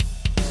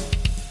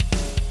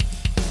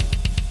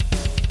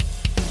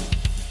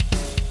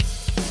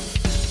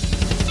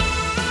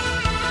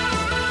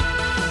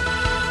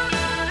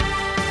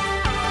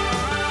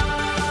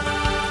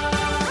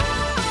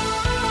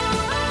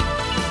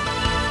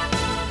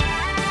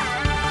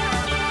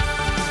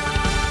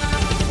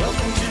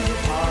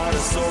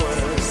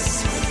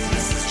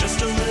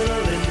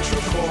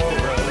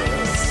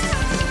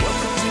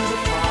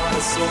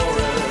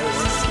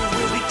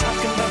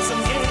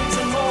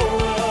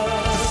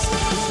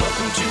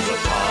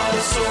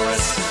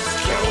Podosaurus.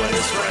 Joe and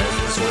his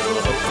friends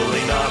will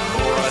hopefully not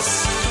bore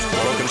us.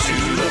 Welcome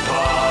to the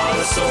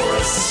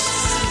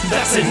Podosaurus.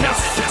 That's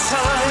enough. It's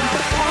time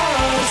for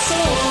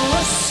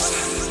Podosaurus.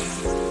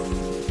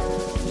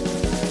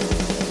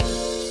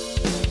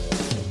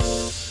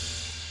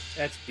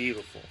 That's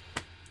beautiful.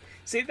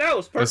 See, that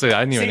was perfect.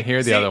 I didn't even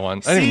hear the other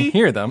ones. I didn't even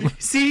hear them.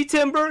 See,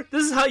 Timber?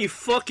 This is how you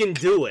fucking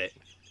do it.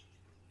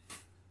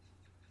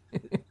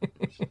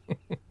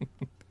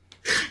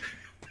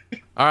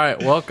 All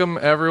right, welcome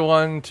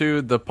everyone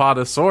to the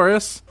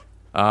Podosaurus.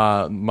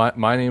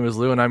 My name is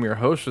Lou, and I'm your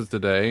host for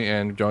today.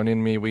 And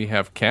joining me, we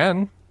have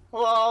Ken.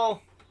 Hello.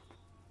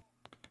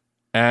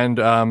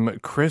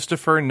 And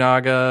Christopher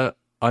Naga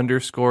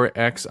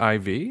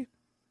 _XIV.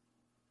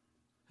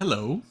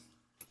 Hello.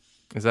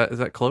 Is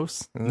that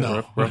close? Is No.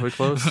 that roughly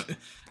close?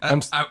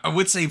 I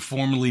would say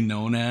formerly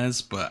known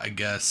as, but I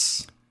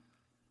guess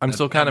I'm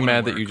still kind of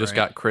mad that you just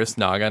got Chris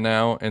Naga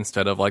now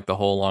instead of like the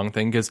whole long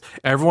thing, because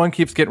everyone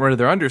keeps getting rid of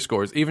their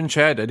underscores. Even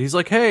Chad did. He's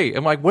like, hey,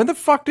 I'm like, when the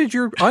fuck did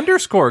your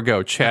underscore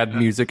go? Chad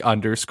Music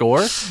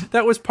 _.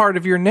 That was part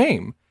of your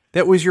name.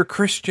 That was your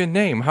Christian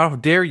name. How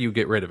dare you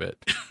get rid of it?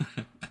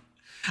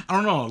 I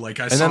don't know. Like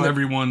I saw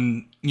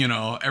everyone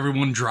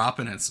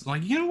dropping it. It's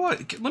like, you know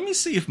what? Let me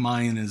see if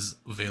mine is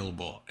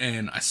available.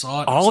 And I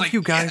saw it. All of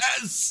you guys.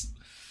 Yes!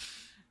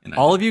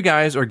 All of you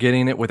guys are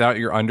getting it without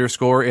your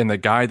underscore, and the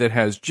guy that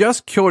has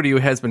just killed you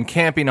has been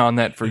camping on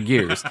that for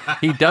years.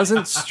 He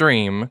doesn't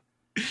stream,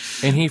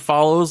 and he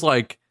follows,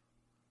 like,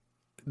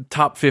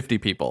 top 50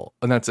 people,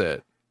 and that's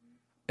it.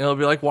 And it'll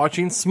be like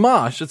watching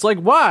Smosh. It's like,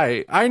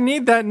 why? I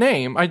need that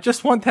name. I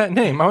just want that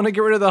name. I want to get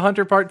rid of the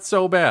Hunter part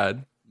so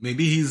bad.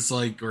 Maybe he's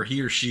like, or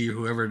he or she,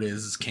 whoever it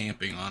is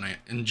camping on it,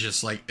 and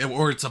just like,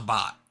 or it's a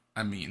bot.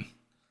 I mean,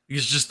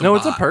 he's just a bot.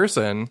 It's a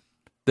person.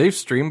 They've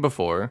streamed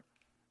before.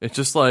 It's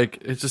just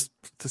like, just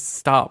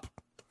stop.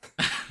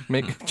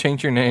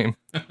 Change your name.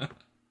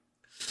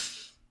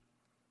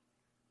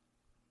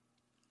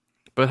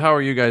 But how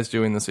are you guys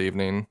doing this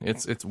evening?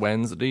 It's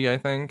Wednesday, I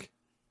think.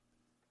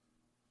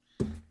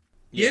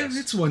 Yeah,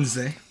 it's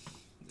Wednesday.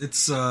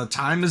 It's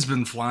time has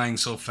been flying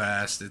so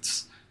fast.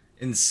 It's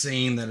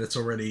insane that it's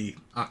already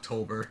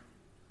October.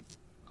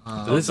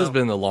 This has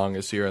been the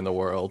longest year in the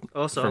world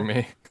for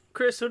me.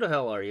 Chris, who the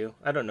hell are you?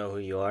 I don't know who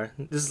you are.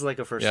 This is like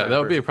a first time. Yeah, that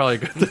would be probably a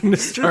good thing to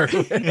start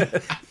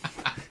with.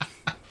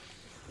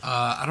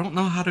 I don't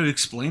know how to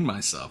explain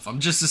myself.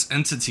 I'm just this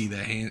entity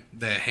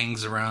that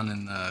hangs around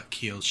in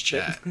Keel's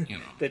chat, you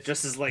know. That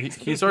just is like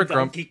he's our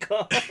Donkey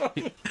Kong.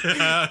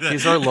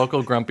 He's our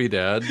local grumpy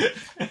dad.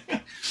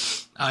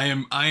 I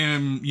am,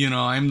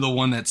 I'm the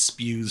one that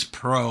spews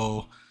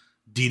pro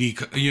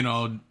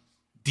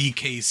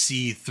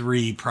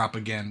DKC3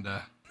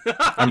 propaganda.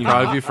 I'm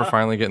proud of you for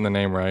finally getting the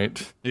name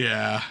right.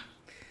 Yeah.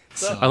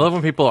 So, I love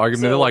when people argue.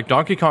 They're like,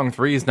 Donkey Kong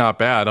 3 is not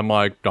bad. I'm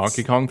like,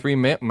 Donkey Kong 3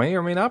 may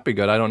or may not be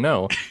good. I don't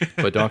know.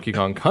 But Donkey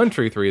Kong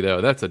Country 3,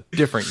 though, that's a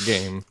different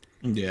game.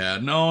 Yeah,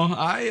 no,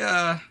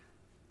 I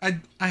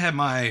had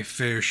my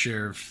fair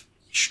share of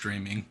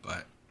streaming,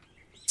 but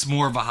it's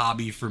more of a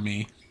hobby for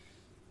me.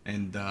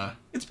 And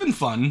it's been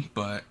fun,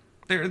 but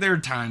there are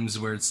times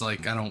where it's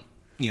like, I don't,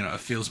 it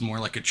feels more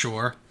like a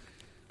chore.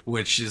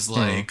 Which is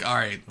like, all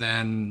right,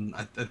 then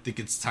I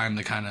think it's time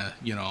to kind of,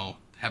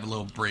 have a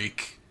little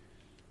break,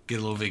 get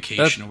a little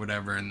vacation or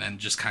whatever, and then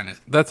just kind of...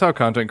 That's how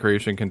content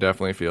creation can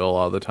definitely feel a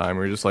lot of the time.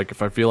 You're just like,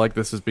 if I feel like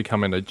this is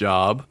becoming a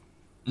job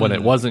when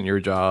it wasn't your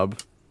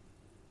job.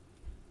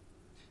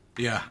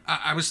 Yeah,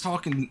 I was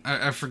talking...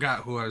 I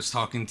forgot who I was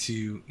talking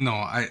to. No,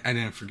 I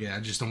didn't forget. I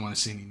just don't want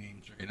to say any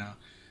names right now.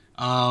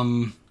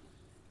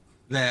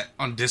 That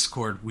on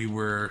Discord, we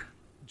were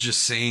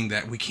just saying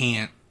that we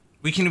can't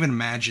even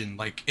imagine,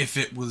 like, if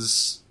it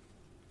was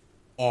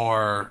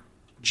our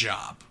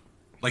job,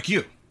 like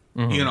you,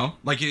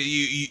 like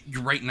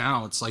you right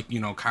now, it's like,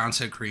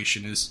 content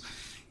creation is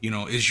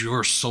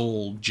your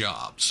sole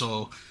job.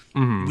 So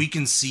we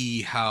can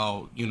see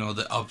how,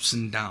 the ups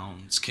and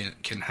downs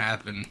can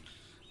happen.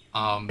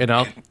 And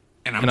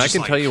I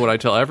can tell you what I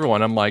tell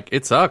everyone. I'm like,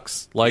 it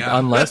sucks. Like,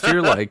 unless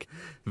you're like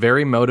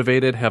very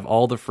motivated, have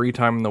all the free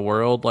time in the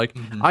world. Like,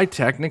 I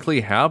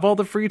technically have all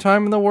the free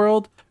time in the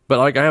world. But,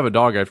 like, I have a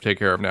dog I have to take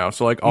care of now.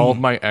 So, like, all of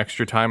my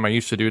extra time I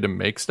used to do to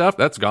make stuff,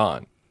 that's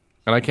gone.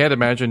 And I can't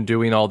imagine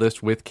doing all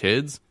this with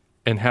kids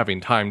and having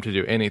time to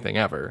do anything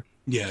ever.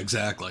 Yeah,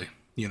 exactly.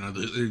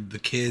 The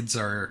kids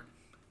are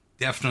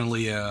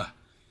definitely an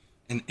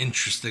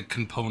interesting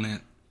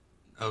component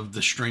of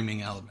the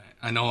streaming element.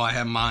 I know I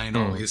have mine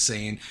always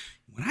saying,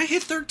 when I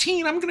hit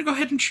 13, I'm going to go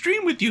ahead and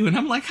stream with you. And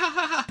I'm like, ha,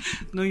 ha, ha.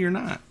 No, you're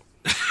not.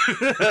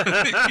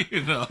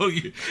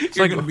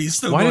 You're gonna be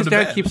still. Why does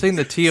Dad keep saying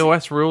the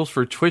TOS rules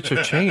for Twitch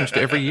have changed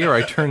every year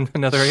I turn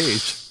another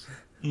age?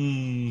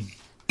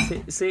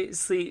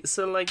 See,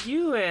 so like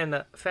you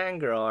and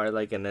Fangirl are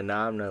like an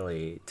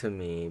anomaly to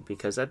me,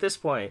 because at this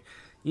point,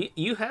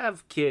 you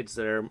have kids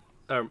that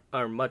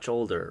are much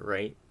older,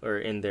 right? Or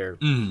in their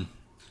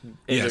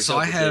so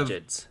I have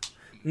digits.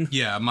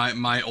 Yeah,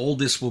 my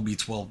oldest will be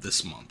 12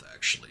 this month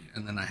actually,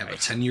 and then I have a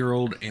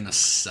 10-year-old and a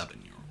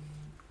 7-year-old.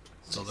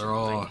 So they're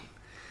all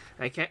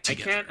I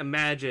can't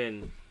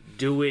imagine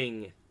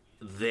doing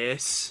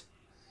this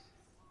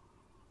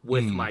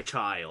with my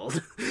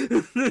child.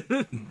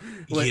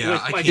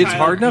 It's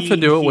hard enough to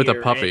do it with a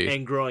puppy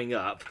and growing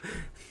up.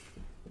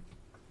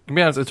 To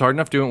be honest, it's hard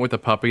enough doing it with a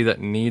puppy that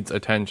needs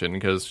attention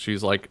because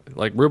she's like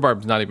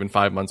Rhubarb's not even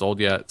 5 months old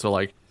yet. So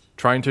like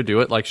trying to do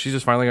it, like she's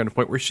just finally got to a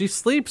point where she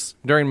sleeps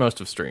during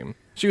most of stream.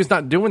 She was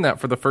not doing that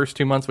for the first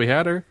 2 months we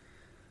had her.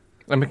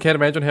 I can't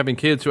imagine having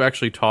kids who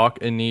actually talk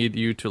and need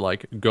you to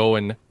like go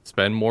and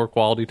spend more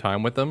quality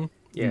time with them.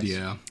 Yes.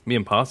 Yeah. It'd be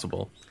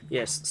impossible.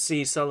 Yes.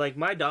 See, so like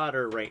my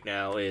daughter right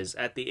now is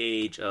at the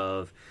age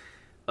of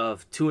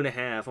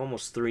 2.5,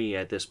 almost 3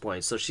 at this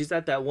point. So she's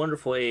at that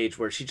wonderful age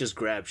where she just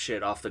grabs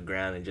shit off the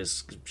ground and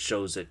just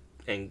shows it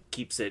and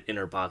keeps it in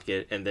her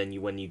pocket. And then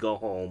when you go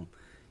home,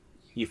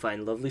 you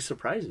find lovely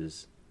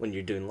surprises when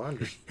you're doing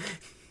laundry.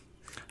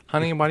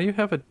 Honey, why do you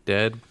have a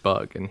dead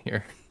bug in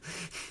here?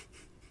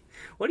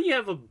 Why do you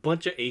have a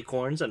bunch of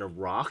acorns and a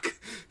rock?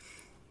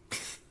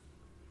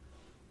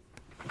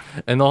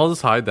 And they'll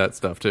just hide that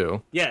stuff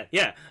too. Yeah.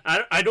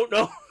 I don't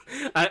know.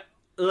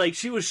 Like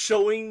she was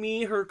showing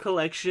me her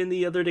collection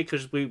the other day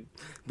because we.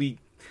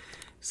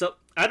 So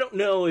I don't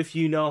know if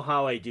you know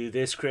how I do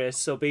this, Chris.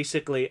 So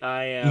basically,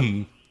 I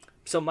am.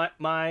 So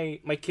my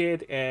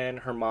kid and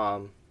her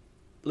mom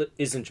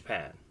is in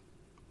Japan,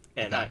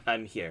 and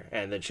I'm here.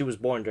 And then she was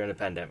born during the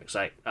pandemic,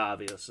 so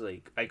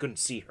I couldn't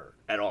see her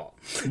at all.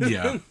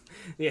 Yeah.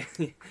 Yeah,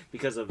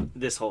 because of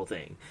this whole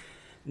thing.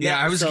 Yeah,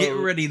 I was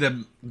getting ready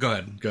to... Go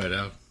ahead.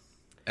 I'll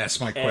ask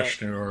my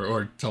question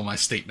or tell my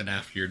statement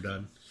after you're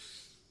done.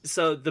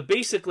 So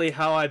basically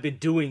how I've been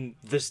doing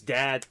this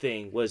dad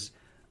thing was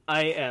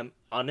I am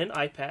on an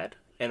iPad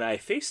and I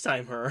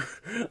FaceTime her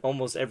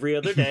almost every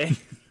other day.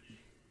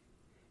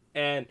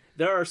 And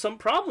there are some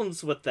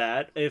problems with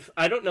that.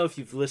 I don't know if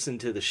you've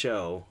listened to the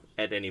show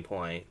at any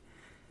point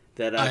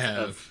that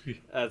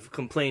I've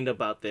complained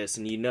about this,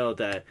 and you know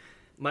that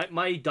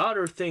my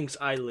daughter thinks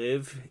I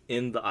live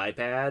in the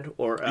iPad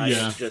or I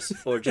am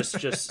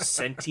just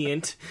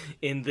sentient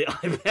in the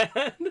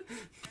iPad.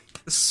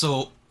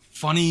 So,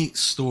 funny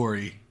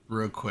story,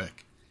 real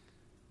quick.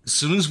 As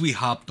soon as we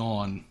hopped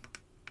on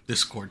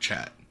Discord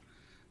chat,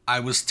 I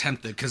was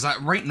tempted because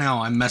right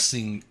now I'm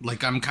kind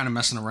of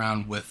messing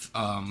around with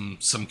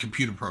some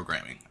computer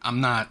programming. I'm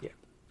not,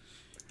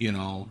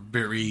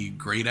 very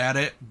great at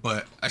it,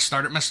 but I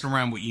started messing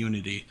around with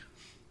Unity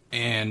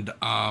and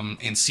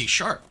C#.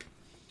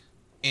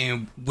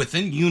 And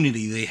within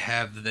Unity, they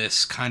have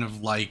this kind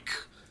of like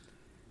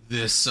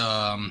this.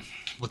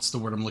 What's the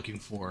word I'm looking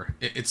for?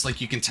 It's like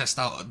you can test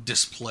out a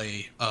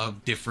display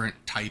of different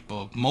type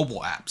of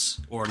mobile apps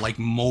or like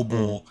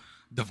mobile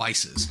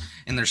devices,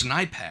 and there's an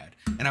iPad,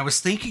 and I was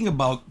thinking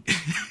about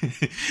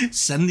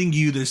sending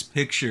you this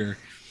picture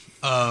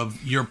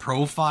of your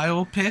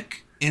profile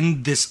pic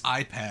in this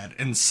iPad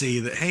and say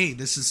that, hey,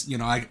 this is,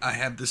 I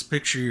have this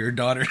picture your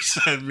daughter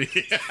sent me.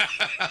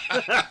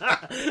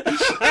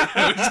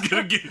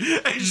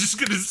 I was just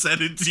gonna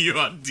send it to you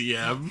on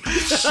DM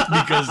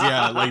because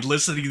like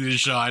listening to the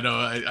show, I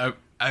know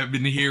I've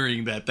been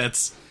hearing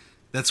that's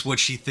what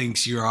she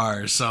thinks you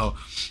are. So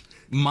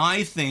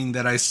my thing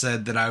that I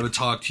said that I would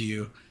talk to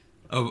you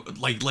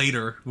like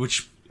later,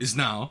 which is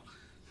now,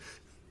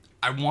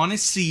 I want to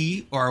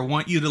see, or I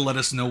want you to let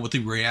us know what the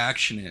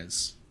reaction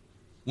is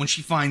when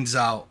she finds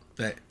out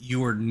that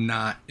you are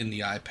not in the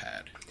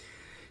iPad.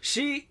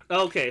 Here's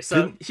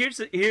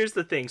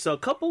the thing. So a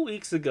couple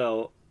weeks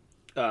ago,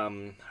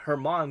 her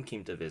mom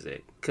came to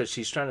visit because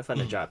she's trying to find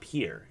a job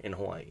here in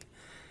Hawaii,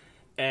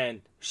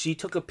 and she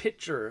took a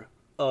picture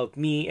of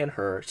me and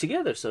her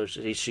together so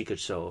she could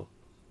show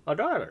our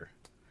daughter,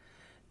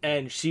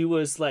 and she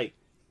was like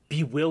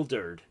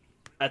bewildered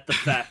at the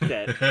fact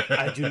that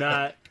I do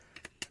not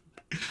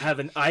have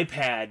an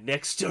iPad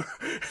next to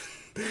her.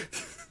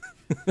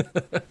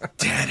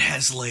 Dad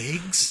has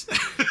legs.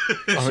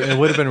 It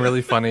would have been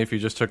really funny if you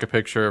just took a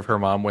picture of her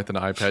mom with an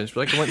iPad. She'd be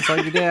like, I went and saw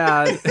your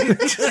dad.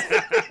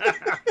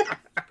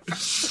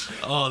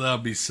 Oh, that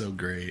would be so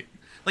great.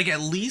 Like,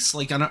 at least,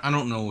 like, I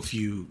don't know if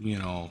you,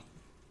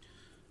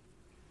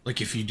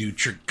 like, if you do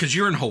trick, because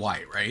you're in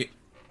Hawaii, right?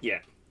 Yeah.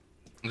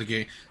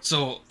 Okay,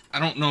 so I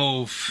don't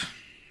know if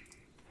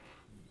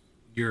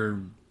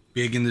you're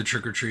big into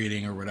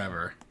trick-or-treating or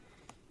whatever,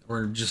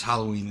 or just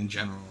Halloween in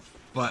general.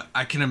 But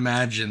I can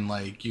imagine,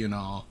 like, you're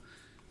all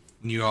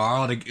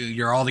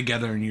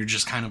together and you're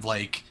just kind of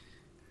like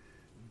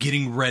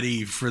getting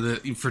ready for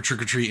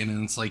trick or treating,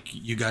 and it's like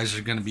you guys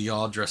are gonna be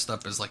all dressed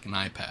up as like an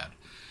iPad.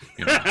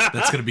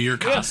 That's gonna be your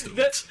costume.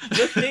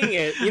 The thing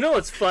is,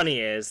 what's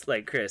funny is,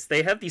 like, Chris,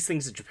 they have these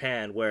things in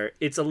Japan where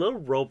it's a little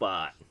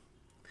robot,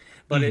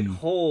 but it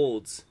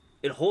holds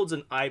an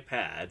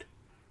iPad,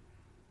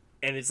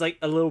 and it's like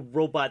a little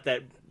robot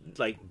that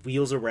like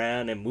wheels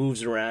around and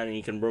moves around, and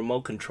you can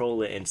remote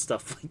control it and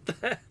stuff like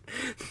that.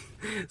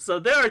 So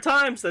there are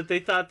times that they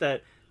thought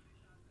that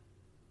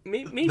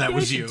maybe I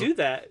should do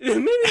that.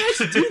 Maybe I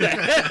should do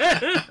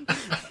that.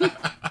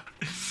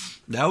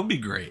 That would be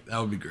great.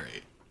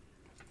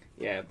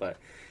 Yeah, but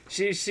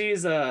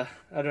She's I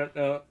don't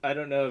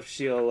know if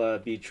she'll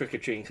be trick or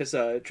treating because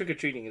trick or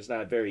treating is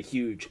not very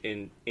huge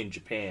in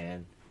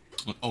Japan.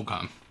 Okay.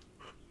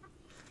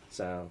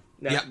 So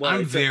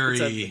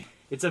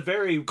it's a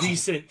very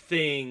recent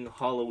thing.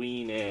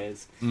 Halloween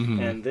is,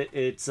 and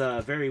it's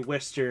a very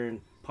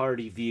Western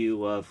party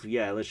view of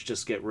let's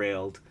just get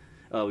railed.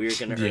 Oh, you're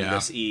gonna earn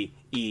this E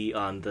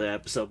on the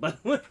episode,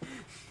 but.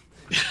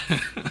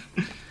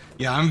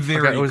 Yeah, I'm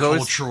very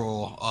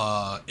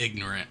cultural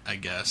ignorant, I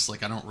guess.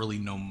 Like, I don't really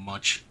know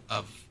much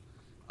of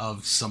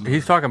some.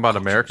 He's talking about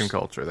cultures. American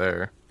culture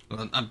there.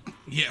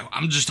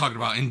 I'm just talking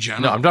about in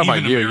general. No, I'm talking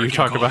about you. American You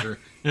talk culture. about.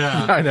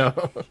 Yeah, I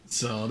know.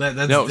 So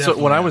that's no. So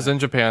when I was in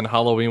Japan,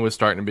 Halloween was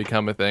starting to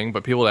become a thing.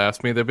 But people would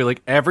ask me, they'd be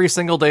like, every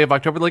single day of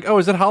October, like, oh,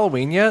 is it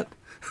Halloween yet?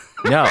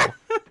 No.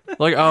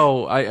 Like,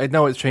 oh, I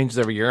know it changes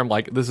every year. I'm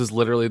like, this is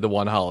literally the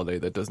one holiday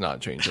that does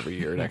not change every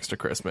year next to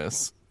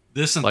Christmas.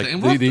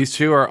 These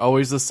two are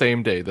always the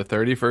same day, the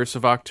 31st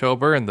of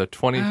October and the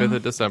 25th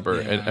of December,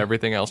 and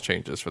everything else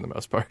changes for the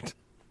most part.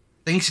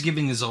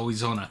 Thanksgiving is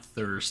always on a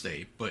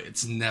Thursday, but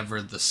it's never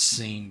the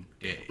same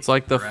day. It's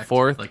like correct? The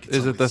fourth. Like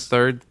is it the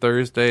third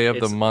Thursday of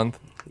the month?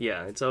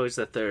 Yeah, it's always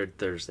the third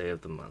Thursday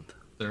of the month.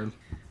 Third.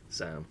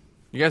 So,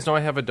 you guys know I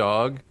have a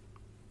dog?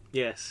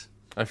 Yes.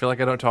 I feel like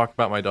I don't talk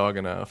about my dog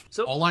enough.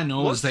 So all I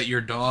know is that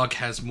your dog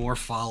has more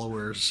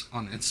followers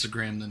on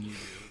Instagram than you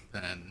do.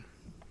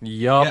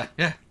 Yup.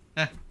 Yeah.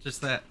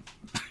 Just that.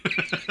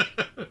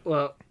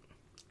 Well,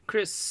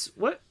 Chris,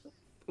 what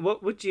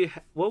would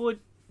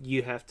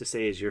you have to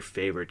say is your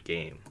favorite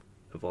game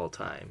of all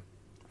time?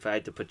 If I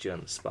had to put you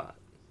on the spot.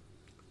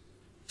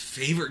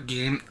 Favorite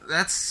game?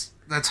 That's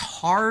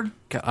hard.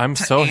 I'm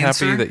so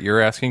answer. happy that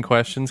you're asking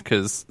questions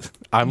because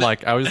I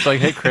was just like,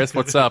 hey, Chris,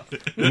 what's up?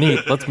 Neat,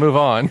 let's move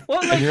on.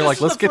 Well, and you're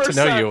like, let's get to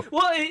know you.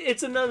 Well,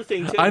 it's another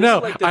thing too. I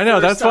know.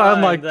 That's why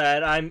I'm like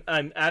that. I'm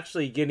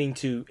actually getting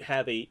to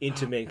have a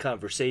intimate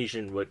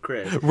conversation with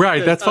Chris.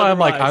 Right. That's why I'm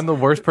like, I'm the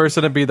worst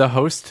person to be the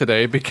host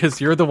today because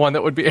you're the one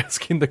that would be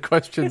asking the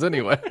questions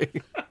anyway.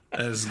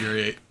 That's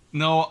great.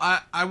 No,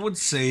 I would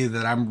say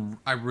that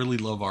I really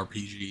love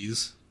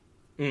RPGs.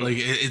 Like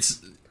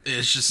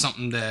it's just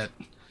something that,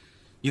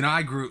 you know,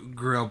 I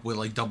grew up with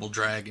like Double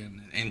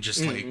Dragon and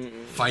just like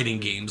fighting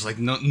games, like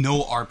no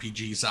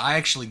RPGs. I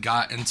actually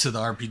got into the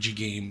RPG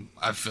game,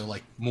 I feel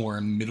like, more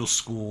in middle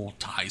school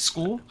to high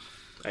school.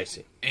 I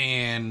see.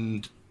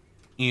 And,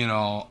 you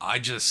know,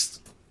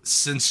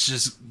 since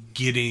just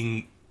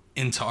getting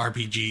into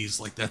RPGs,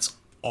 like that's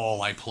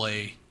all I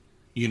play,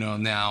 you know,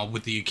 now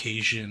with the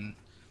occasional,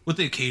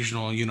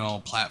 you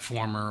know,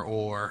 platformer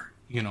or,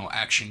 you know,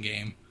 action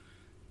game.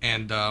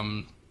 And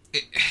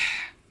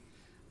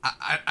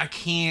I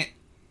can't,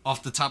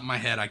 off the top of my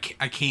head, I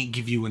can't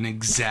give you an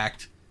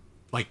exact,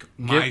 like,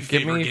 my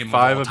favorite game of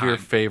all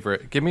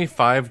time. Give me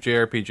 5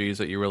 JRPGs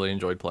that you really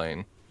enjoyed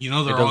playing. You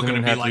know, they're all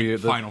going to be like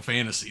Final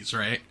Fantasies,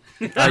 right?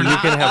 You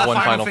can have one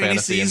Final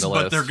Fantasy in the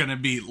list, but they're going to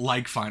be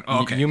like Final.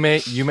 Oh, okay, you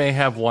may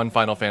have one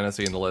Final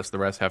Fantasy in the list. The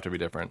rest have to be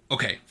different.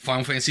 Okay,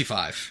 Final Fantasy V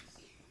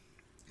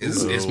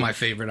is my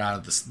favorite out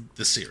of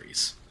the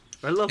series.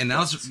 I love, and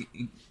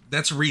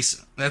that's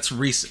recent. That's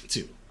recent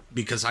too,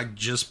 because I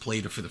just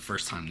played it for the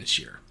first time this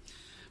year.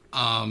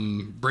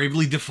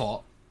 Bravely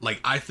Default. Like,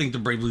 I think the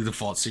Bravely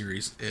Default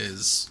series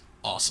is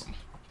awesome.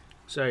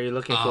 So are you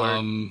looking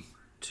forward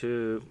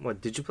to what?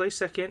 Did you play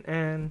second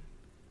and?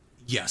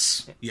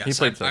 Yes.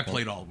 I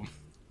played all of them.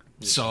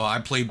 Yeah. So I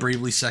played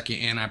Bravely Second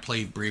and I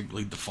played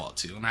Bravely Default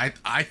too, and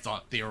I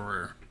thought they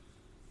were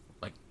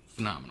like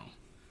phenomenal.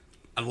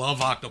 I love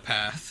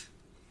Octopath.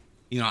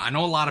 You know, I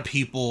know a lot of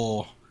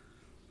people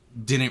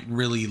didn't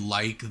really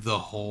like the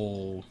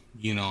whole,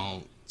 you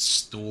know,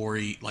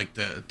 story, like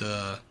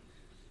the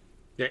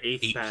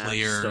eight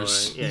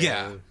players.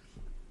 Yeah.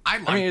 I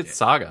mean, it's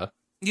Saga.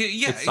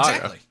 Yeah, it's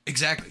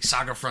exactly.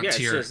 Saga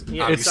Frontier.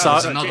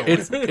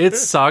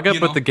 It's Saga,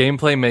 but the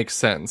gameplay makes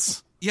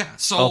sense. Yeah,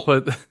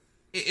 so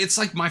it's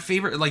like my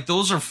favorite. Like,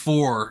 those are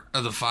 4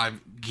 of the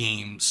 5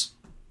 games.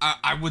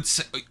 I would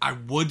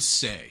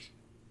say,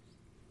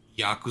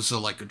 Yakuza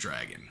Like a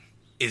Dragon.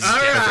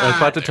 I was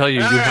about to tell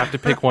you have to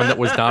pick one that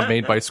was not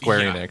made by Square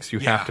Enix. You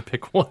have to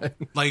pick one.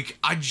 Like,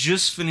 I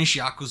just finished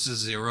Yakuza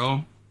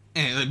 0,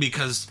 and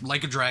because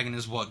Like a Dragon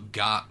is what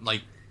got,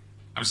 like,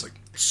 I was like,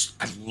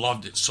 I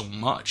loved it so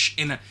much.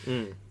 And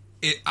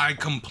I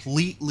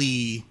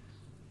completely,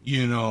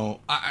 you know,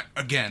 I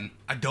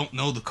don't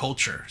know the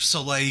culture.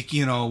 So, like,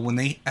 you know, when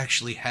they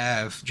actually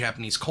have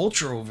Japanese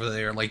culture over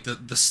there, like,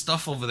 the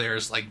stuff over there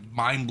is, like,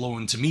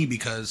 mind-blowing to me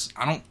because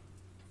I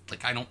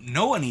don't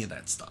know any of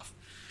that stuff.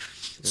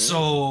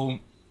 So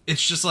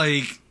it's just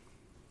like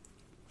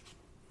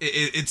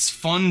it's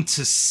fun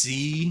to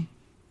see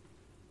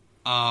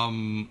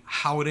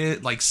how it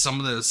is, like, some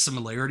of the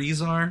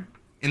similarities are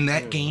in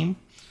that game.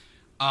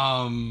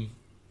 But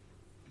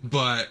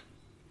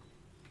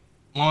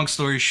long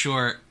story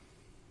short,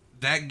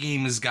 that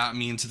game has got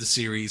me into the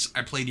series.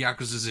 I played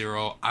Yakuza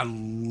 0. I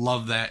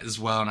love that as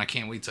well, and I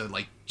can't wait to,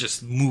 like,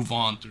 just move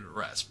on through the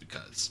rest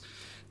because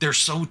they're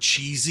so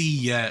cheesy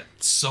yet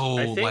so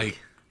like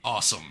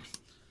awesome.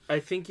 I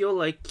think you'll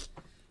like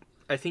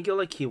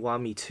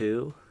Kiwami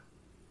too.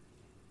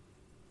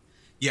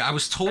 Yeah, I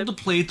was told to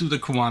play through the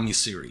Kiwami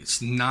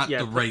series, not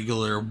the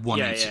regular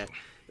 1 and 2. Yeah.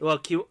 Well,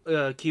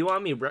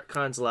 Kiwami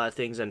retcons a lot of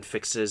things and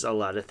fixes a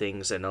lot of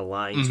things and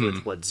aligns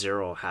with what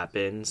Zero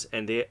happens,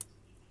 and they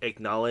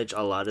acknowledge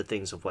a lot of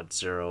things of what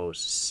Zero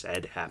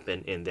said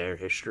happened in their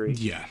history.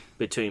 Yeah.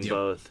 Between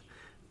both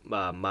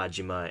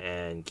Majima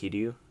and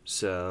Kiryu.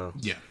 So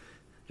yeah,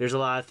 there's a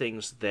lot of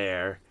things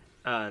there.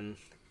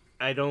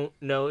 I don't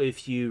know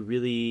if you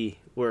really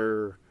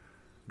were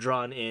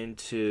drawn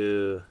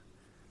into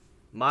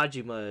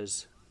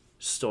Majima's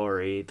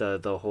story,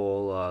 the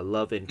whole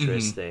love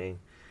interest thing,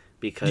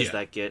 because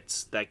that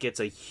gets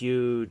a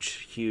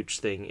huge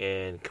thing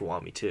in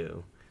Kiwami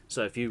too.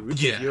 So if you're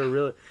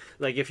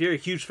a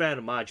huge fan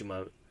of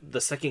Majima,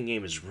 the second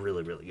game is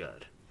really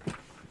good.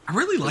 I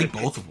really like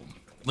both of them.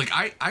 Like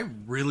I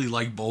really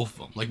like both of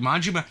them. Like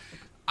Majima,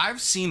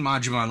 I've seen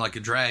Majima Like a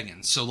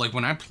Dragon, so like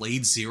when I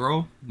played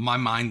Zero, my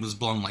mind was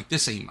blown. Like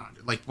this ain't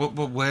Majima. Like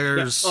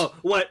where's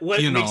what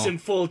makes him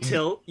full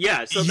tilt?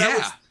 Yeah, so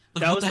that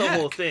was the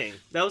whole thing.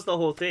 That was the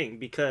whole thing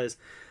because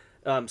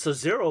so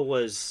Zero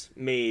was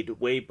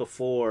made way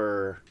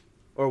before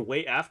or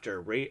way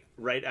after, right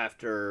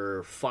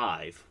after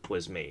 5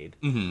 was made.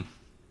 Mm-hmm.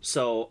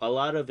 So a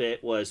lot of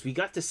it was we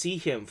got to see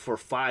him for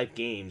 5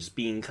 games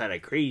being kind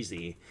of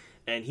crazy.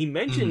 And he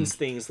mentions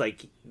things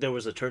like there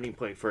was a turning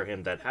point for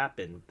him that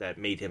happened that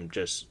made him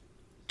just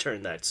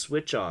turn that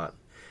switch on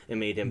and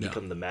made him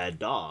become the mad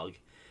dog.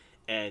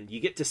 And you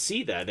get to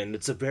see that, and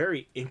it's a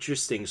very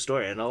interesting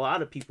story. And a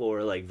lot of people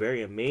were like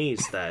very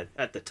amazed that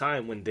at the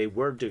time when they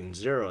were doing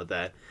Zero,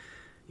 that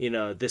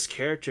this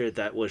character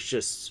that was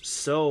just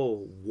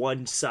so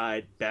one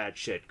side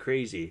batshit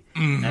crazy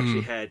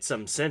actually had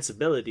some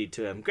sensibility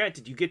to him.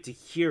 Granted, you get to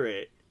hear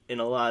it in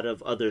a lot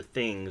of other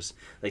things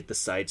like the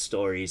side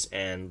stories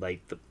and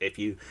like if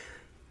you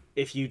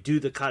do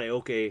the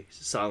karaoke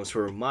songs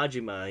for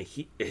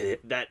Majima,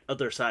 that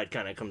other side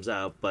kind of comes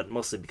out, but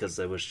mostly because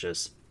it was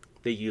just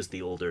they used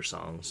the older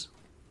songs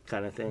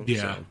kind of thing.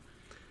 Yeah.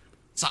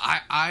 So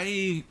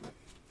I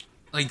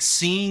like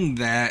seeing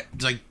that,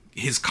 like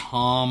his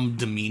calm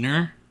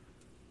demeanor.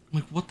 I'm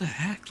like, what the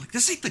heck? Like,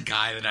 this ain't the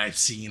guy that I've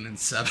seen in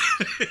 7.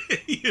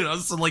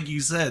 So like you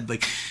said,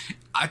 like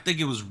I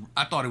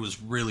thought it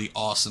was really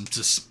awesome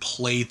to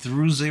play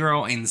through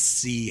Zero and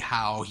see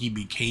how he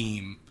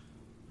became,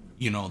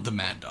 the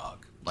Mad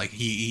Dog. Like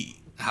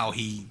how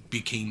he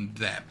became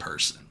that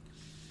person.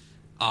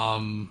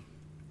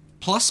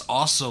 Plus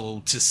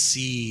also to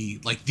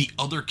see like the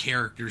other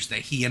characters that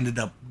he ended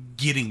up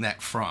getting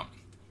that from.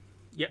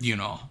 Yeah.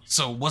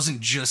 So it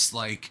wasn't just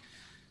like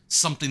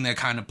something that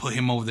kind of put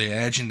him over the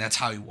edge and that's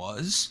how he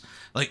was.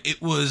 Like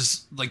it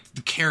was like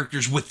the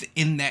characters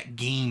within that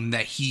game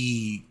that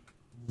he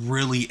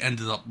really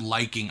ended up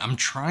liking. I'm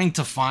trying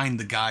to find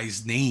the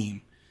guy's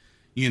name,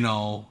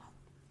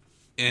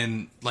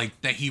 and like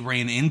that he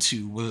ran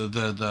into with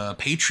the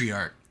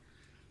patriarch,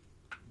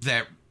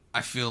 that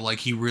I feel like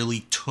he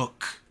really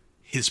took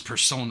his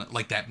persona,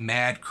 like that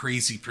mad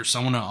crazy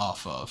persona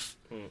off of.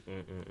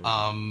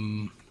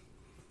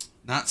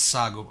 Not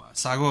Sagawa.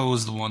 Sagawa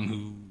was the one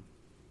who,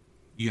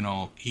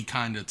 he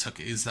kind of took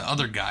it. Is the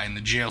other guy in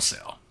the jail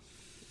cell.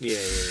 Yeah.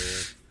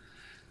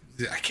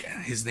 I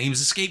can't. His name's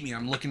escaped me.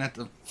 I'm looking at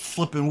the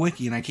flipping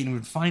wiki and I can't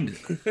even find it.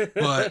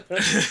 But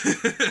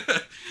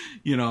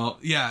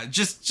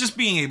just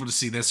being able to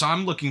see this. So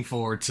I'm looking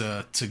forward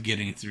to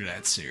getting through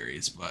that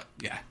series. But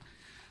yeah,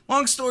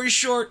 long story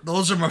short,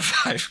 those are my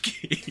 5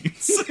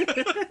 games.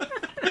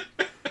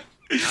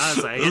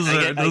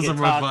 Those are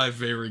my 5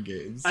 favorite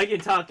games. I can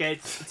talk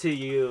to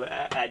you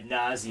ad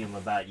nauseum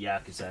about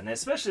Yakuza, and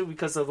especially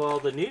because of all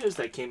the news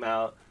that came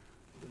out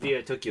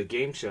via Tokyo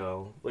Game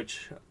Show,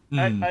 which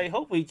I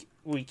hope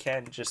we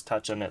can just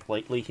touch on it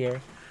lightly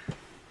here.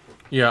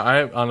 Yeah,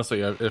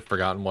 I've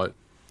forgotten what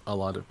a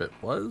lot of it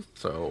was.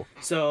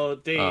 So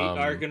they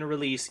are going to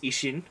release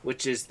Ishin,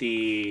 which is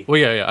the...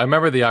 Well, yeah, I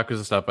remember the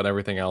Yakuza stuff, but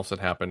everything else that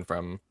happened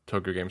from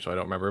Tokyo Game Show I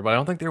don't remember. But I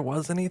don't think there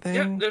was anything.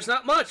 Yeah, there's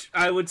not much.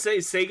 I would say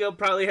Sega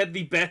probably had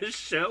the best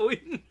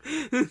showing.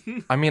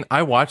 I mean,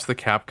 I watched the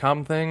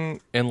Capcom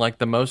thing, and like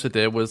the most it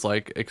did was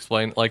like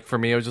explain. Like for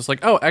me, it was just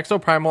like, oh,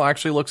 Exoprimal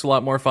actually looks a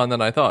lot more fun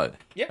than I thought.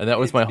 Yeah, and that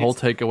was my whole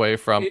takeaway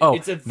from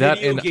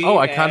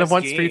I kind of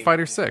want Street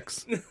Fighter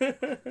 6.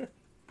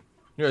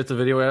 Yeah, it's a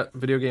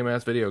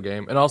video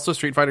game, and also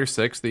Street Fighter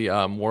 6, the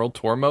World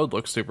Tour mode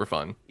looks super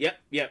fun.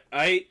 Yep.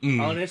 I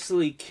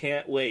honestly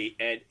can't wait,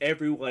 and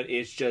everyone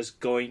is just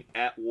going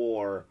at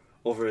war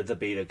over the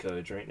beta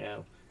codes right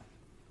now.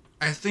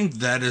 I think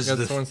that is the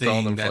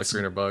thing that's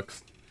like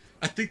 $300.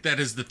 I think that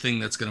is the thing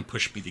that's going to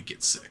push me to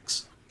get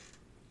 6.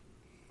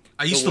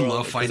 I used to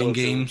love fighting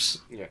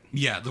games.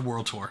 Yeah, the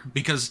World Tour,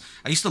 because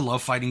I used to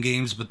love fighting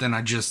games, but then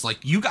I just like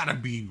you got to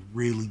be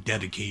really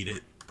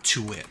dedicated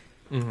to it.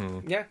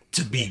 Mm-hmm. Yeah,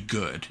 to be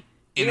good,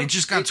 and it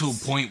just got to a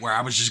point where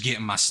I was just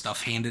getting my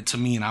stuff handed to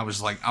me, and I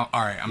was like, "All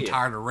right, I'm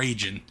tired of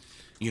raging.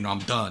 I'm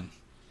done."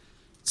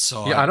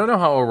 So I don't know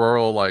how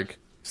Aurora like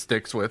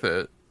sticks with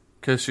it.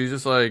 because she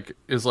just like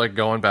is like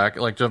going back,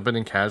 like jumping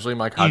in casually. I'm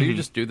like, how do you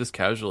just do this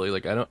casually?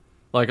 Like, I don't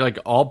like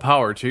all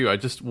power to you. I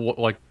just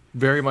like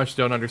very much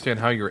don't understand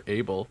how you're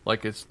able.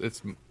 Like, it's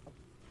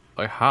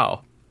like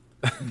how?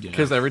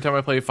 Because every time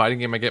I play a fighting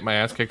game, I get my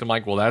ass kicked. I'm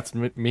like, well, that's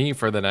me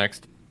for the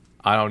next,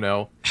 I don't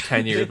know,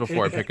 10 years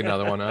before I pick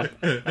another one up.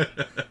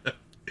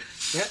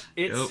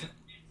 Yeah,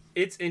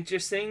 it's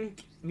interesting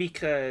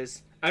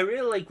because I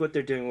really like what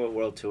they're doing with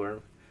World Tour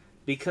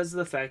because of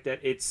the fact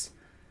that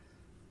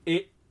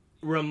it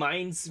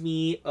reminds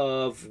me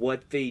of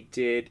what they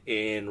did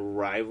in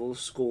Rival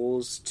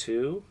Schools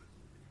 2.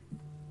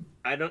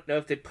 I don't know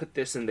if they put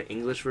this in the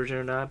English version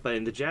or not, but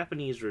in the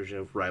Japanese version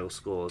of Rival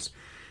Schools,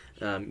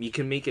 you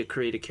can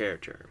create a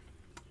character.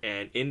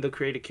 And in the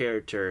create a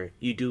character,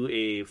 you do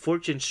a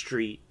Fortune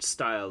Street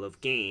style of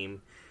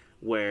game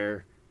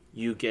where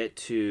you get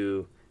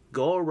to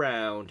go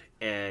around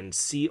and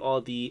see all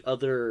the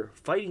other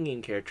fighting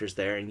game characters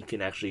there, and you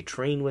can actually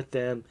train with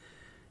them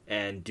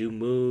and do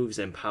moves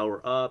and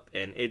power up.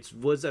 And it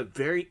was a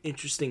very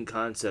interesting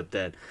concept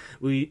that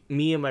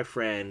me and my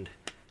friend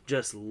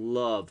just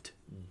loved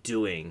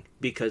doing,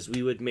 because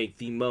we would make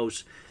the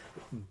most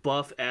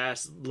buff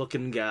ass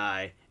looking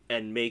guy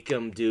and make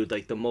him do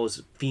like the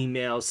most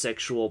female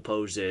sexual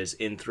poses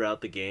throughout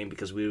the game,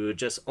 because we would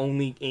just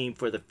only aim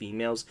for the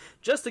females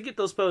just to get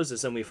those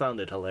poses, and we found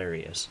it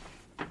hilarious.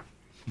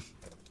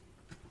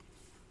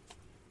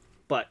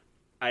 But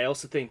I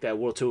also think that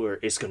World Tour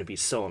is going to be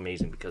so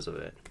amazing because of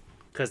it,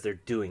 because they're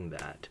doing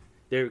that.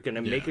 They're going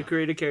to make a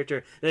creative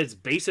character that's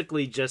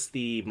basically just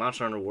the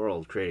Monster Hunter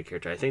World creative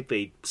character. I think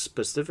they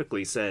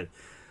specifically said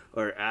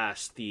or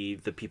asked the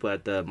people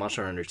at the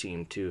Monster Hunter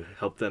team to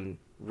help them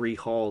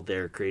rehaul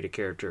their creative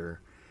character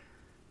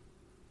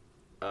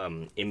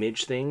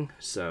image thing.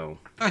 So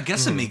I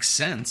guess it makes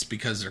sense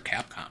because they're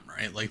Capcom,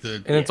 right? Like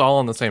it's all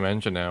on the same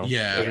engine now.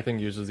 Yeah, everything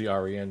uses the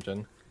RE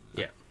engine.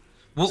 Yeah.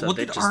 What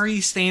did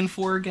RE stand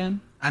for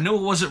again? I know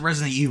it wasn't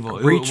Resident Evil.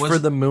 Reach for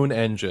the Moon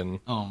engine.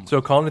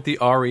 So calling it the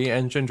RE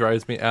engine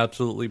drives me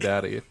absolutely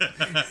batty.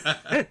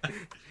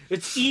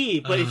 It's E,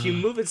 but if you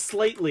move it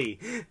slightly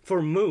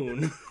for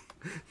Moon.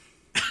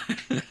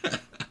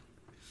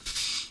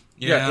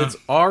 Yeah, it's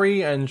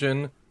RE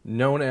engine,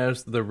 known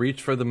as the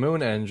Reach for the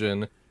Moon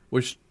engine,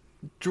 which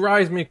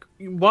drives me.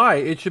 Why?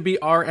 It should be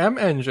RM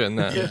engine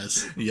then.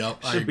 Yes.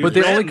 Yep. But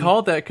they only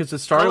called that because it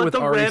started with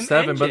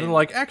RE7, but then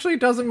like, actually, it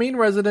doesn't mean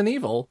Resident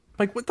Evil.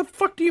 Like, what the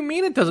fuck do you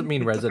mean it doesn't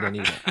mean Resident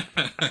Evil?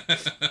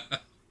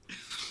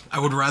 I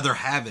would rather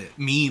have it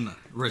mean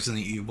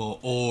Resident Evil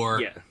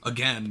or,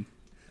 again,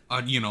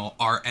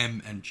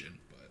 RM engine.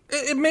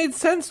 It made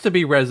sense to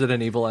be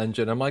Resident Evil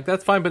engine. I'm like,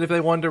 that's fine, but if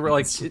they wanted to,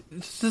 like,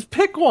 just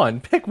pick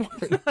one. Pick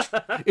one.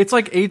 It's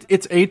like,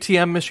 it's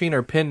ATM machine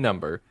or PIN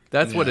number.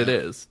 That's what it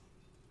is.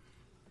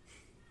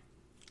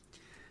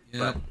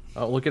 Yeah.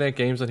 Looking at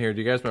games in here,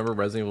 do you guys remember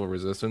Resident Evil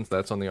Resistance?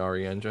 That's on the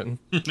RE engine.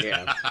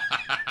 Yeah.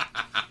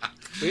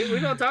 we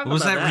don't talk about that.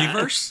 Was that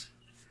Reverse?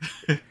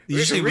 Did you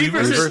say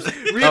Reverse?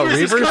 Reverse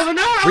is coming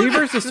out!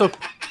 Reverse is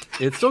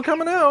still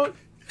coming out.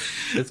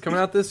 It's coming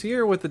out this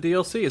year with the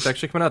DLC. It's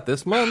actually coming out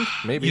this month,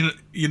 maybe.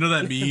 You know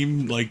that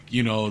meme, like,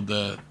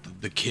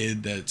 the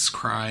kid that's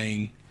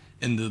crying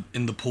in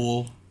the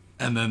pool,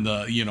 and then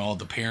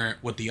the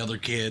parent with the other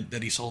kid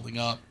that he's holding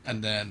up,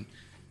 and then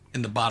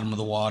in the bottom of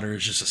the water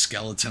is just a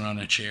skeleton on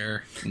a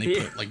chair, and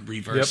they put like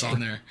Reverse on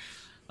there.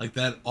 Like,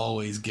 that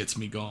always gets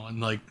me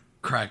going, like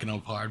cracking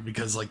up hard,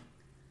 because like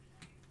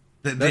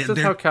that's just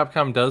how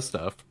Capcom does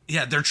stuff.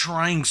 Yeah, they're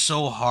trying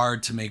so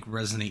hard to make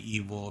Resident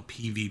Evil a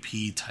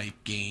PvP type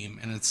game,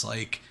 and it's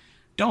like,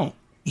 don't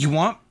you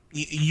want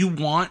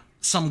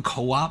some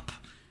co-op?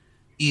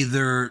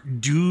 Either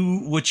do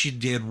what you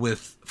did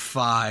with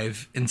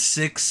 5 and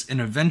 6 in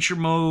adventure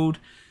mode,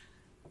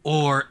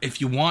 or if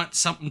you want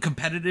something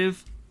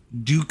competitive,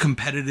 do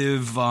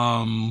competitive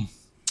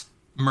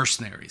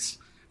mercenaries.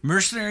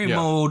 Mercenary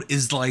mode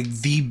is like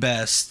the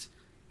best,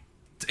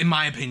 in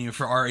my opinion,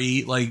 for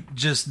RE. Like,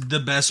 just the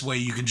best way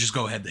you can just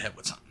go head to head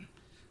with something.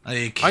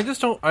 Like, I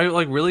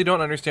really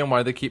don't understand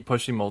why they keep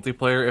pushing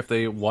multiplayer if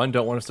they, 1,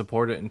 don't want to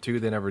support it, and 2,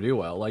 they never do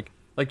well. Like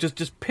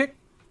just pick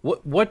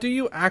what do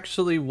you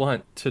actually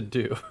want to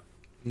do?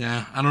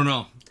 Yeah, I don't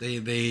know.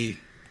 They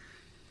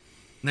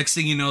next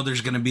thing you know,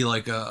 there's going to be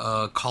like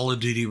a Call of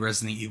Duty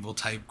Resident Evil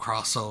type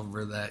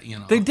crossover that,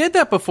 They did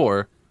that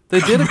before. They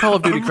did a Call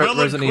of Duty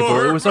Resident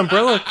Evil. It was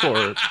Umbrella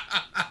Corp.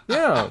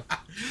 Yeah.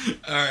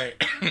 All right.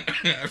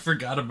 I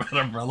forgot about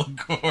Umbrella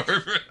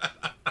Corp.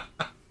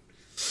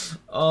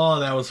 Oh,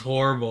 that was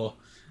horrible.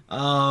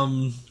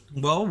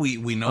 Well,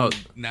 we know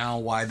now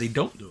why they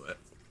don't do it.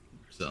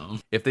 So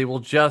if they will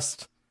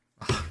just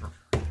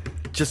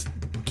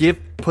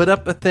put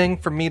up a thing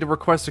for me to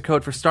request a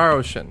code for Star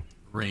Ocean.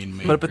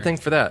 Rainmaker. Put up a thing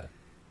for that.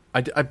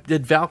 I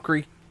did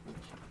Valkyrie.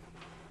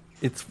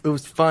 It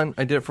was fun.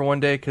 I did it for one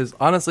day because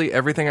honestly,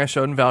 everything I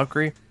showed in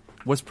Valkyrie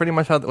was pretty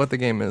much what the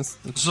game is.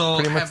 It's so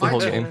pretty much the whole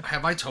game.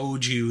 Have I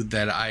told you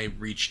that I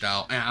reached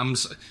out?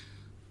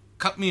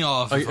 Cut me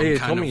off. If I'm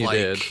kind of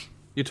like,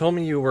 You told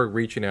me you were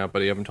reaching out,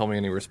 but you haven't told me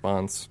any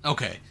response.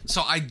 Okay,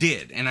 so I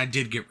did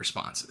get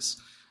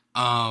responses.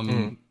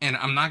 And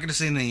I'm not gonna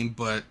say the name,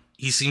 but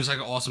he seems like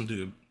an awesome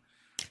dude.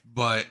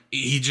 But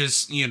he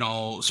just,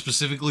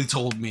 specifically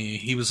told me,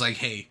 he was like,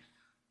 hey,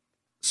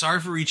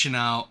 sorry for reaching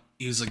out.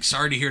 He was like,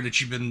 sorry to hear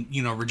that you've been,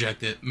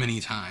 rejected many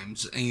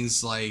times. And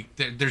he's like,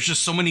 there's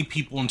just so many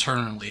people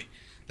internally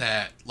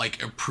that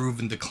like approve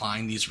and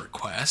decline these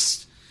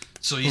requests.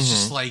 So he's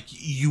just like,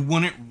 you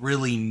wouldn't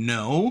really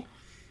know.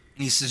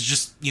 And he says,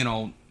 just,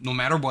 no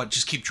matter what,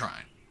 just keep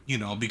trying,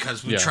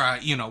 because we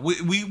try,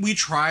 we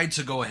tried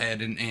to go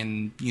ahead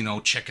and,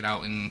 check it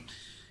out. And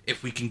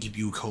if we can give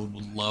you a code,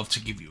 we'd love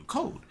to give you a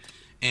code.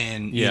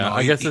 And,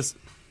 I guess it's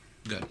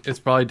good. It's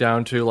probably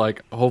down to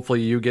like,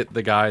 hopefully you get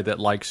the guy that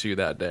likes you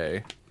that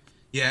day.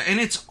 Yeah. And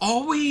it's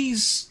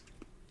always,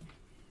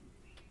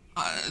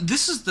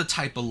 this is the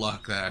type of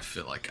luck that I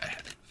feel like I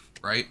have,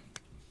 right?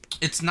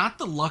 It's not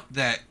the luck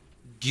that,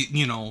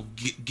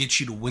 gets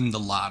you to win the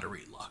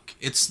lottery luck.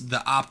 It's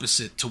the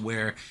opposite, to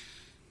where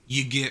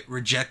you get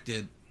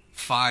rejected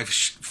 4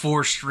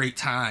 straight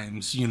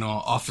times,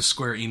 off of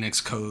Square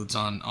Enix codes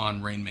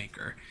on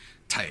Rainmaker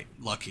type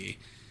lucky.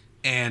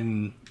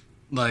 And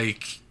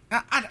like,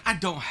 I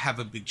don't have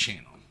a big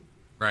channel,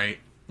 right?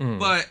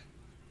 But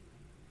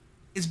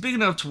it's big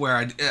enough to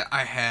where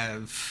I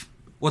have,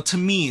 well, to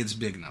me it's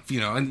big enough,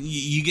 and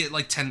you get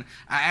like 10,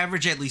 I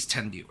average at least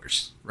 10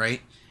 viewers,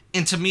 right?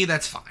 And to me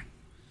that's fine,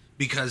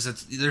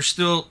 because there's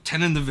still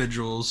 10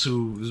 individuals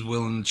who is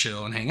willing to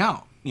chill and hang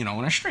out, when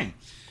I stream.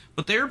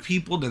 But there are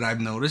people that I've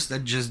noticed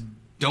that just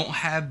don't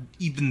have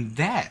even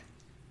that,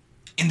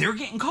 and they're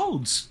getting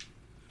codes,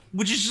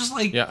 which is just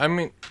like,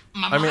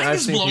 I've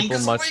seen people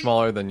much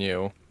smaller than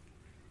you.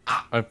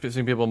 I've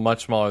seen people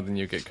much smaller than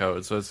you get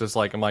codes, so it's just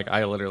like,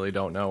 I literally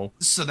don't know.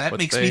 So that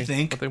makes me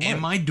think,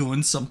 am I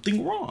doing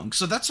something wrong?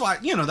 So that's why,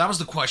 that was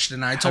the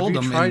question I told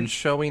them. Have you tried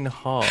showing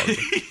Hog?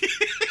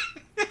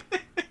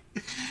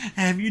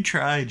 Have you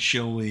tried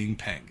showing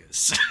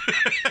Pangus?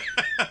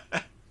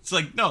 It's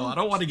like, no, I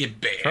don't want to get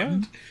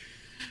banned.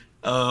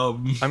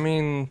 I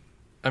mean,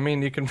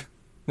 you can.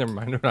 Never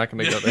mind. We're not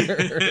going to go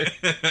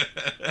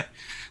there.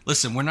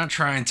 Listen, we're not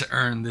trying to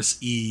earn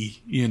this E.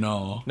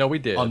 No, we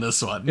did on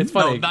this one. It's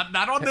funny. No,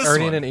 not on this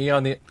earning one. An E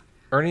on the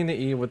earning the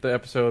E with the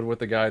episode with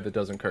the guy that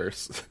doesn't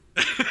curse.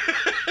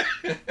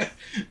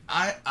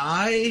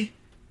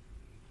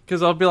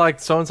 Because I'll be like,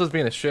 so and so's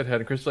being a shithead,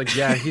 and Chris is like,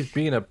 yeah, he's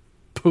being a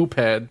poop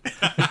head.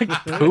 Like,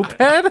 poop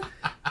head?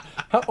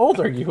 How old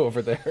are you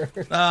over there?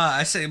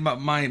 I say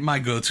my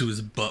go-to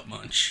is butt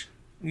munch.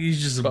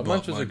 He's just a butt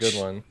munch. Butt munch is a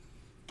good one.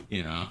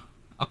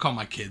 I'll call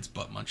my kids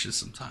butt munches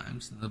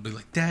sometimes, and they'll be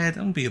like, "Dad,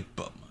 don't be a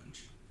butt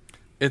munch."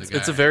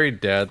 It's a very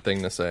dad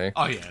thing to say.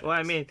 Oh yeah. Well,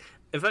 I mean,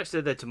 if I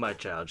said that to my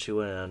child, she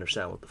wouldn't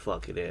understand what the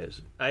fuck it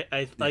is.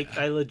 I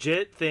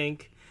legit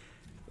think,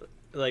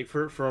 like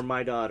for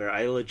my daughter,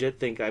 I legit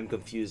think I'm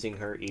confusing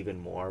her even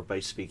more by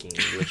speaking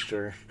English to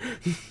her.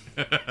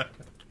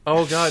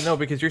 Oh god, no,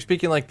 because you're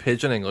speaking like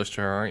pidgin English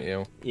to her, aren't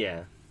you?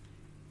 Yeah.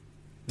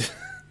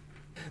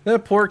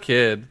 That poor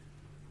kid.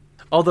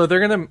 Although they're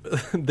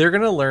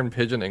gonna learn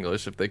pidgin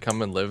English if they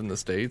come and live in the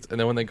States, and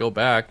then when they go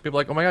back, people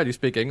are like, oh my god, you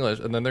speak English,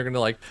 and then they're gonna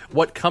like,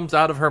 what comes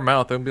out of her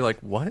mouth? They're gonna be like,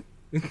 what?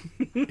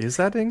 Is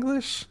that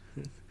English?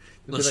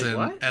 Listen,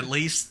 like, at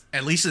least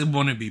it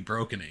wouldn't be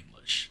broken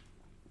English.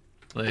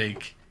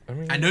 Like,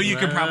 I know you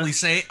could probably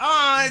say,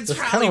 oh, it's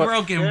probably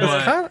broken,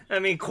 but I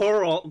mean,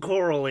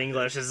 choral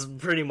English is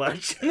pretty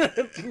much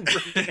English.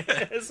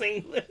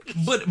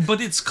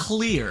 But it's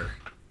clear,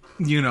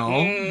 you know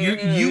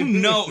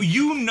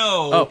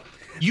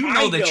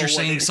that you're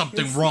saying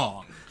something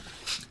wrong.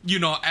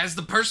 As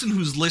the person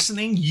who's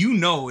listening,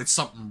 it's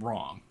something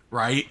wrong,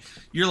 right?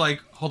 You're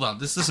like, hold on,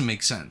 this doesn't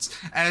make sense.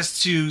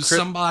 As to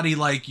somebody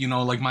like,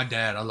 like my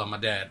dad, I love my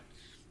dad,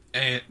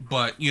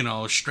 but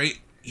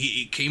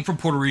he came from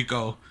Puerto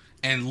Rico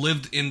and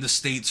lived in the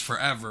States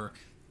forever,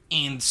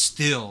 and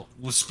still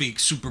will speak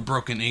super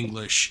broken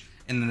English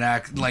in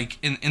that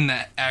in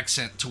that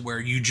accent to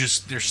where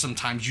there's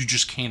sometimes you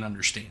just can't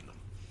understand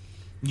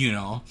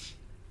them.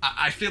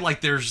 I feel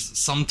like there's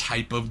some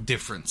type of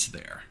difference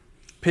there.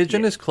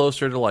 Pidgin is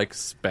closer to like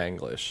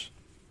Spanglish.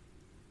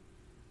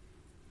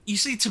 You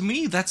see, to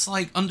me, that's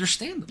like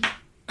understandable.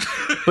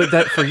 But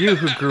that for you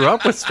who grew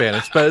up with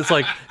Spanish, but it's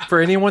like for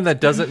anyone that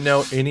doesn't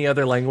know any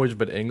other language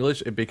but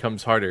English, it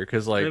becomes harder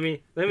because like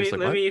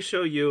let me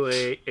show you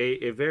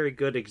a very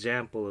good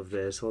example of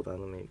this. Hold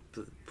on, let me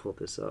pull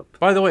this up.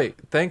 By the way,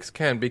 thanks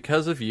Ken.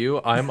 Because of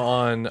you, I'm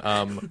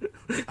on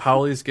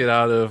Howley's Get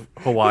Out of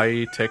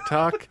Hawaii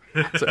TikTok.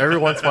 So every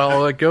once in a while,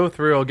 I'll like, go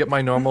through, I'll get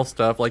my normal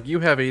stuff. Like,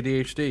 you have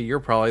ADHD, you're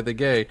probably the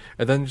gay.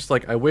 And then just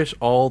like, I wish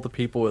all the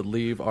people would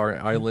leave our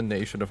island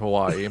nation of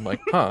Hawaii. I'm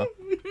like, huh.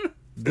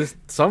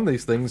 Some of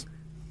these things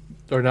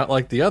are not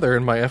like the other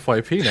in my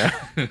FYP now.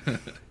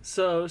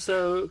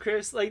 So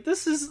Chris, like,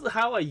 this is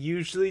how I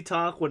usually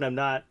talk when I'm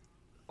not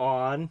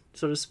on,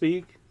 so to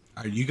speak.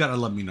 You gotta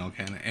let me know,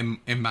 Ken.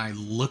 Am I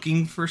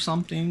looking for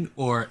something,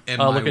 or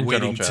am I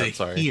waiting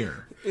to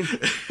hear?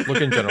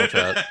 Look in general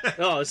chat.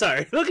 Oh,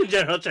 sorry. Look in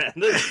general chat.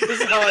 This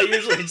is how I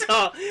usually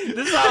talk.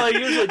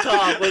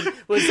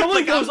 When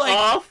someone goes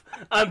off,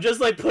 I'm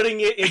just like putting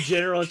it in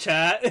general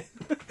chat.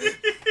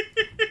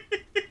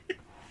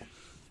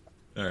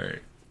 All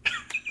right.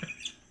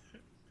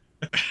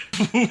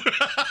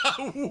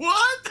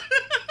 What?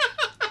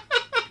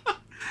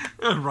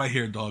 Right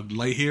here, dog.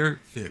 Lay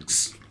here.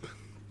 Fix.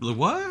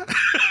 What?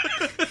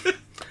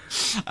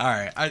 All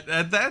right.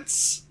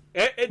 That's.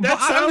 I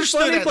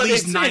understood funny, at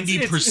least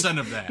 90%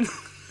 of that.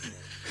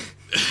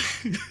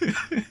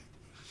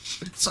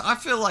 So I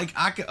feel like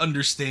I could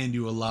understand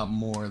you a lot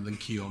more than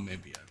Kyo may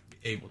be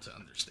able to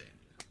understand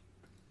you.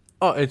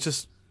 Oh, it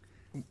just...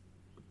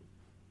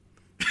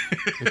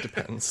 It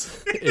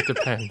depends. It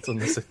depends on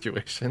the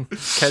situation.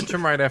 Catch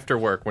him right after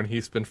work when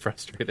he's been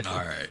frustrated. All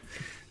right.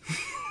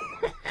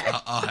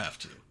 I'll have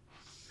to.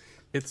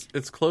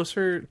 It's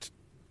closer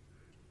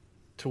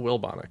to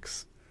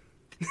Wilbonics.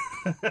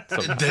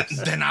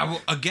 Then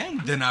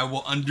I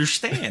will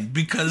understand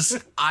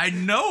because I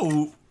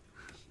know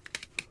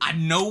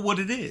what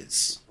it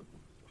is.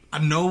 I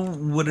know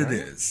what it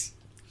is.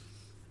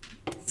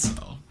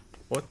 So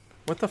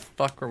what the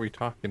fuck were we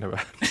talking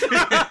about?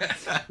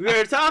 we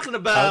were talking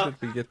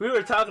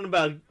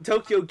about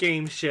Tokyo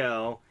Game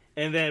Show,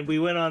 and then we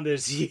went on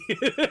this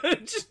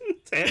huge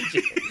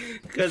tangent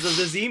because of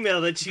this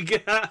email that you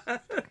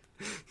got.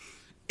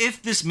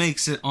 If this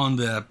makes it on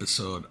the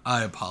episode,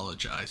 I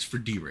apologize for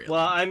derailing.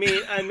 Well, I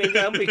mean,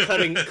 I'll be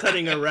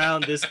cutting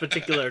around this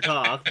particular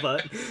talk,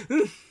 but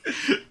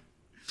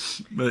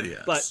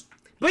yes.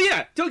 But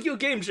yeah, Tokyo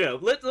Game Show.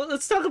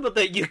 Let's talk about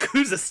that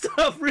Yakuza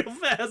stuff real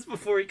fast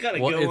before we kind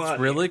of go on. Well, it's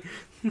really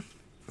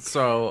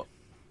so.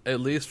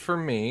 At least for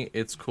me,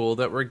 it's cool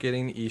that we're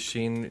getting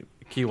Ishin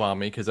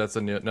Kiwami because that's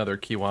another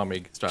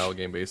Kiwami style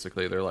game.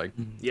 Basically, they're like,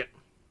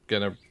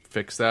 gonna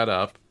fix that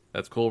up.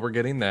 That's cool. We're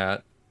getting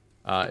that.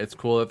 It's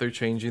cool that they're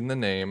changing the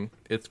name.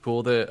 It's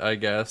cool that I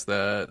guess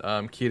that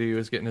Kiryu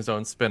is getting his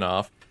own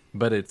spin-off,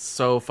 but it's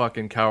so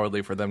fucking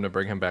cowardly for them to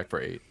bring him back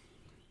for 8.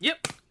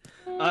 Yep.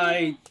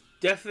 I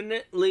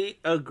definitely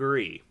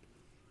agree.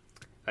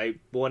 I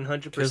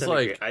 100%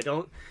 agree. I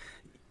don't...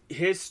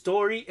 His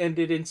story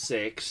ended in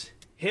 6.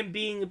 Him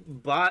being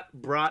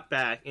brought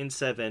back in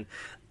 7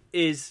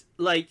 is,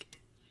 like,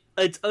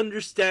 it's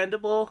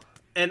understandable,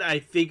 and I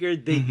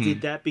figured they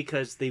did that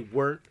because they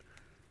weren't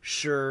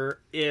sure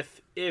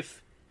if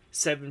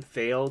 7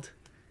 failed,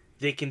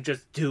 they can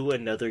just do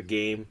another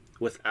game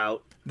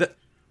without...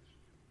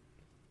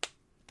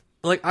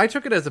 Like, I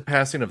took it as a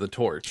passing of the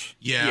torch.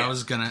 Yeah. I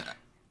was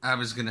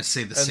gonna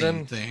say the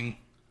same thing.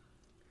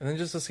 And then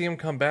just to see him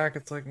come back,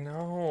 it's like,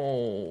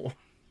 no.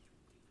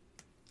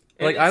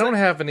 Like, I don't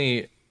have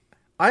any...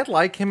 I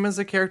like him as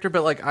a character,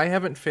 but, like, I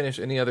haven't finished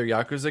any other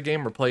Yakuza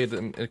game or played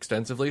them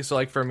extensively, so,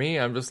 like, for me,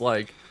 I'm just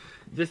like...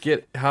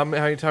 How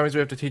many times do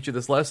we have to teach you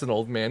this lesson,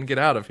 old man? Get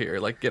out of here.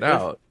 Like, get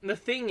out. The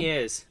thing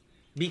is,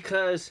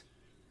 because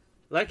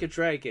Like a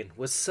Dragon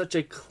was such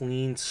a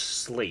clean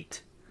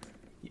slate.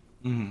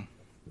 Mm-hmm.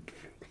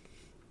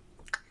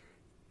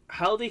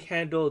 How they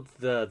handled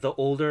the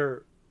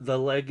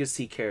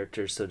legacy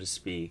characters, so to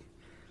speak,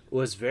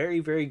 was very,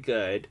 very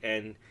good,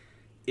 and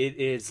it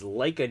is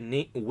like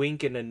a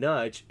wink and a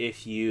nudge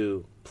if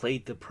you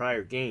played the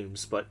prior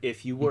games, but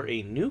if you were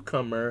a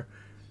newcomer,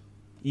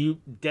 you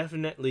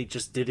definitely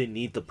just didn't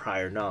need the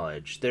prior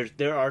knowledge.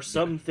 There are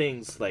some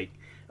things like,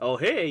 oh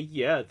hey,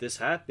 yeah, this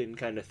happened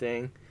kind of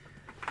thing,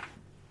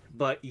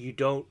 but you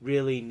don't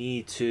really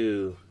need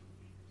to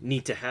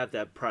have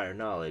that prior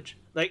knowledge.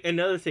 Like,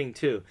 another thing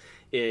too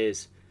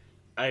is,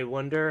 I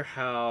wonder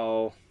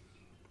how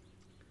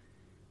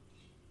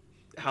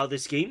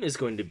this game is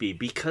going to be,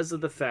 because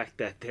of the fact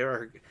that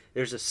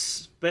there's a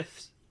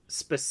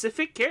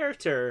specific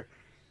character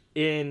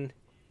in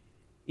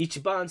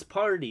Ichiban's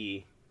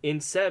party in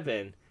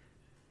 7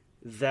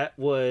 that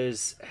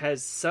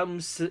has some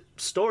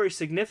story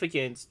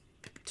significance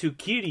to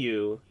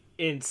Kiryu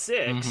in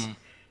 6,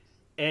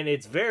 and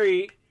it's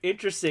very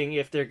interesting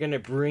if they're going to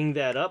bring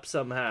that up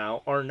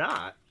somehow or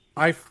not.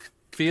 I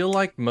feel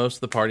like most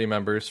of the party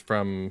members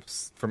from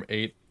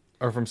 8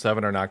 or from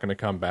 7 are not going to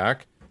come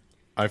back.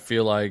 I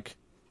feel like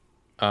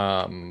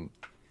the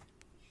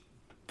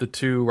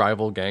 2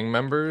 rival gang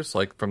members,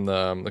 like from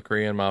the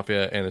Korean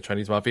Mafia and the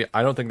Chinese Mafia,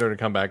 I don't think they're going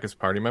to come back as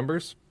party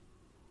members.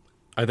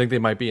 I think they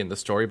might be in the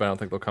story, but I don't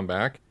think they'll come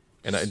back.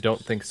 And I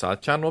don't think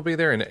Sachan will be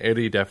there, and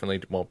Eri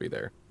definitely won't be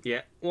there.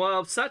 Yeah,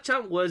 well,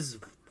 Sachan was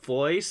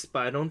voiced,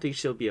 but I don't think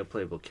she'll be a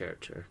playable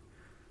character.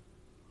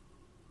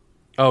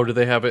 Oh, did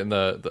they have it in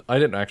the I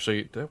didn't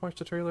actually... Did I watch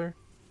the trailer?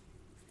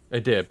 I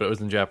did, but it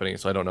was in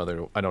Japanese, so I don't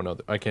know.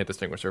 I can't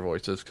distinguish their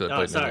voices because I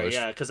played in English.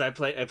 Yeah, because I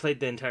played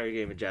the entire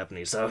game in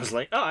Japanese, so I was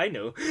like, oh, I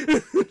know.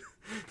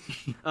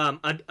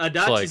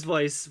 Adachi's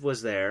voice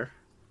was there.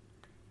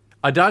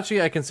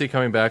 Adachi I can see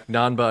coming back.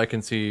 Nanba I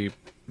can see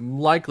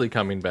likely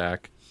coming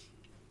back.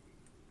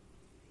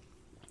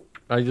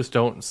 I just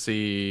don't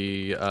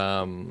see...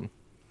 I'm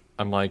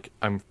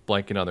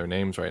blanking on their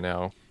names right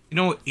now. You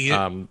know,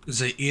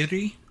 is it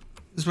Iri?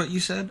 is what you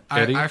said.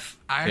 Eddie? I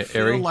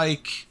feel Eri?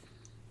 like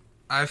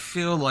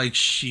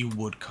she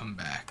would come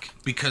back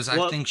because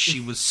I think she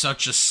was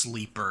such a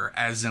sleeper,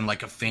 as in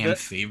like a fan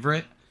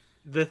favorite.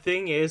 The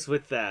thing is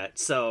with that,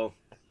 so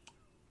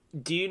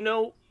do you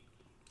know?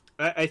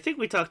 I think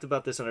we talked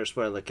about this on our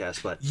spoiler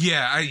cast, but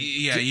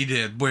you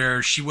did.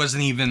 Where she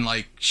wasn't even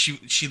like she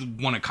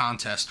won a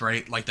contest,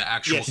 right? Like the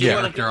actual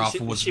character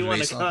she won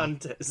a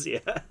contest,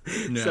 yeah.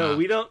 So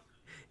we don't.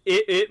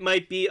 It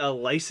might be a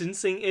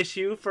licensing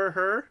issue for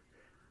her.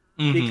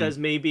 Because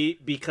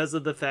because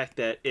of the fact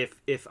that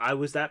if I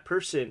was that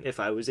person, if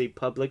I was a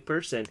public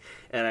person,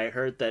 and I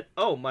heard that,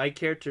 oh, my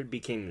character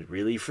became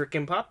really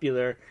freaking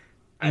popular,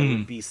 I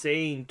would be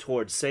saying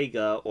towards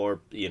Sega or,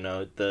 you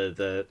know,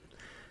 the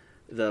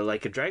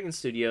Like a Dragon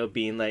studio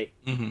being like,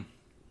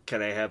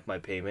 can I have my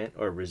payment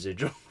or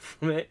residual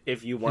from it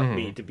if you want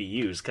me to be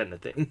used, kind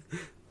of thing.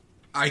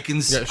 I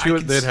can see. Yeah,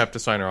 they'd have to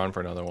sign her on for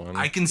another one.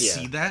 I can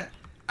see that.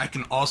 I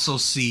can also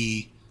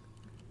see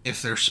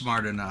if they're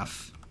smart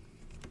enough.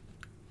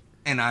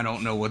 And I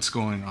don't know what's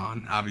going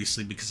on,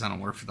 obviously, because I don't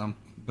work for them.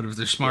 But if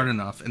they're smart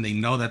enough and they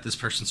know that this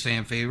person's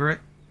fan favorite,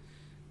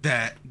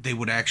 that they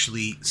would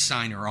actually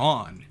sign her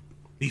on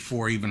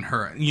before even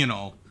her, you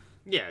know.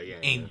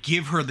 And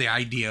give her the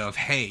idea of,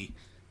 hey,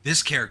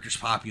 this character's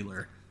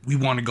popular. We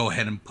want to go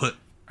ahead and put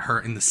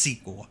her in the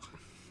sequel.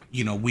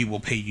 You know, we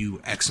will pay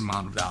you X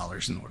amount of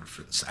dollars in order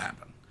for this to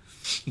happen.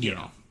 You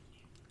know.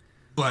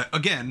 But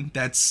again,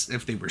 that's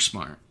if they were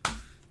smart.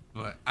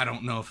 But I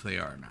don't know if they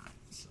are or not.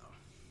 So.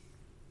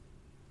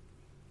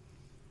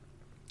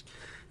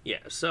 Yeah,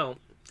 so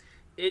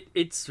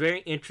it's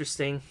very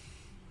interesting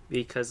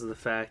because of the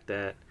fact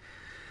that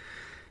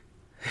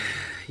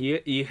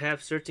you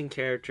have certain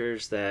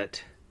characters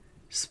that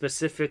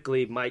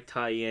specifically might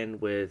tie in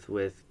with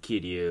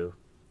Kiryu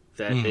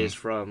that is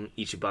from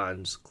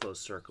Ichiban's close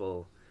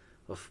circle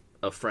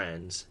of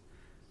friends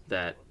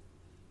that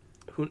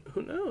who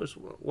knows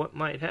what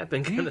might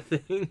happen kind of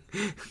thing.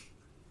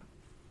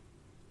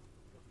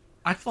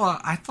 I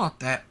thought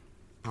that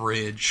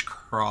bridge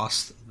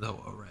crossed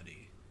though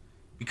already,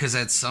 because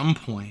at some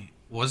point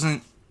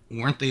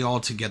weren't they all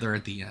together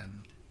at the end?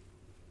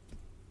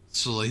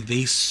 So like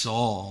they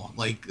saw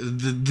like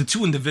the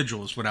two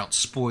individuals, without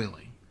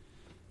spoiling,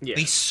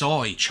 they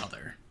saw each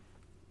other,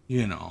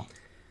 you know,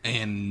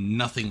 and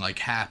nothing like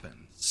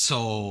happened.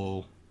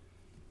 So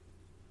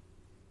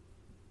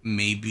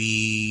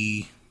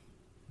maybe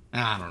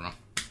I don't know.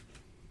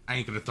 I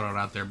ain't gonna throw it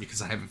out there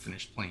because I haven't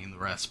finished playing the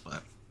rest,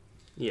 but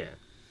yeah,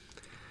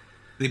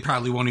 they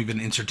probably won't even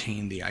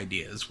entertain the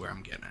ideas where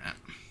I'm getting at.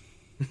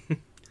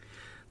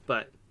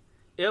 But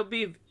it'll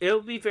be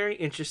very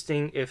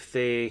interesting if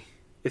they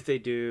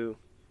do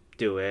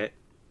it.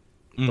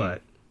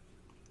 But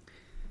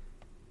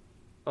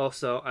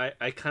also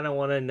I kind of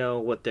want to know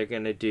what they're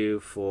gonna do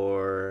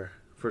for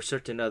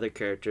certain other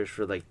characters,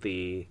 for like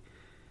the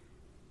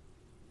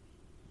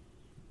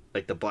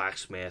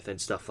blacksmith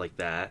and stuff like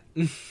that.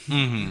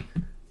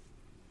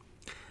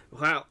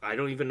 Wow, I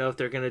don't even know if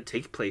they're going to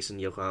take place in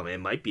Yokohama. It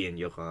might be in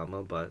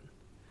Yokohama, but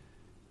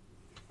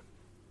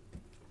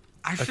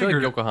I feel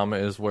like Yokohama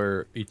is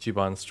where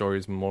Ichiban's story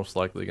is most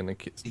likely going to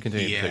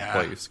continue to take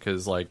place,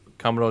 because like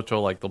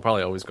Kamurocho, like they'll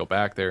probably always go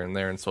back there and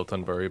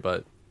Sotenburi,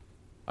 but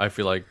I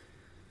feel like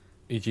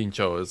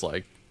Ijincho is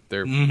like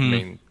their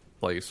main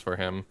place for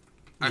him.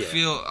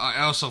 I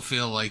also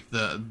feel like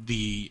the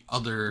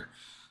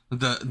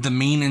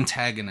main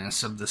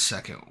antagonist of the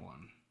second one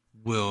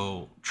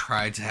will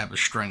try to have a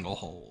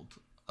stranglehold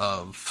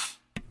of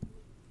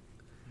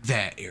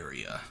that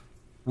area,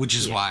 which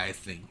is why I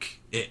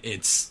think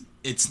it's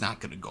not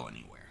going to go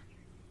anywhere.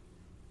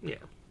 Yeah,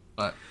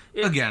 but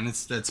again,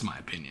 that's my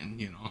opinion.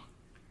 You know,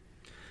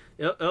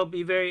 it'll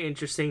be very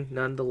interesting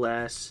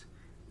nonetheless.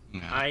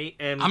 Yeah.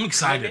 I'm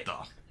excited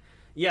though.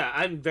 Yeah,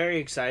 I'm very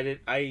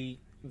excited.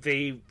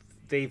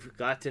 They've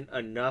gotten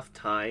enough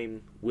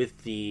time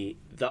with the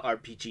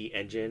RPG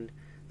engine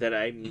that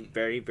I'm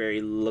very,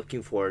 very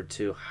looking forward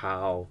to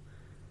how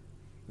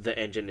the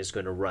engine is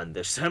going to run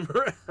this time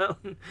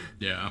around.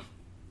 Yeah.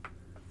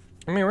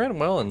 I mean, it ran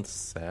well in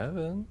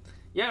 7.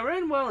 Yeah, it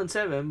ran well in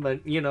 7,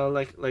 but you know,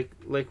 like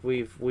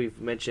we've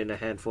mentioned a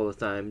handful of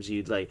times,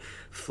 you'd like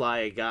fly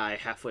a guy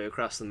halfway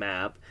across the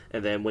map,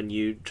 and then when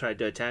you tried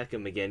to attack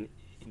him again,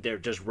 they're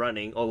just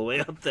running all the way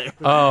up there.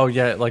 Oh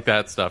yeah, like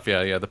that stuff.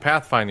 Yeah. The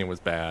pathfinding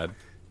was bad.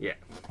 Yeah.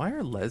 Why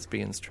are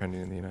lesbians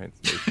trending in the United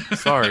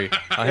States? Sorry,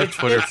 I have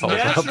Twitter pulled up.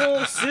 National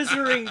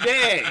Scissoring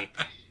Day.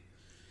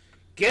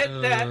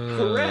 Get that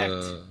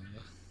correct.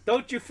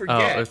 Don't you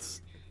forget.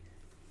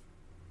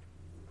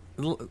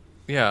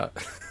 Yeah.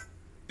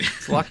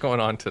 There's a lot going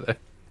on today.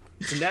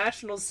 It's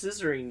National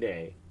Scissoring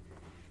Day.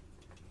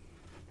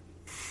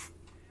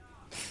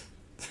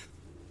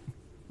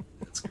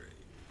 That's great.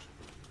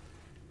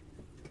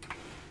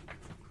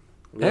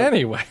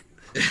 Anyway.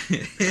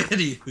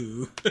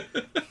 Anywho.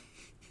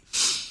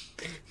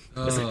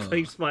 Because it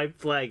claims my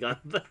flag on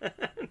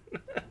that.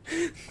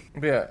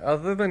 Yeah,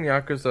 other than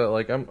Yakuza,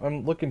 like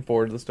I'm looking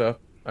forward to the stuff.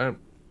 And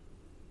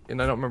I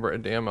don't remember a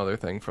damn other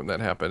thing from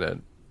that happened at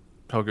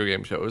Tokyo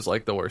Game Show is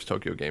like the worst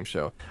Tokyo Game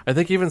Show. I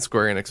think even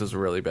Square Enix is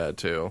really bad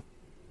too.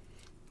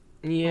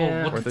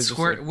 Yeah. What did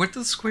Square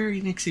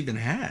Enix even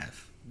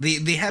have?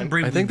 They had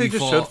Bravely Default. I think they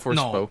just showed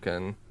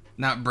Forspoken. No,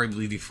 not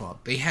Bravely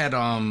Default. They had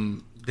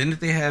didn't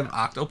they have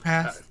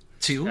Octopath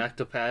 2?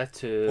 Octopath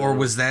 2. Or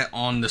was that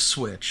on the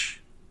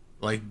Switch?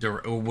 Like,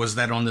 or was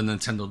that on the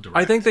Nintendo Direct?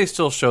 I think they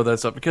still show that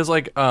stuff because,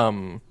 like,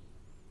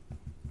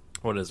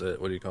 what is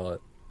it? What do you call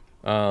it?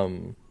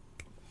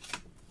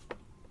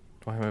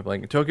 Why am I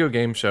blanking? Tokyo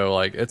Game Show,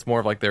 like, it's more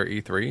of like their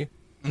E3,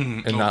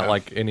 and not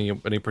like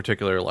any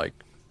particular like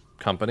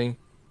company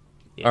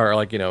or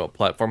like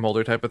platform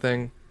holder type of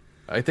thing.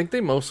 I think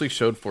they mostly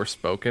showed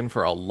Forspoken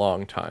for a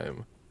long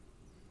time,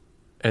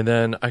 and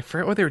then I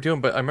forget what they were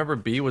doing, but I remember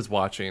B was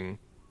watching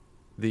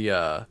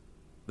the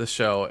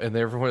show, and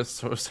everyone was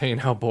sort of saying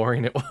how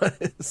boring it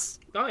was.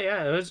 Oh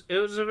yeah, it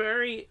was a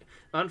very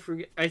I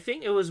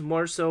think it was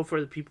more so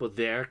for the people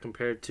there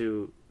compared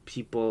to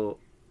people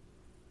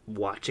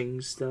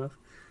watching stuff.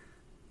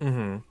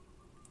 Mm-hmm.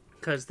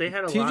 Because they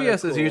had a TGS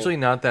lot of is usually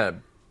not that.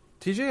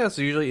 TGS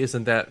usually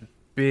isn't that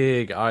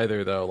big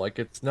either, though. Like,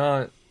 it's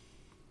not.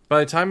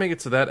 By the time it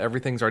gets to that,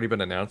 everything's already been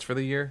announced for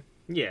the year.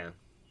 Yeah,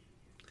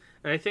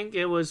 and I think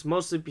it was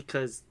mostly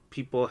because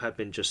people have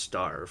been just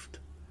starved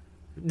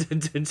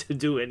to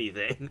do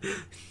anything.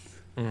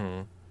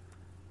 Mm-hmm.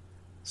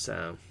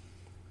 So.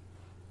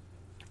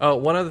 Oh,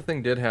 one other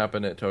thing did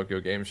happen at Tokyo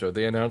Game Show.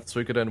 They announced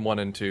Suikoden 1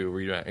 and 2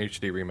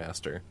 HD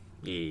remaster.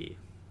 Yeah.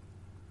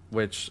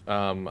 Which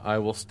I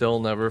will still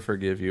never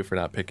forgive you for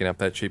not picking up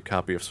that cheap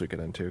copy of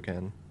Suikoden 2,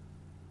 Ken.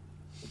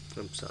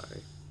 I'm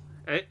sorry.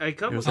 I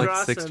come it was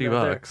across like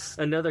 $60.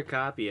 Another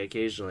copy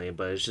occasionally,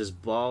 but it's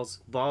just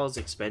balls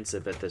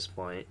expensive at this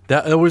point.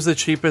 That was the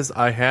cheapest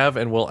I have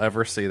and will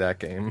ever see that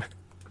game.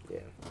 Yeah.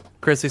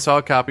 Chris, he saw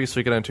a copy of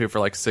Suikoden 2 for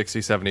like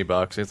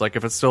 $60-$70. He's like,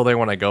 if it's still there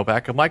when I go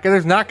back, I'm like,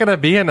 there's not going to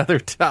be another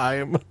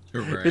time.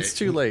 Right. It's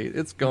too late.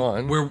 It's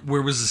gone.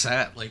 Where was this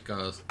at? Like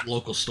a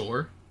local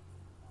store?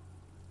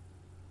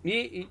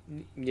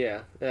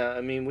 Yeah.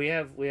 I mean, we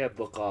have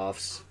book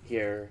offs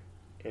here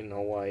in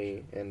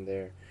Hawaii, and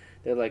they're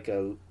like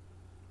a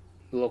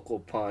local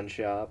pawn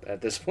shop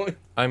at this point.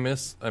 I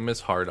miss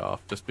Hard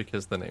Off just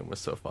because the name was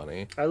so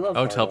funny. I love.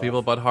 I would tell people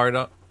about Hard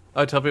Off.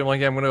 I tell people,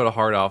 like, yeah, I'm going to go to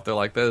Hard Off. They're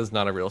like, that is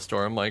not a real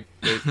store. I'm like,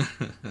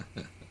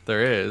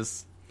 there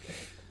is.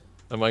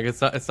 I'm like, it's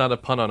not a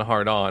pun on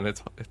hard on.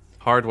 It's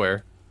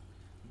hardware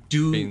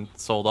being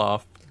sold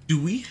off.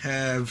 Do we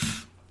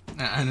have...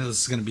 I know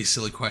this is going to be a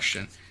silly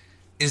question.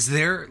 Is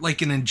there,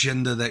 like, an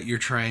agenda that you're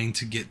trying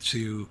to get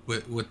to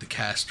with the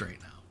cast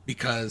right now?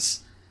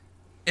 Because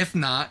if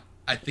not,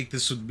 I think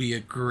this would be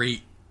a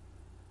great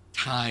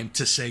time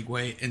to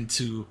segue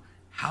into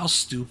how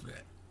stupid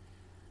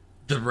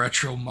the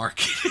retro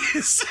market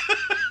is.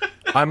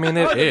 I mean,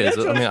 it is.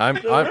 The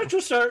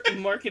retro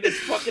market is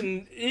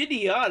fucking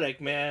idiotic,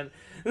 man.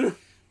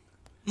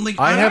 Like,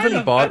 I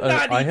haven't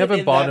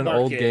bought an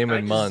old game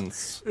in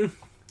months.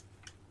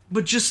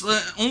 But just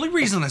only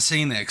reason I'm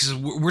saying that because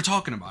we're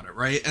talking about it,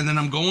 right? And then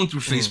I'm going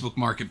through Facebook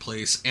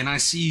Marketplace and I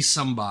see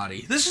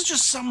somebody. This is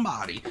just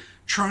somebody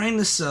trying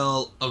to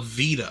sell a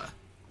Vita.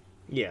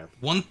 Yeah.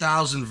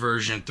 1000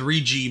 version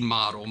 3G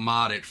model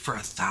modded for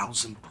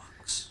 $1,000.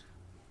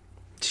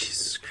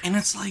 Jesus Christ. And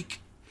it's like,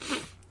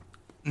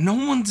 no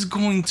one's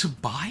going to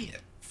buy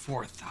it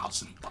for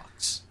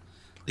 $1,000.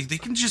 Like, they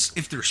can just,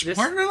 if they're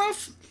smart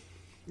enough,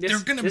 they're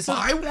going to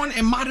buy one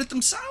and mod it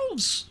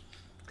themselves.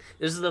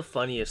 This is the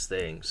funniest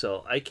thing.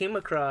 So I came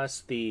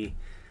across the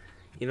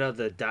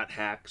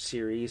 .hack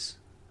series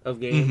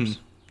of games.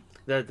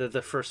 Mm-hmm.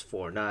 The first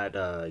four, not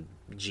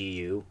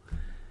GU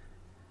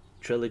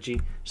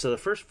trilogy. So the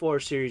first four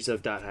series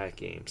of .hack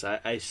games,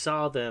 I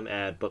saw them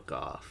at Book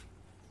Off.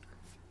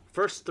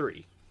 First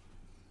three.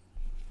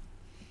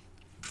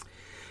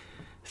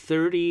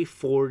 30,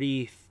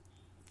 40,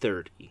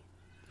 30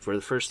 for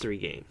the first three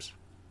games.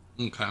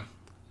 Okay.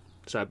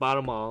 So I bought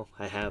them all.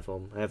 I have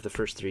them. I have the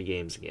first three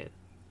games again.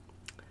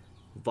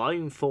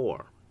 Volume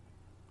 4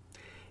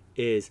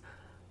 is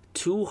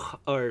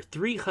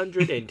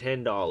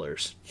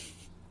 $310.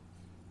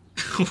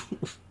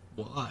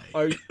 Why?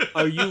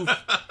 Are you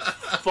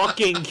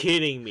fucking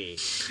kidding me?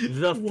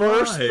 The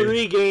first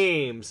three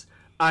games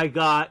I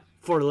got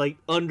for like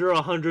under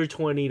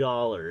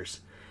 $120,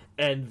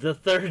 and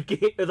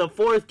the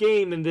fourth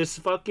game in this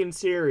fucking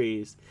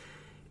series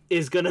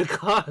is gonna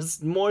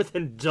cost more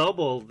than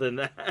double than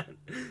that.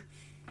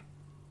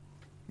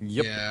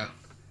 Yep. Yeah.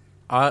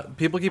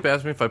 People keep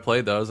asking me if I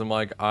played those. I'm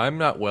like, I'm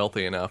not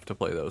wealthy enough to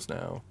play those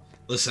now.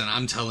 Listen,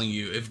 I'm telling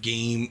you, if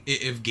game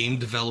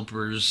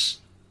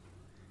developers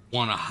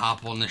want to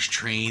hop on this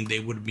train, they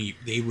would make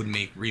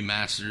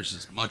remasters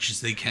as much as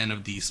they can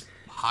of these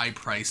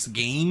high-priced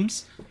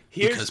games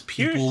because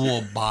people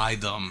will buy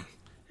them.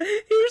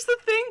 Here's the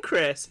thing,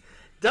 Chris.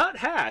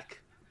 .hack,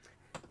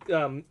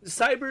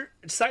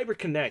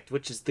 CyberConnect,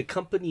 which is the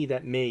company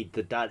that made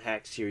the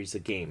 .hack series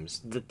of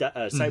games, the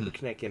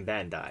CyberConnect and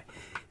Bandai,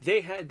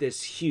 they had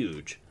this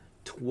huge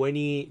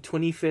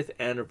 25th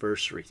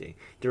anniversary thing.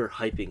 They were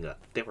hyping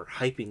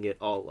it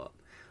all up.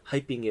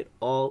 hyping it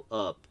all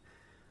up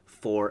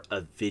for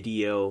a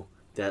video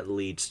that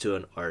leads to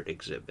an art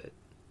exhibit.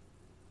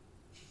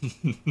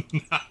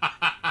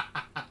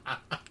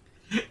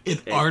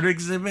 Art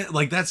exhibit?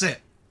 Like, that's it?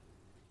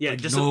 Yeah,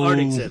 just an art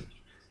exhibit.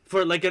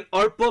 For, like, an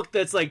art book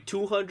that's, like,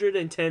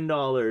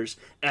 $210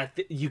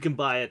 you can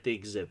buy at the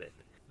exhibit.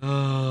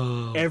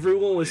 Oh.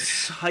 Everyone was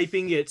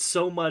hyping it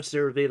so much, they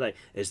were like,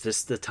 is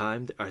this the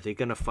time? Are they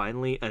going to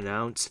finally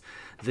announce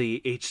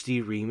the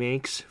HD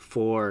remakes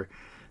for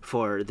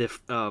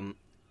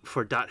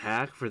Dot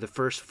Hack, for the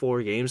first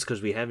 4 games,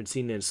 because we haven't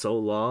seen it in so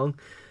long?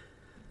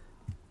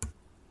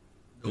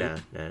 Nope.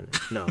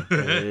 No.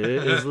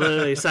 It's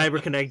literally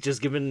CyberConnect just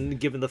giving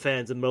the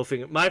fans a middle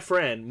finger. My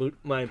friend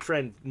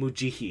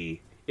Mujihi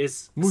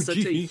is such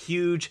a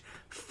huge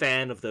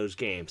fan of those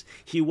games.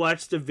 He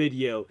watched the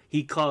video,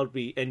 he called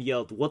me and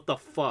yelled, "What the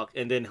fuck?"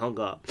 and then hung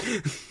up.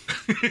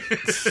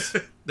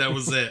 That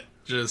was it.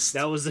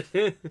 That was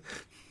it.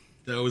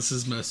 That was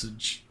his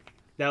message.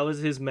 That was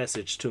his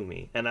message to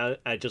me, and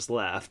I just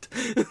laughed.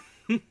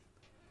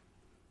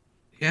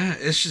 Yeah,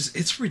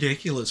 it's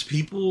ridiculous.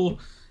 People,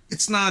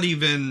 it's not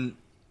even...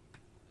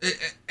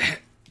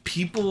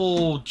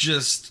 people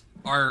just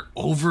are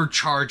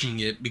overcharging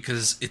it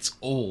because it's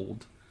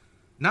old.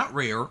 Not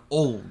rare,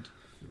 old.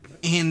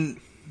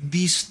 And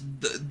these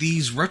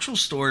retro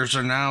stores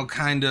are now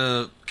kind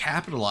of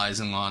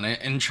capitalizing on it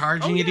and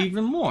charging it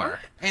even more.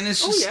 And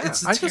it's just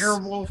it's a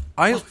terrible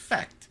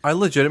effect. I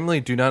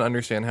legitimately do not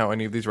understand how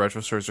any of these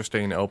retro stores are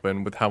staying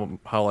open with how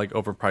like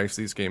overpriced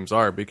these games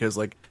are, because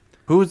like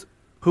who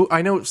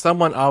I know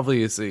someone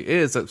obviously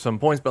is at some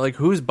points, but like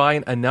who's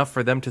buying enough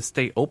for them to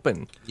stay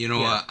open? You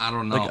know what? I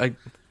don't know. Like,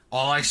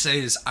 all I say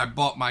is I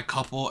bought my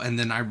couple, and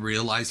then I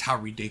realized how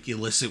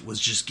ridiculous it was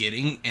just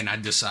getting, and I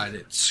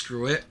decided,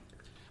 screw it.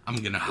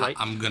 I'm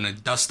gonna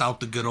dust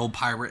out the good old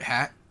pirate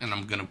hat, and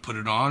I'm gonna put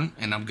it on,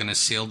 and I'm gonna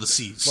sail the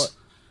seas. What?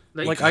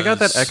 Like I got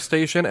that X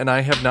Station, and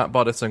I have not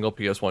bought a single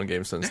PS1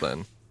 game since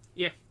then.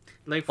 Yeah,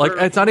 like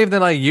it's not even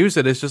that I use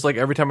it. It's just like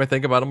every time I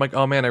think about it, I'm like,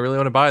 oh man, I really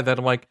want to buy that.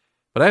 I'm like,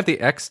 but I have the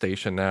X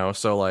Station now,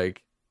 so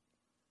like,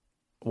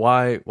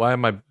 why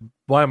am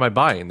I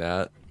buying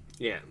that?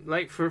 Yeah,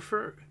 like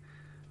for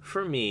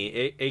me,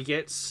 it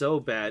gets so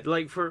bad.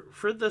 Like for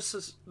the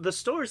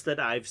stores that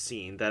I've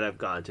seen, that I've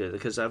gone to,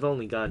 because I've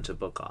only gone to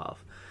Book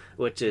Off,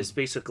 which is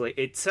basically,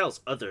 it sells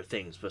other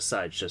things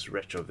besides just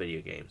retro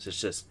video games. It's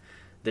just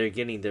they're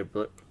getting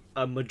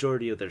a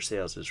majority of their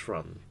sales is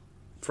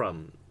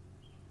from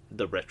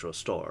the retro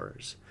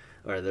stores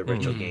or the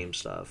retro game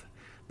stuff,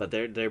 but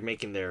they're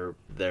making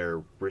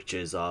their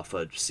riches off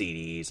of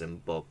CDs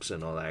and books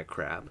and all that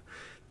crap,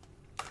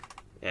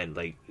 and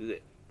like.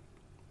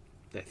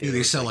 I think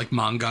they sell like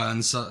manga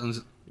and so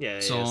on,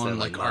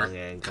 like art,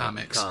 and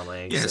comics.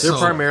 Yeah, they're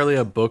primarily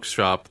a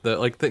bookshop that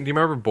like. Do you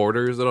remember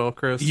Borders at all,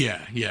 Chris?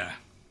 Yeah.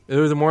 It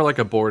was more like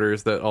a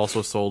Borders that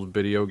also sold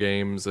video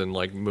games and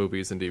like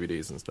movies and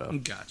DVDs and stuff.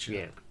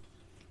 Gotcha.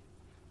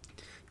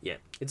 Yeah.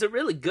 It's a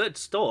really good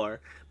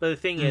store, but the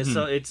thing is,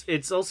 so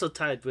it's also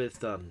tied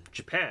with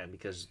Japan,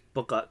 because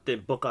Book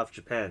Off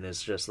Japan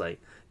is just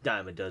like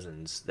dime a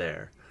dozens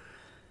there.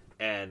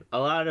 And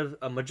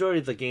a majority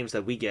of the games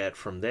that we get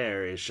from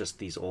there is just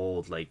these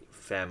old, like,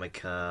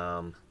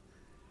 Famicom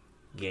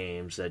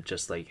games that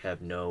just, like,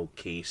 have no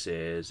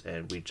cases,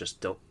 and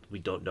we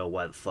don't know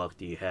why the fuck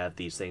do you have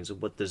these things,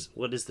 what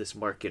is this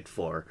market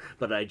for?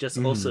 But I just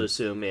also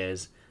assume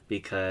is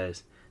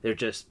because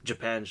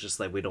Japan's just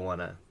like, we don't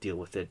want to deal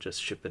with it,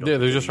 just ship it over. Yeah,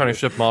 they're just trying to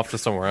ship them off to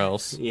somewhere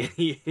else. Yeah.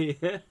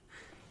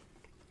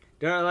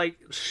 There are, like,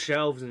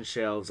 shelves and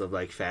shelves of,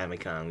 like,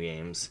 Famicom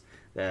games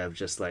that have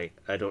just, like,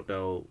 I don't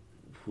know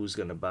who's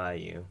gonna buy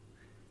you.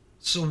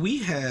 So we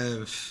have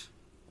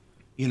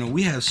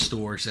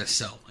stores that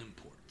sell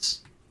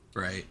imports,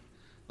 right?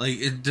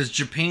 Like, does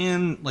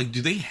Japan, like,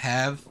 do they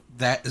have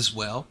that as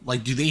well?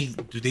 Like, do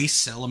they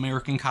sell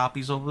American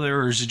copies over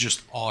there, or is it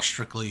just all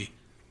strictly,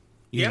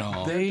 you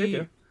know?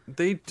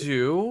 They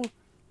do.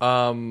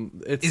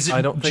 Is it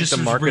I don't think just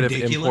the market of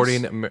ridiculous?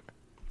 importing.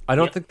 I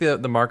don't think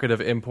the market of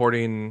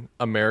importing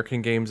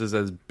American games is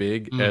as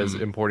big as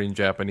importing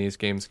Japanese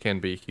games can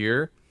be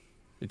here.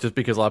 Just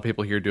because a lot of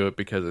people here do it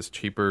because it's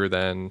cheaper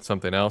than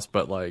something else,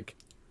 but like,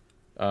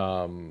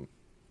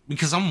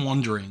 because I'm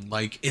wondering,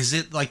 like, is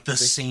it like the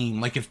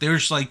same? Like, if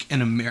there's like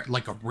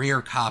like a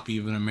rare copy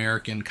of an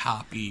American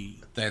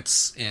copy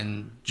that's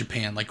in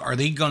Japan, like, are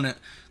they gonna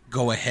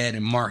go ahead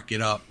and mark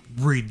it up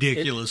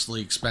ridiculously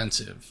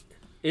expensive?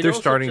 They're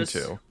starting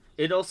to.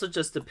 It also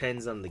just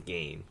depends on the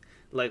game.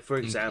 Like, for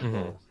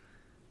example,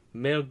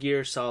 Metal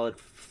Gear Solid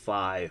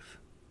 5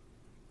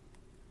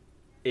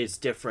 is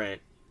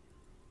different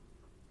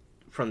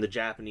from the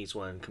Japanese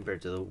one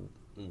compared to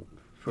the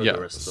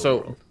rest of the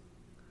world.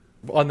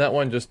 On that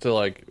one, just to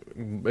like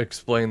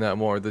explain that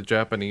more, the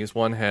Japanese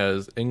one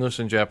has English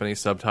and Japanese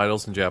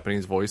subtitles and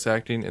Japanese voice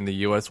acting, and the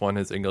US one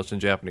has English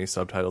and Japanese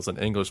subtitles and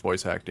English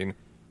voice acting.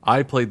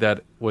 I played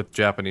that with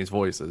Japanese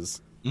voices.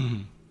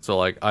 So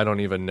like, I don't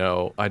even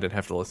know. I didn't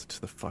have to listen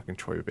to the fucking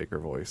Troy Baker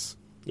voice.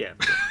 Yeah.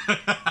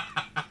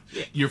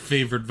 Your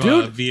favorite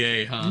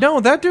VA, huh? No,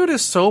 that dude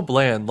is so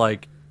bland.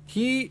 Like,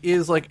 he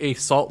is like a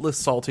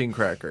saltless saltine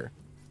cracker.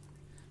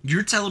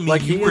 You're telling me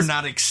you were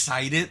not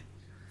excited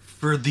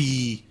for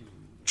the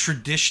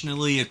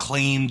traditionally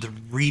acclaimed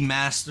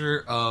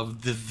remaster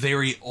of the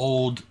very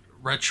old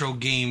retro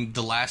game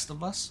The Last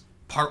of Us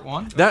Part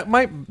 1?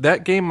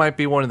 That game might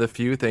be one of the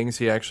few things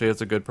he actually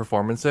has a good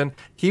performance in.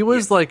 He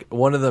was like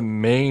one of the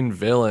main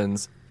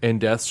villains in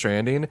Death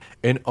Stranding,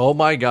 and oh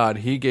my god,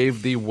 he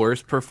gave the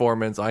worst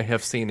performance I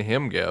have seen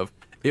him give.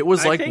 It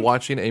was like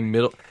watching a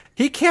middle...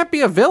 He can't be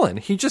a villain.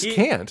 He just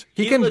can't.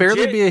 He can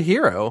barely be a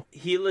hero.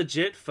 He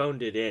legit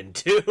phoned it in,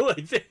 too,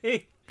 I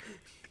think.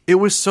 It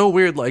was so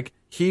weird. Like,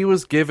 he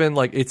was given,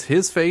 like, it's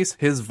his face,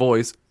 his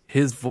voice,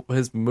 his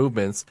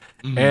movements,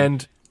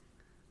 and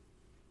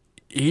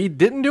he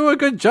didn't do a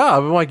good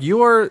job. I'm like,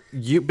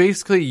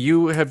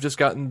 you have just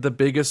gotten the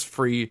biggest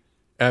free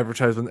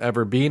advertisement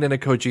ever, being in a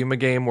Kojima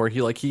game where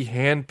he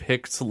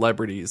handpicked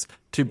celebrities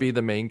to be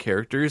the main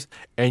characters,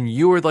 and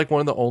you were like one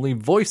of the only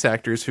voice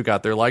actors who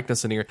got their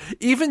likeness in here.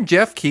 Even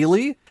Jeff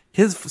Keighley,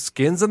 his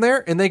skin's in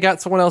there, and they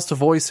got someone else to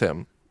voice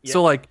him. Yep.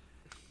 So like,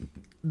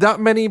 not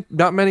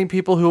many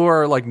people who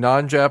are like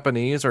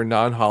non-Japanese or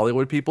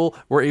non-Hollywood people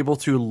were able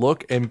to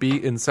look and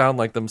be and sound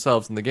like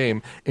themselves in the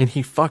game, and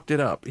he fucked it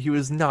up. He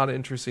was not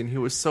interesting. He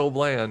was so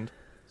bland.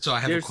 So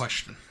I have a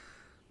question.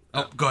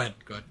 Oh, go ahead.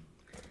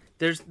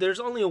 There's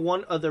only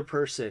one other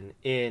person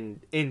in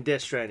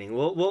Death Stranding.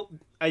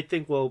 I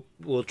think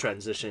we'll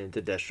transition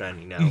into Death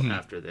Stranding now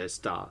after this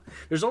talk.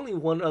 There's only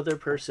one other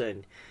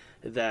person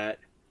that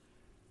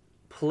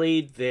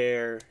played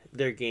their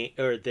game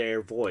or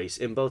their voice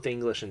in both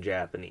English and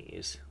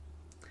Japanese.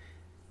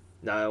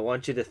 Now I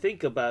want you to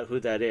think about who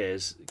that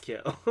is.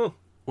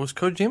 Was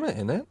Kojima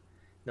in it?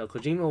 No,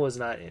 Kojima was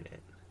not in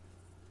it.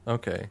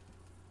 Okay,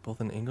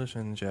 both in English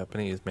and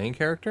Japanese. Main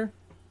character?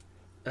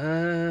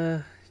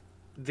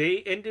 They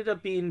ended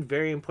up being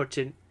very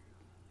important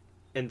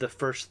in the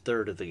first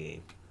third of the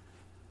game.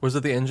 Was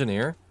it the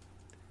engineer?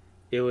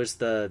 It was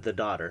the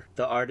daughter,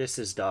 the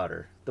artist's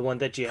daughter, the one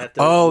that you have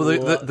to. Oh,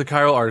 the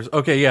Chiral artist.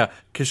 Okay, yeah,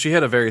 because she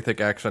had a very thick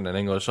accent in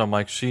English. So I'm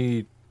like,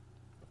 so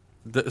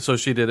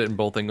she did it in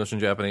both English and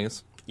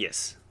Japanese.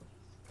 Yes,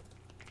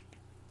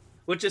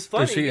 which is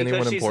funny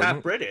because she's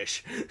half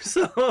British.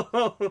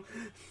 So,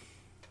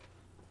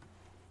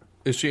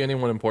 is she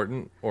anyone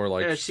important or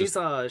like? Yeah, she's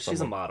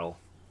a model.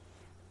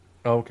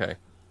 Oh, okay.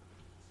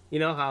 You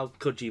know how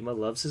Kojima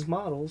loves his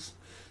models.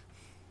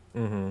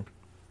 Mm-hmm.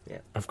 Yeah.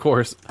 Of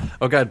course.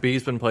 Oh god,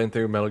 B's been playing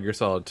through Metal Gear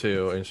Solid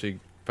 2, and she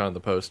found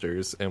the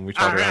posters, and we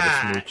taught her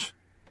how to smooch.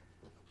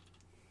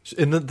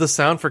 And the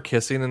sound for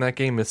kissing in that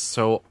game is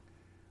so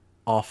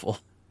awful.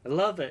 I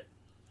love it.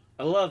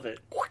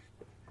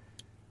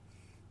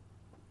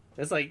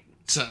 It's like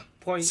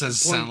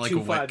sound like a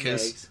wet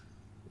kiss.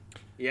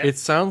 Yeah. It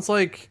sounds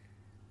like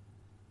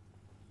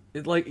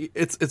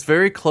it's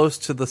very close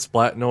to the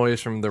splat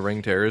noise from the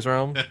Ring Terrors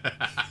realm.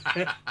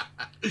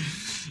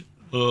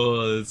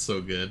 Oh, that's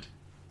so good.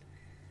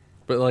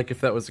 But like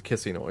if that was a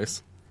kissy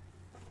noise.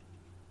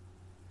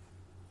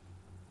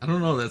 I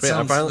don't know.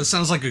 That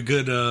sounds like a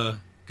good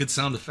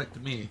sound effect to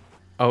me.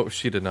 Oh,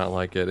 she did not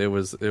like it. It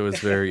was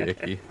very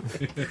icky.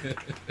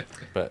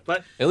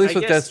 but at least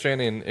with Death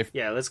Stranding,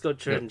 let's go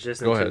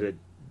transition to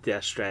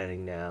Death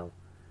Stranding now.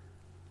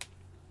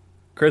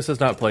 Chris has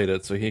not played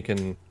it, so he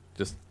can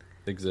just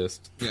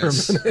exist.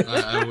 Yes,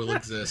 I will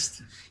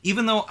exist.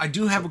 Even though I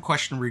do have a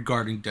question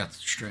regarding Death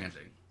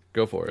Stranding.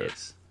 Go for it.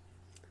 Yes.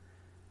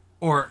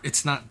 Or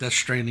it's not Death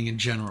Stranding in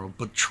general,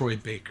 but Troy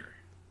Baker.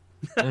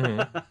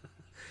 Mm-hmm.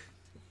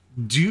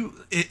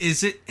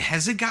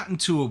 Has it gotten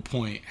to a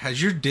point?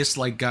 Has your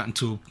dislike gotten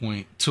to a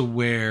point to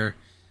where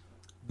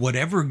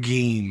whatever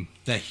game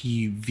that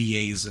he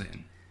VAs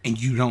in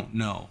and you don't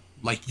know,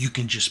 like you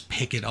can just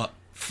pick it up,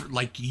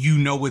 like you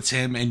know it's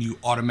him and you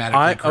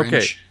automatically cringe?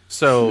 Okay,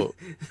 so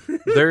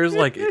there's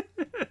like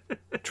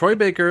Troy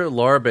Baker,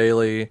 Laura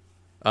Bailey,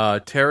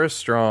 Tara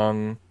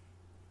Strong,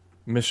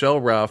 Michelle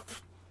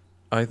Ruff,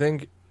 I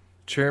think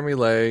Jeremy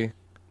Lay,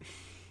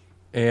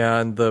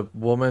 and the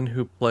woman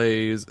who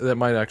plays... I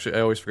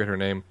always forget her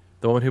name.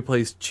 The woman who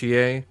plays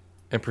Chie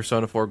in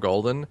Persona 4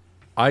 Golden.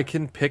 I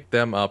can pick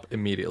them up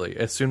immediately.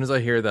 As soon as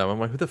I hear them, I'm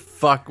like, who the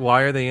fuck?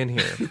 Why are they in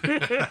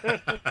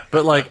here?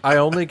 But, like, I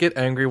only get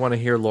angry when I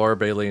hear Laura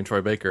Bailey and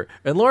Troy Baker.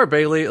 And Laura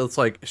Bailey, it's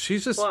like,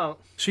 she's just... Well,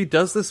 she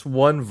does this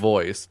one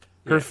voice.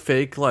 Her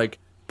fake, like,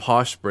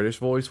 posh British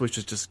voice, which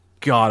is just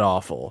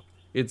god-awful.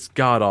 It's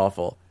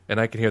god-awful. And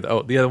I can hear the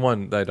other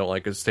one that I don't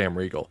like is Sam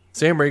Riegel.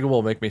 Sam Riegel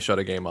will make me shut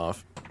a game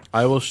off.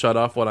 I will shut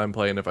off what I'm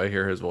playing if I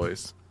hear his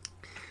voice.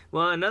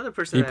 Well, another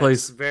person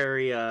that's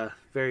very,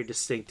 very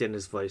distinct in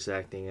his voice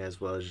acting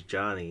as well as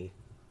Johnny.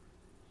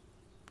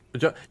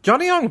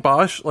 Johnny Young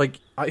Bosch, like,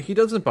 he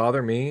doesn't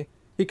bother me.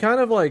 He kind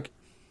of, like,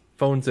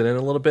 phones it in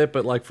a little bit,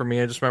 but, like, for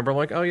me, I just remember, I'm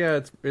like, oh,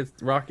 yeah, it's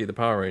Rocky, the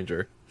Power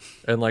Ranger.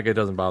 And, like, it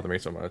doesn't bother me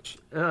so much.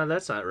 No,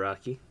 that's not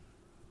Rocky.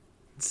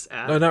 It's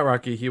Adam. No, not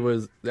Rocky. He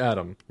was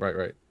Adam.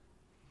 Right.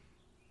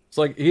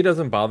 So, like, he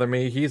doesn't bother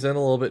me. He's in a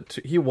little bit...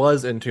 he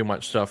was in too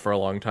much stuff for a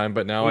long time,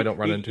 but now I don't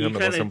run into him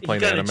unless I'm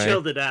playing anime. He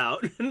chilled it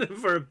out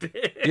for a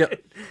bit. Yeah.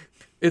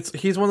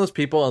 He's one of those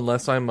people,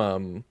 unless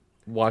I'm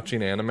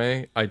watching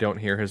anime, I don't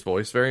hear his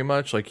voice very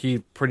much. Like, he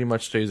pretty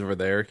much stays over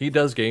there. He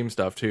does game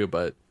stuff, too,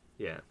 but...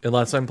 yeah.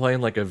 Unless I'm playing,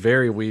 like, a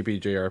very weeby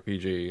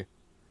JRPG,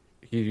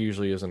 he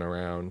usually isn't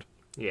around.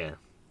 Yeah.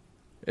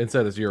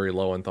 Instead, it's Yuri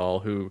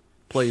Lowenthal, who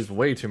plays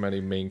way too many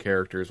main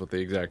characters with the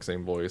exact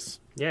same voice.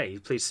 Yeah, he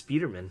plays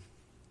Spiderman.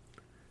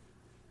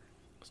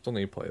 Still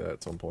need to play that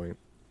at some point.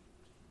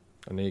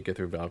 I need to get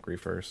through Valkyrie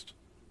first.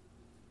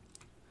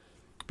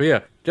 But yeah,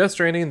 Death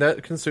Stranding,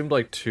 that consumed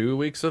like 2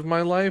 weeks of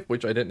my life,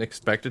 which I didn't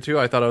expect it to.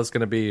 I thought it was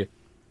going to be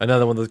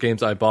another one of those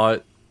games I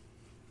bought,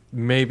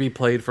 maybe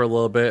played for a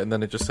little bit, and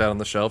then it just sat on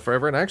the shelf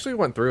forever, and I actually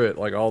went through it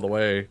like all the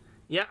way.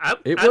 Yeah,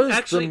 I'm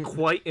actually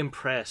quite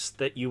impressed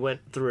that you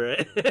went through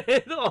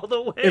it all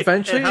the way.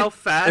 Eventually, and how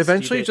fast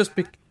eventually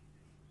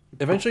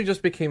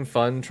just became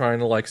fun trying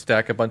to like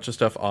stack a bunch of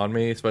stuff on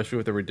me, especially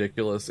with the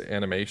ridiculous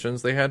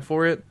animations they had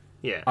for it.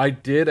 Yeah, I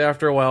did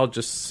after a while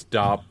just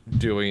stop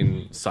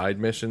doing side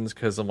missions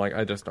because I'm like,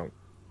 I just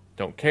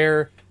don't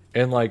care.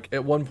 And like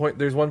at one point,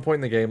 there's one point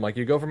in the game like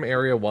you go from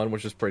area 1,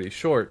 which is pretty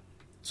short.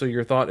 So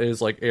your thought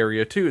is like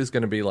area 2 is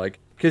going to be like,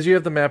 because you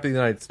have the map of the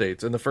United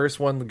States, and the first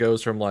one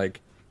goes from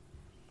like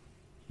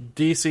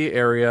DC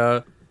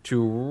area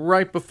to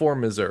right before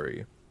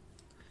Missouri.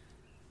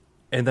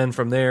 And then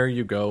from there,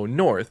 you go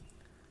north.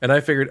 And I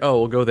figured, oh,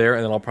 we'll go there,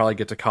 and then I'll probably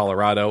get to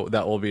Colorado.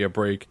 That will be a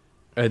break.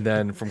 And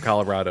then from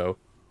Colorado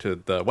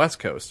to the West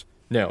Coast.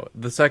 No,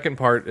 the second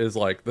part is,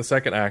 like, the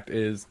second act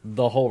is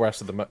the whole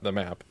rest of the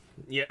map.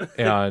 Yeah.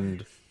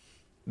 And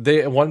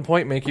they, at one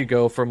point, make you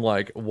go from,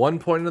 like, one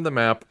point of the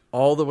map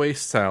all the way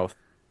south,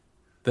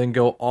 then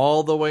go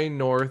all the way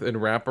north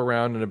and wrap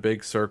around in a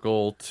big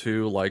circle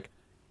to, like,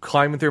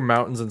 climbing through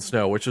mountains and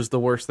snow, which is the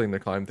worst thing to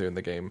climb through in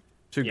the game.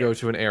 To go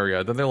to an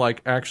area. Then they're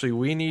like, actually,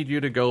 we need you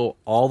to go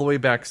all the way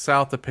back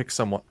south to pick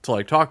someone, to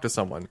like talk to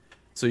someone.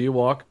 So you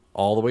walk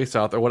all the way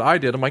south. Or what I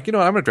did, I'm like, I'm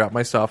going to drop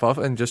my stuff off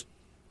and just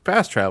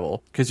fast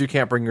travel. Because you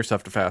can't bring your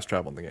stuff to fast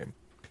travel in the game.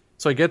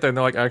 So I get there and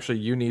they're like, actually,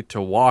 you need to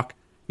walk.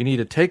 You need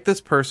to take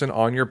this person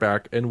on your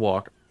back and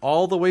walk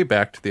all the way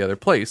back to the other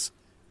place.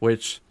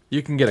 Which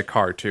you can get a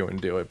car too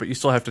and do it. But you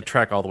still have to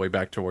trek all the way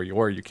back to where you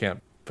were. You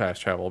can't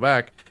fast travel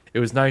back. It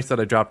was nice that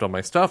I dropped all my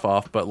stuff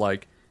off. But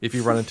like, if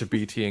you run into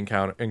BT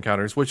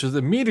encounters, which is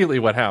immediately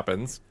what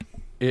happens,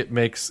 it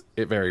makes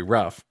it very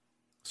rough.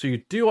 So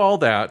you do all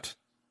that,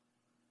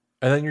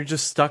 and then you're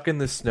just stuck in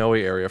this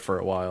snowy area for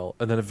a while,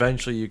 and then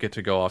eventually you get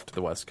to go off to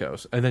the West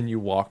Coast, and then you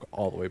walk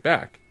all the way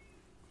back.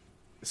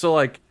 So,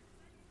 like,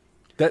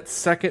 that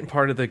second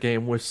part of the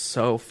game was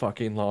so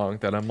fucking long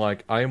that I'm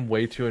like, I am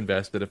way too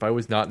invested. If I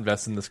was not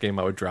invested in this game,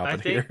 I would drop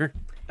it here.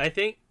 I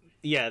think,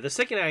 yeah, the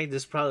second act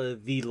is probably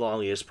the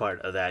longest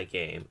part of that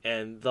game,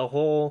 and the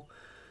whole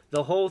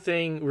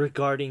thing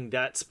regarding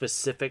that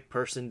specific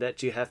person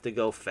that you have to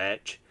go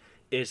fetch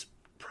is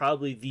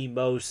probably the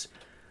most...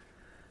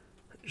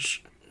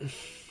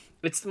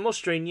 it's the most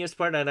strenuous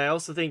part, and I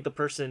also think the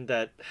person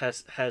that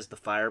has the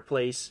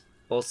fireplace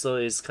also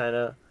is kind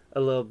of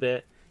a little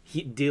bit...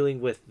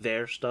 dealing with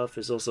their stuff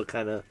is also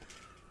kind of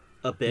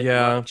a bit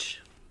much.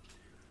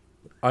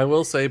 I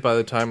will say by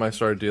the time I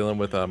started dealing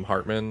with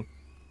Hartman...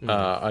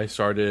 I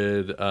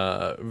started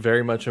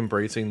very much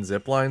embracing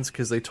zip lines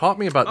because they taught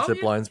me about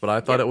zip lines, but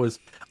I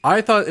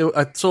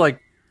thought so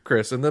like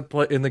Chris in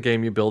the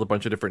game you build a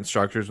bunch of different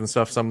structures and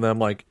stuff. Some of them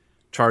like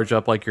charge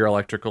up like your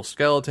electrical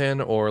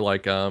skeleton or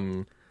like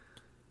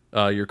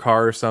your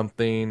car or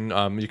something.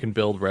 You can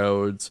build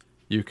roads.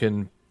 You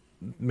can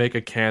make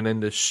a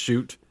cannon to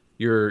shoot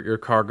your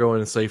cargo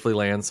and safely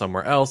land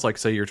somewhere else. Like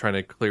say you're trying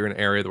to clear an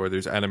area where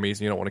there's enemies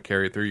and you don't want to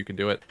carry it through, you can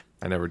do it.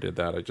 I never did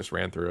that. I just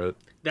ran through it.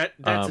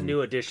 That's a new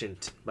addition,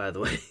 by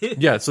the way.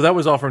 Yeah, so that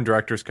was all from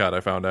Director's Cut,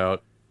 I found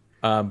out.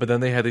 But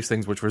then they had these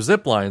things which were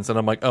zip lines, and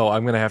I'm like, oh,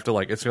 I'm going to have to,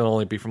 like, it's going to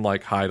only be from,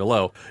 like, high to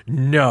low.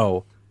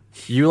 No.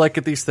 You, like,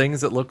 get these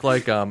things that look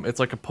like, it's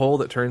like a pole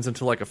that turns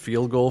into, like, a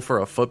field goal for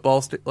a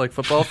football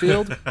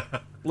field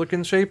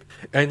looking shape,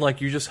 and,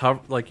 like, you just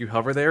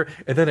hover there,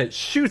 and then it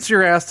shoots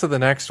your ass to the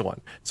next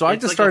one. So I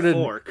just started...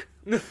 a fork.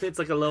 It's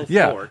like a little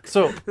fork.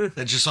 So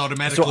that just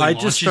automatically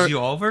launches you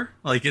over.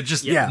 Like it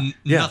just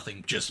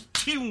nothing. Just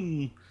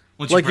pew.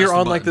 Like you're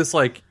on like this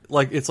like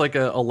it's like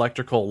a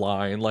electrical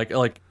line.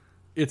 Like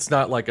it's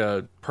not like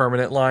a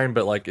permanent line,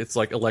 but like it's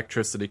like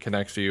electricity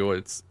connects to you.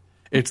 It's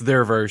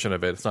their version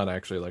of it. It's not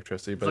actually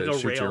electricity, but it's like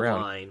it shoots you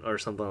around. Line or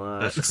something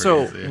like that.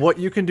 So what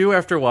you can do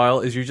after a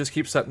while is you just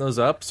keep setting those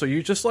up. So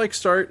you just like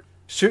start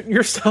shooting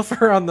your stuff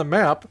around the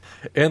map,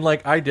 and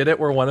like I did it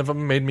where one of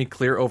them made me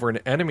clear over an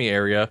enemy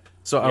area,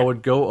 so I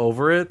would go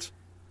over it,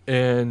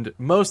 and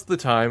most of the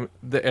time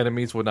the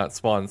enemies would not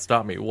spawn and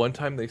stop me. One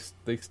time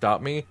they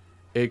stopped me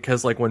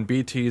because like when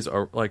BTs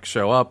are like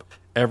show up,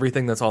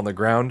 everything that's on the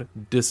ground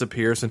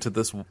disappears into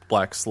this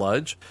black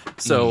sludge.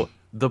 So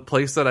the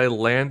place that I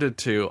landed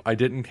to, I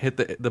didn't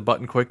hit the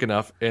button quick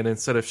enough, and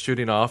instead of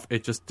shooting off,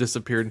 it just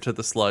disappeared into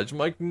the sludge. I'm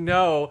like,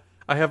 no,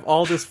 I have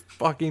all this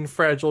fucking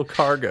fragile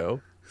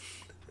cargo.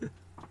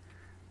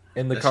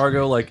 And the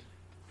cargo, like,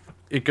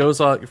 it goes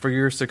on for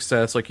your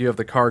success, like, you have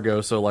the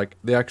cargo, so, like,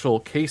 the actual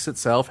case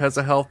itself has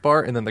a health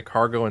bar, and then the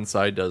cargo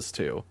inside does,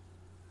 too.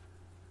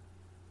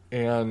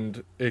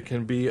 And it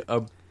can be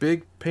a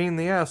big pain in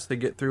the ass to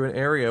get through an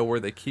area where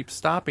they keep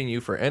stopping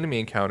you for enemy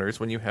encounters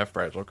when you have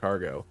fragile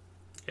cargo.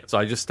 Yep. So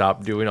I just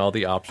stopped doing all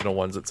the optional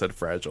ones that said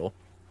fragile.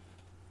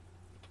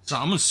 So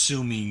I'm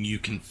assuming you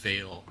can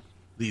fail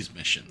these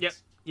missions. Yep.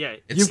 Yeah.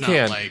 You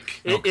can.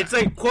 It's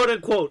a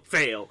quote-unquote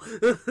fail.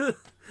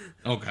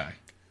 Okay.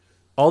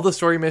 All the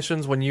story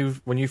missions, when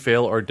you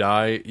fail or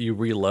die, you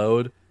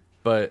reload.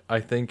 But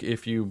I think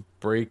if you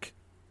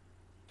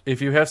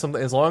have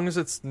something, as long as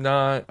it's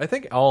not, I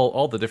think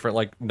all the different,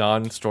 like,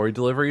 non-story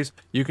deliveries,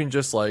 you can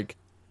just, like,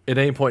 at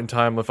any point in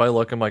time, if I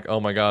look, I'm like, oh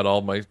my god,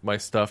 all my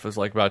stuff is,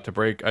 like, about to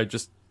break, I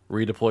just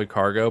redeploy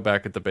cargo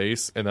back at the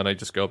base, and then I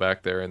just go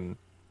back there and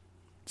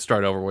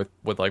start over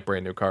with like,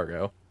 brand new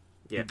cargo.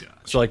 Yeah. Gotcha.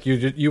 So, like,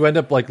 you end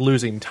up, like,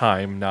 losing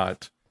time,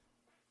 not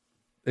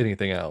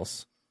anything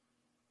else.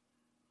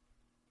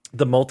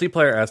 The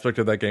multiplayer aspect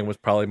of that game was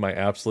probably my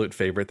absolute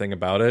favorite thing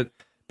about it,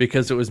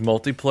 because it was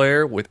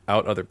multiplayer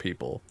without other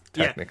people,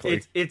 technically. Yeah,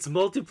 it's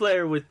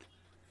multiplayer with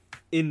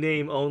in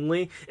name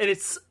only, and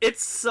it's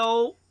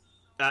so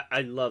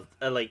I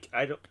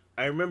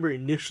remember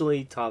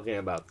initially talking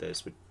about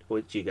this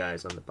with you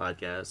guys on the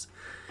podcast,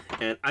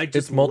 and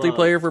it's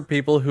multiplayer for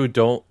people who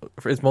don't.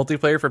 It's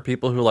multiplayer for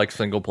people who like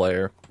single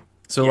player.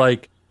 So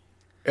like,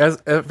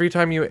 as every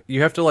time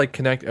you have to like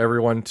connect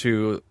everyone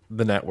to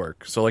the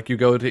network. So like you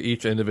go to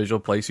each individual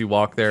place, you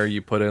walk there,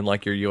 you put in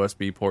like your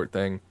USB port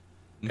thing.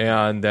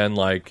 And then,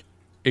 like,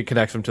 it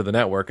connects them to the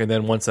network. And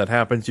then once that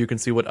happens, you can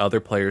see what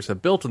other players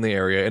have built in the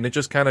area. And it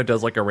just kind of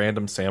does, like, a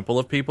random sample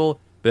of people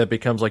that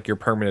becomes, like, your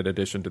permanent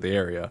addition to the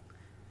area.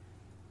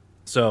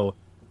 So,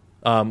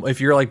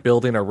 if you're, like,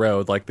 building a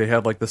road, like, they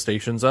have, like, the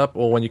stations up.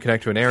 Well, when you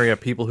connect to an area,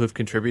 people who've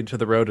contributed to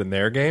the road in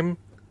their game,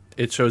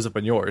 it shows up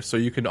in yours. So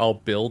you can all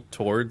build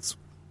towards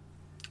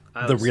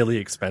the really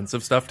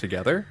expensive stuff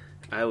together.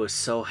 I was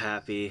so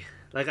happy.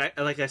 Like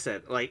I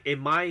said, like, in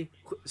my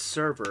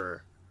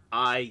server,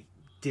 I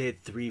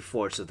did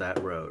 3/4 of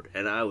that road,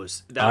 and I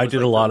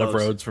did a lot of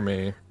roads for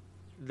me.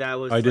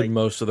 I did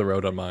most of the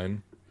road on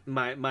mine.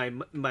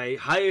 My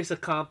highest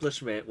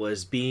accomplishment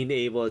was being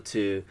able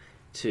to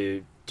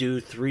do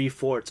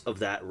 3/4 of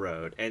that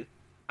road, and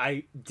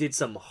I did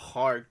some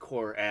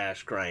hardcore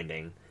ash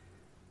grinding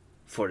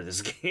for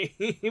this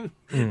game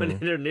when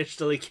it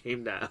initially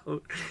came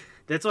out.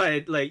 That's why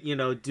I like,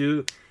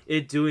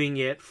 doing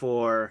it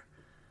for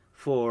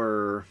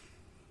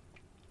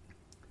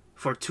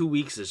 2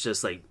 weeks is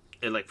just like,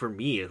 for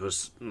me, it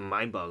was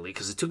mind-boggling,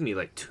 because it took me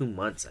like 2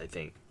 months, I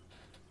think,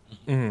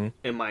 in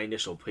my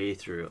initial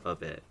playthrough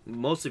of it.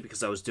 Mostly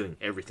because I was doing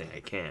everything I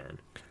can.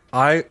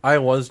 I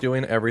was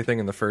doing everything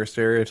in the first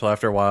area until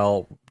after a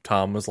while,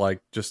 Tom was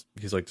like, just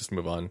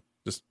move on.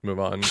 Just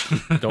move on.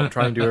 Don't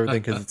try and do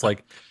everything, because it's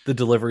like the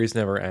deliveries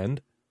never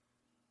end.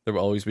 There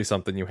will always be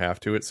something you have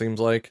to, it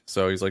seems like.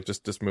 So he's like,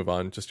 just move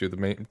on. Just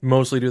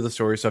mostly do the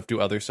story stuff, do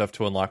other stuff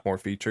to unlock more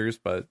features,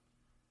 But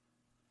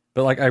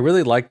like, I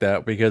really liked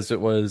that, because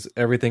it was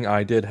everything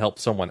I did helped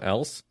someone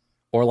else.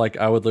 Or like,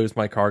 I would lose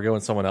my cargo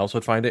and someone else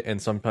would find it, and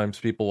sometimes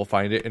people will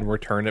find it and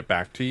return it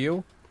back to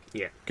you.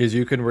 Yeah. Because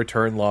you can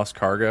return lost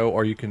cargo,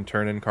 or you can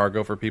turn in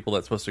cargo for people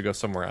that's supposed to go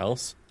somewhere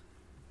else.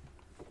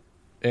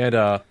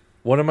 And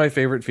one of my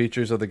favorite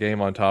features of the game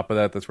on top of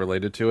that's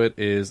related to it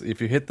is if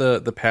you hit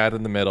the pad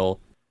in the middle,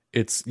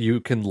 you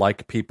can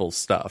like people's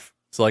stuff.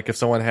 So like, if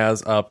someone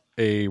has up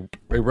a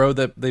road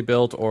that they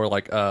built, or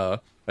like a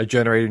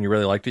generator and you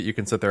really liked it, you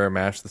can sit there and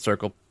mash the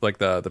circle, like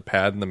the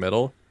pad in the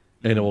middle,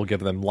 and it will give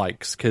them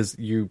likes, because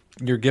you're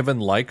given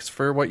likes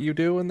for what you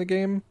do in the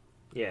game.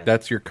 Yeah,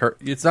 that's your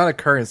it's not a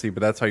currency,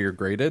 but that's how you're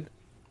graded.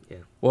 Yeah.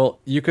 Well,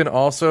 you can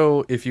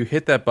also, if you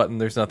hit that button,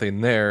 there's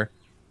nothing there.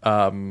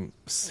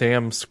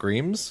 Sam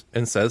screams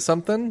and says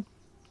something.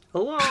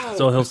 Hello.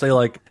 So he'll say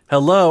like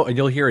hello, and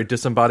you'll hear a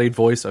disembodied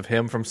voice of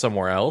him from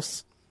somewhere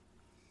else.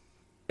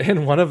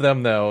 And one of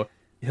them, though,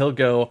 he'll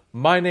go,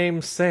 "My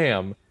name's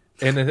Sam."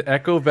 And an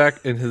echo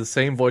back in his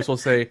same voice will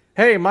say,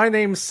 "Hey, my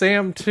name's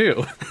Sam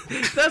too."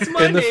 That's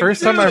my name. And the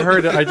first time I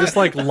heard it, I just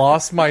like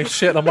lost my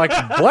shit. I'm like,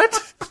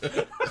 what?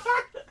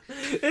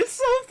 It's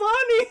so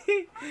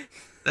funny.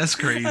 That's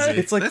crazy.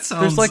 It's like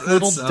there's like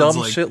little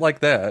dumb shit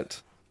like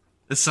that.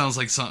 This sounds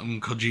like something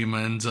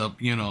Kojima ends up,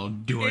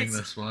 doing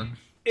this one.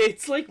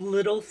 It's like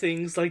little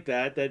things like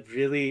that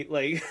really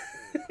like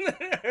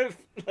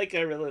I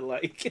really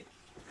like.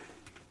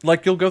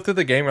 Like, you'll go through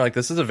the game, you're like,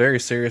 this is a very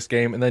serious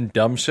game, and then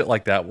dumb shit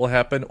like that will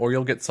happen, or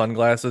you'll get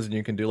sunglasses and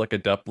you can do like a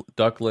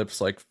duck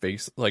lips like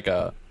face, like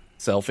a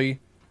selfie.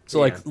 So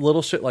like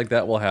little shit like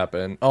that will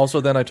happen.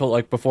 Also, then I told,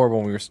 like, before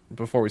we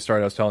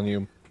started, I was telling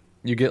you,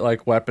 you get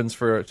like weapons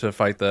to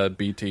fight the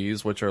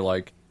BTs, which are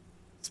like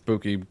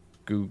spooky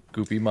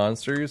goopy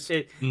monsters,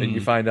 and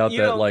you find out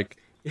that like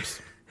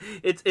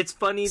it's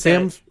funny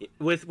that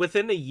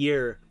within a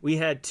year we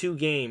had 2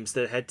 games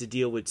that had to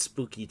deal with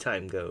spooky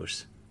time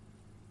ghosts.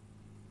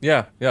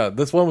 Yeah.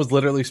 This one was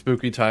literally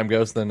Spooky Time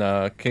Ghost. Then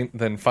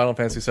Final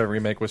Fantasy VII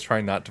Remake was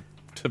trying not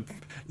to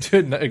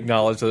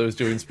acknowledge that it was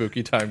doing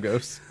Spooky Time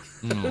Ghost.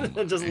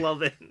 I just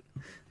love it.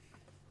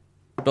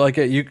 But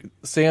like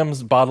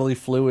Sam's bodily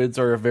fluids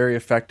are very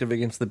effective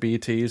against the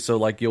BTs, so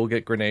like you'll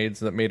get grenades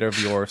that made of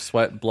your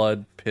sweat,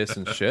 blood, piss,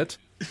 and shit.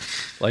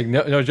 Like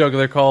no joke,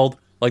 they're called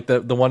like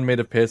the one made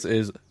of piss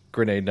is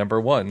grenade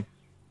number 1,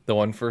 the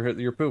one for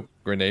your poop,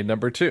 grenade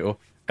number 2,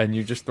 and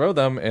you just throw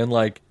them and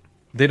like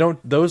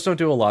those don't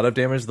do a lot of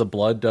damage. The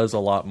blood does a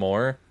lot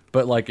more,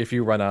 but like if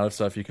you run out of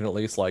stuff, you can at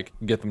least like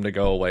get them to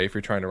go away if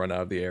you're trying to run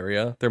out of the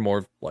area. They're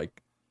more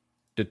like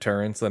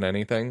deterrence than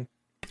anything.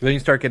 Then you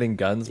start getting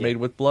guns made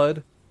with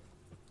blood.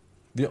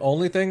 The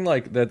only thing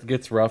like that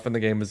gets rough in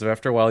the game is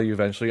after a while you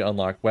eventually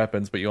unlock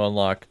weapons, but you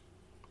unlock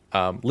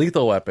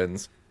lethal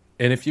weapons.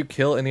 And if you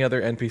kill any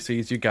other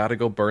NPCs, you gotta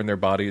go burn their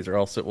bodies or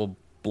else it will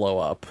blow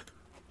up.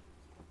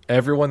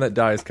 Everyone that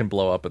dies can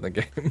blow up in the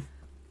game.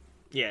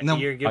 Yeah, no,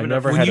 you're giving I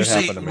never up. had it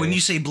happen to me. When you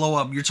say blow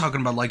up, you're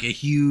talking about like a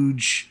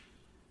huge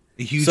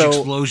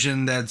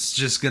explosion that's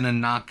just gonna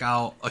knock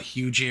out a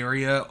huge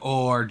area,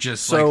 or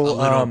just like a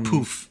little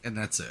poof and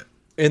that's it.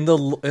 In the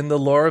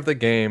lore of the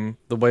game,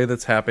 the way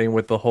that's happening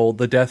with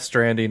the Death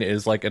Stranding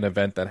is like an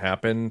event that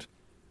happened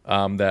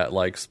that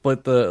like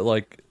split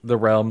the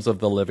realms of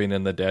the living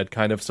and the dead,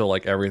 kind of, so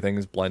like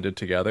everything's blended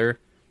together.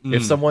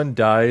 If someone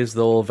dies,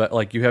 they'll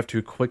like you have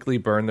to quickly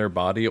burn their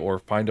body or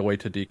find a way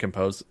to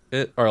decompose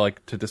it or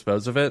like to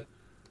dispose of it,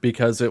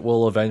 because it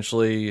will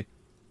eventually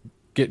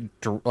get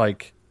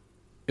like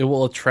it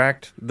will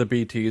attract the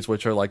BTs,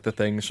 which are like the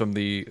things from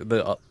the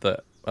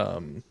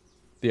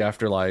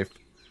afterlife.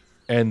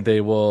 And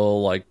they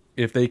will, like,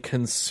 if they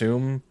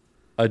consume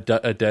a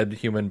dead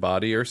human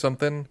body or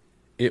something,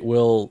 it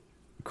will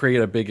create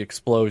a big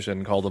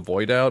explosion called a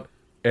void out.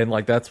 And,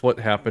 like, that's what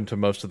happened to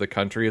most of the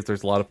country, is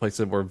there's a lot of places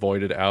that were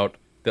voided out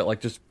that,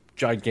 like, just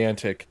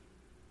gigantic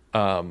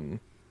areas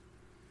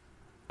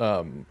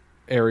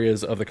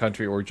of the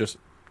country were just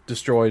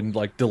destroyed and,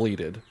 like,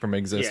 deleted from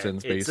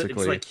existence, basically.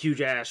 It's like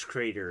huge ash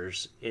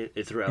craters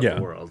throughout the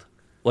world.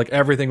 Like,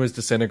 everything was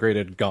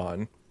disintegrated,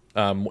 gone.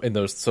 In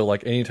those, so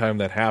like anytime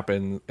that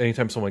happens,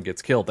 anytime someone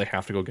gets killed, they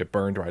have to go get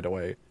burned right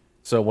away.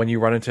 So when you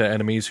run into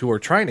enemies who are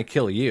trying to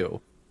kill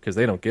you because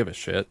they don't give a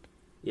shit,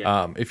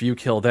 if you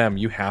kill them,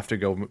 you have to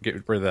go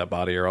get rid of that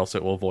body, or else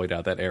it will void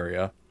out that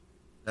area.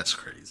 That's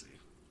crazy.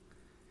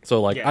 So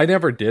like I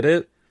never did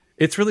it.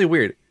 It's really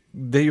weird.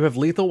 You have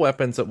lethal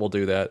weapons that will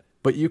do that,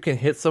 but you can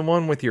hit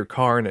someone with your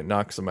car and it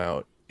knocks them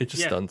out. It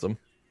just stuns them.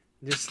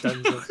 Just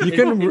stuns them. You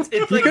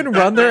can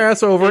run their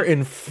ass over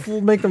and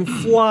make them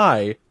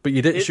fly, but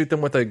you didn't shoot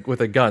them with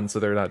a gun, so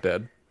they're not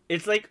dead.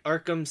 It's like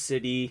Arkham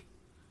City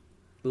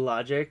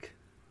logic,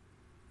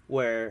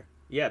 where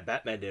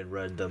Batman didn't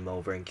run them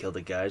over and kill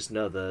the guys.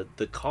 No, the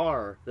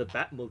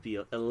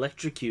Batmobile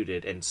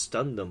electrocuted and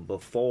stunned them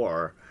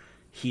before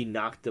he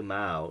knocked them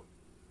out,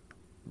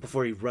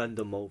 before he run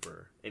them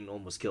over and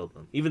almost killed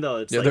them. Even though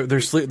it's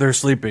they're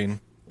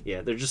sleeping.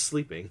 Yeah, they're just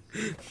sleeping.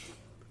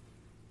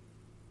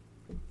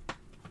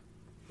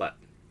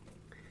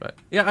 But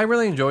yeah, I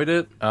really enjoyed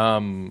it.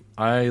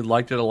 I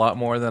liked it a lot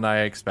more than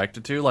I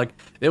expected to. Like,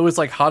 it was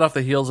like hot off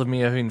the heels of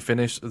me having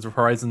finished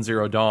Horizon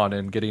Zero Dawn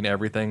and getting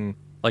everything,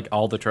 like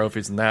all the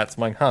trophies and that.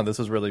 So I'm like, this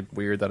is really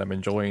weird that I'm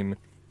enjoying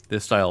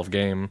this style of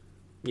game.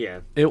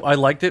 Yeah. I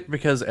liked it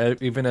because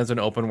even as an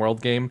open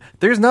world game,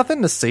 there's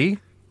nothing to see,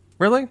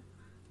 really.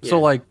 Yeah. So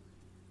like,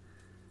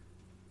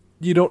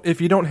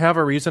 if you don't have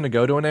a reason to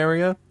go to an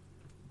area,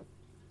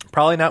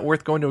 probably not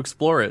worth going to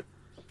explore it.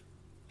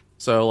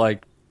 So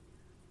like,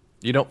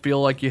 you don't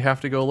feel like you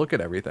have to go look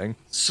at everything.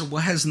 So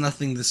what has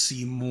nothing to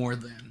see more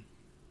than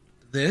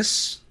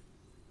this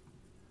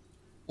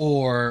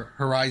or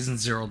Horizon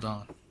Zero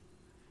Dawn?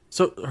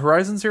 So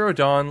Horizon Zero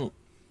Dawn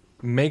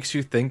makes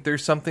you think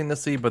there's something to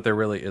see, but there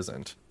really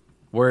isn't.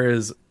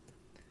 Whereas,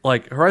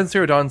 like, Horizon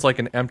Zero Dawn's like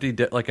an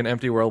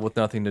empty world with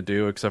nothing to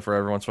do except for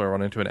every once in a while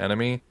run into an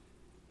enemy.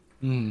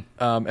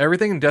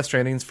 Everything in Death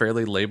Stranding is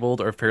fairly labeled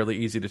or fairly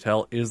easy to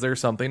tell. Is there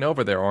something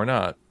over there or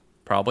not?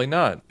 Probably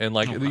not. And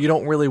like, you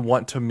don't really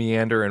want to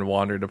meander and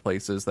wander to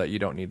places that you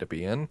don't need to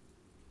be in.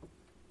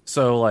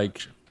 So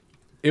like,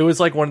 it was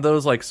like one of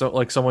those, like, so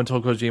like someone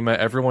told Kojima,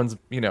 everyone's,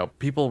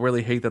 people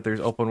really hate that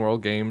there's open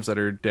world games that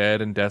are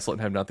dead and desolate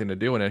and have nothing to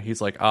do in it.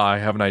 He's like, I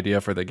have an idea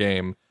for the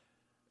game.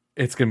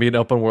 It's going to be an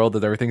open world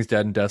that everything's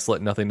dead and desolate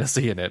and nothing to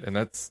see in it. And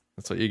that's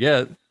what you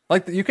get.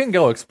 Like, you can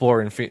go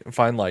explore and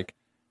find like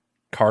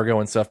cargo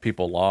and stuff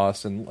people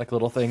lost and like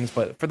little things.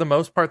 But for the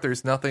most part,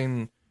 there's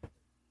nothing.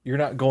 You're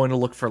not going to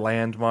look for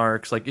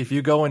landmarks. Like, if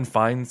you go and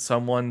find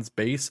someone's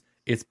base,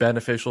 it's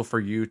beneficial for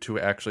you to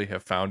actually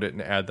have found it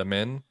and add them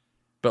in.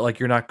 But, like,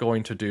 you're not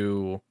going to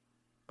do,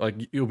 like,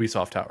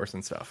 Ubisoft towers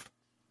and stuff.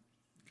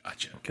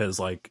 Gotcha. Because,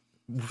 like,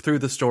 through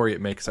the story,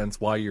 it makes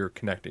sense why you're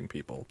connecting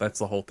people. That's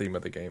the whole theme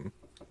of the game.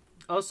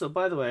 Also,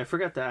 by the way, I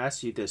forgot to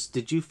ask you this.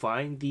 Did you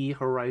find the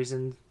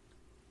Horizon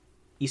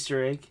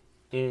Easter egg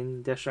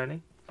in Death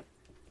Stranding?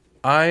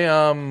 I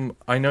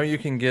know you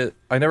can get...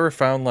 I never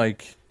found,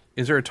 like...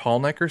 Is there a tall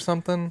neck or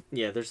something?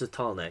 Yeah, there's a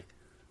tall neck.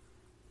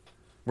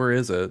 Where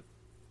is it?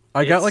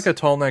 I got like a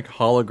tall neck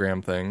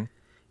hologram thing.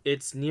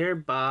 It's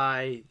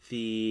nearby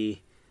the.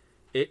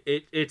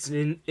 It's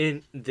in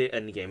the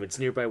end game. It's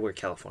nearby where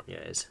California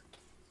is.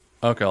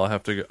 Okay, I'll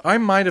have to go. I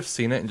might have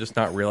seen it and just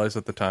not realized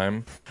at the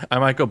time. I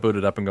might go boot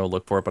it up and go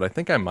look for it, but I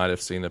think I might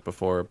have seen it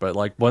before. But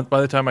like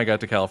by the time I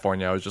got to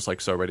California, I was just like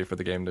so ready for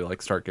the game to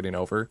like start getting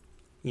over.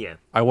 Yeah.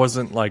 I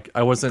wasn't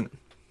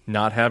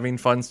not having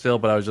fun still,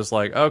 but I was just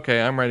like, okay,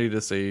 I'm ready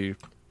to see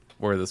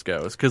where this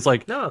goes. Because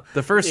like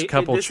the first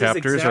couple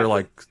chapters are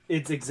like,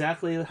 it's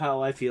exactly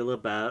how I feel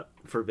about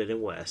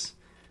Forbidden West.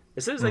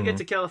 As soon as I get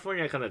to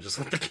California, I kind of just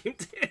want the game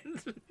to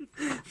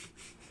end.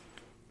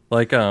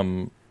 Like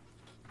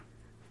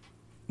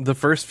the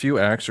first few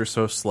acts are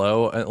so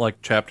slow, and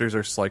like chapters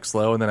are like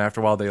slow, and then after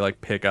a while they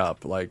like pick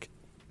up, like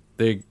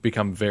they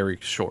become very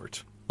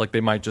short. Like they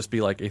might just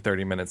be like a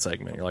 30-minute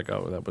segment. You're like,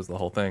 oh, that was the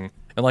whole thing.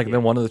 And like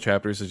then one of the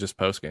chapters is just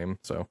post game.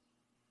 So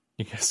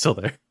you guys still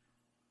there?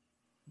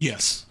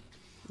 Yes.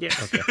 Yeah.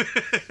 Okay.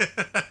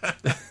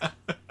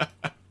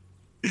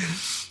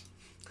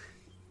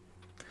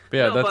 But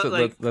yeah,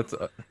 No, that's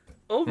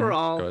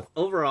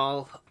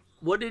overall,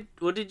 what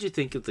did you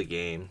think of the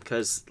game?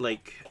 Because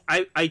like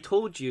I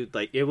told you,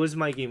 like it was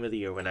my game of the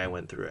year when I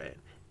went through it,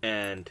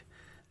 and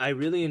I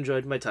really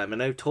enjoyed my time.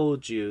 And I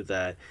told you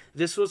that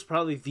this was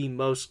probably the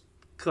most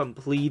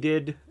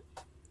completed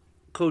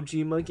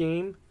Kojima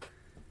game.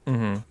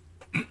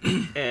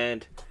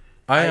 And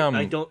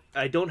I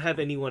don't have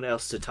anyone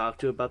else to talk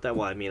to about that.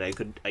 Well, I mean,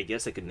 I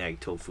guess I could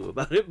nag Tofu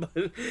about it,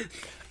 but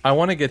I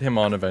want to get him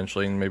on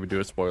eventually and maybe do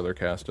a spoiler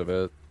cast of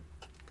it.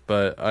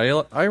 But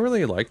I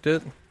really liked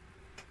it.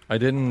 I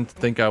didn't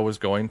think I was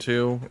going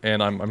to,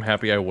 and I'm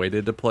happy I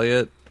waited to play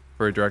it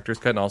for a director's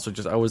cut. And also,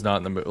 just I was not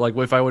in the mood. Like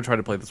if I would try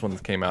to play this one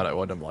that came out, I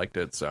wouldn't have liked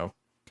it. So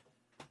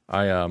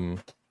I'm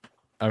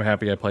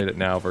happy I played it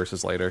now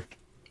versus later.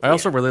 I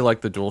also really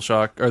like the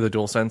DualShock or the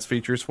DualSense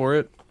features for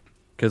it,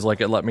 because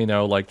like it let me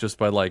know like just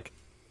by like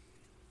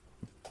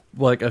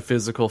a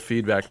physical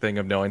feedback thing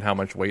of knowing how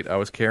much weight I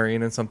was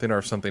carrying in something, or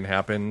if something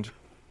happened.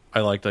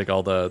 I liked like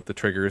all the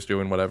triggers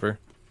doing whatever.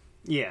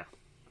 yeah.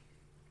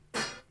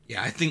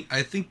 Yeah, I think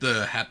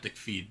the haptic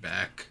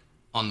feedback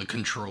on the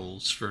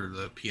controls for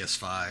the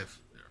PS5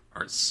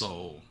 are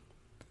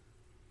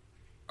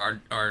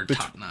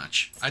top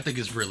notch. I think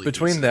it's really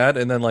between decent. that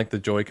and then like the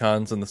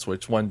Joy-Cons and the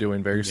Switch one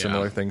doing very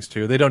similar things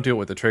too. They don't do it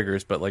with the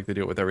triggers, but like they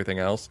do it with everything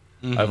else.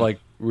 I've like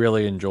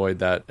really enjoyed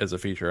that as a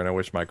feature, and I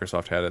wish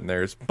Microsoft had it in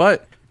theirs.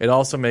 But it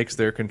also makes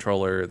their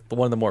controller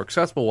one of the more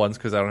accessible ones,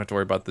 because I don't have to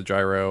worry about the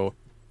gyro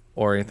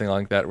or anything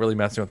like that really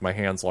messing with my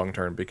hands long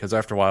term, because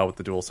after a while with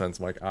the DualSense,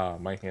 I'm like,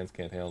 my hands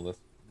can't handle this.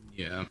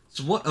 Yeah.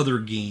 So what other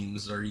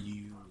games are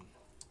you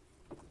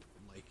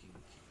liking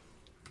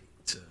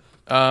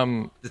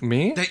to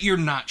me? that you're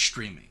not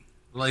streaming?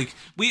 Like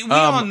we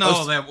all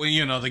know that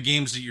the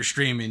games that you're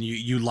streaming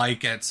you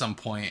like at some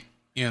point,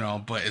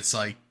 but it's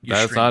like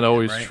that's not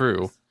always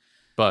true.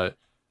 But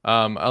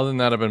other than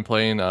that, I've been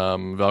playing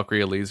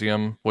Valkyrie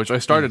Elysium, which I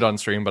started on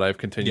stream, but I've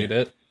continued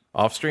it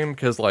off stream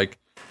because like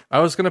I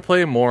was gonna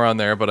play more on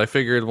there, but I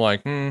figured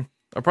like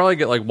I'll probably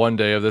get like one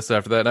day of this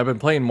after that. And I've been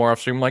playing more off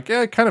stream. Like,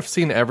 I kind of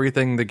seen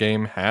everything the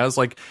game has.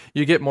 Like,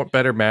 you get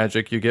better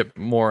magic, you get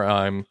more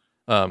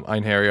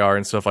Einherjar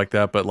and stuff like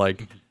that. But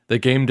like, the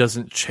game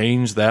doesn't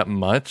change that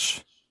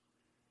much,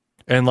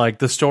 and like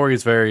the story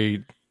is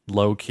very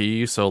low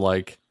key. So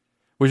like,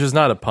 which is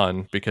not a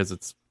pun because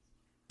it's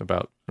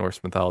about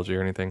Norse mythology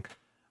or anything.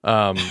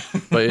 But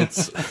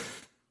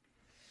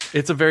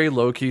it's a very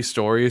low key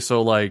story.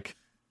 So like.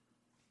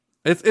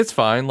 It's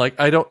fine. Like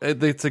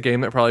it's a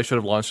game that probably should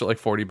have launched at like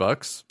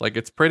 $40. Like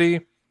it's pretty.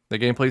 The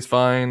gameplay's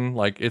fine.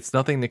 Like it's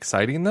nothing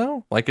exciting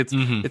though. Like it's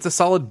a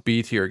solid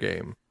B tier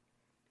game,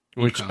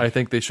 which I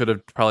think they should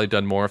have probably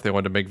done more if they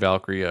wanted to make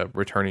Valkyrie a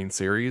returning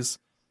series.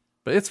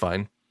 But it's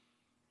fine.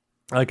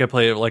 Like I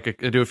play it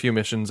like I do a few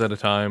missions at a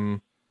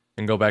time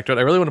and go back to it.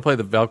 I really want to play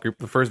the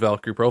first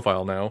Valkyrie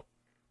profile now.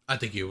 I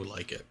think you would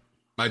like it.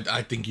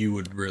 I think you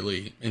would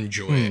really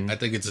enjoy it. I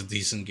think it's a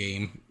decent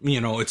game.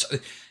 It's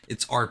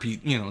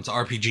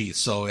RPG,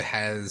 so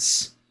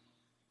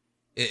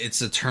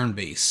it's a turn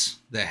base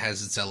that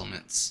has its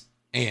elements,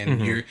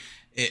 and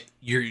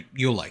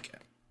you'll like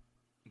it.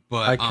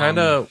 But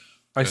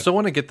I still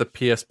want to get the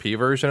PSP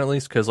version at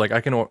least, because like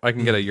I can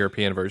get a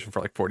European version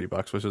for like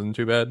 $40, which isn't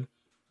too bad.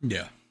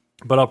 Yeah,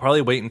 but I'll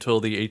probably wait until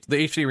the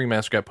HD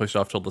remaster got pushed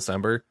off till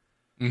December.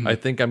 I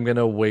think I'm going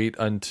to wait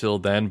until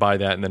then, buy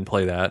that, and then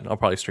play that. I'll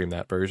probably stream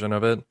that version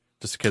of it,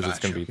 just because it's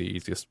going to be the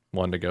easiest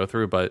one to go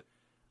through. But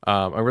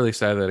I'm really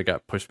sad that it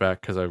got pushed back,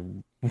 because I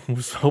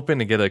was hoping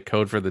to get a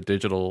code for the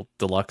digital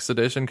deluxe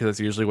edition, because that's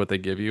usually what they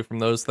give you from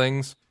those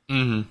things.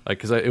 Like,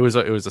 because it was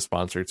a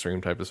sponsored stream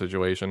type of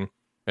situation.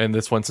 And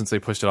this one, since they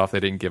pushed it off, they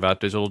didn't give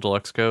out digital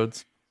deluxe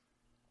codes.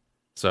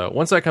 So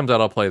once that comes out,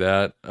 I'll play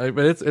that. But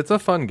it's a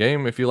fun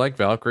game if you like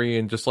Valkyrie,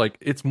 and just like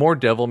it's more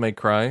Devil May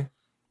Cry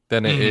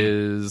than it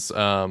is,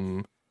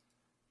 because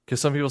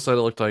some people said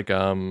it looked like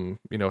 7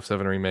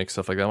 Remake,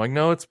 stuff like that. I'm like,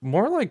 no, it's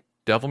more like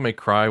Devil May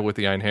Cry with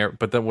the Einherjar,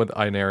 but then with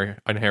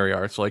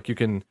Einherjar. So like you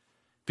can,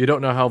 if you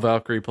don't know how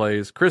Valkyrie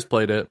plays, Chris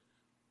played it.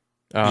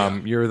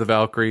 You're the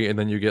Valkyrie, and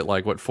then you get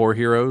like 4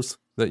 heroes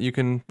that you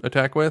can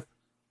attack with,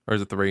 or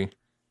is it 3?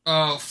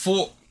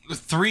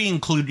 3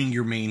 including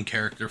your main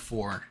character,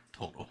 4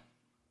 total.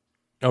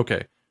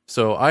 Okay,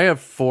 so I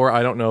have 4.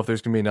 I don't know if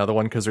there's gonna be another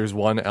one because there's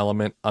one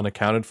element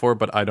unaccounted for,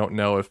 but I don't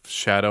know if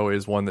Shadow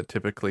is one that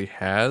typically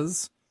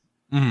has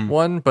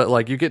one. But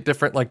like you get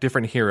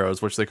different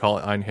heroes, which they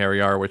call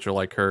Einherjar, which are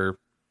like her.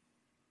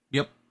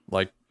 Yep.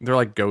 Like they're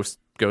like ghost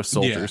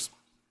soldiers. Yeah.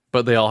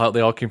 But they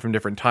all came from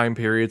different time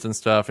periods and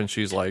stuff, and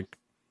she's like,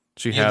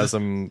 has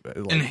them.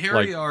 And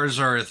Harriers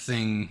are a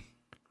thing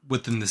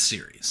within the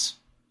series,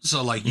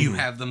 so like you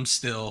have them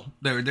still.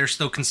 They're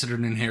still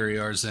considered in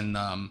Harriers in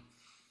the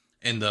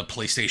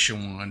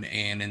PlayStation 1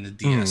 and in the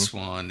DS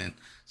one, and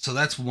so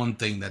that's one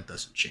thing that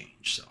doesn't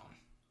change.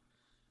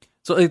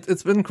 So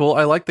it's been cool.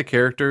 I like the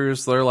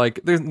characters. They're like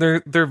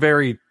they're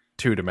very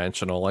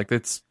two-dimensional. Like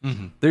it's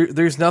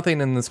there's nothing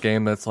in this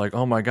game that's like,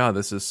 oh my god,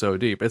 this is so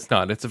deep. It's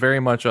not. It's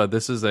very much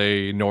this is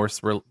a Norse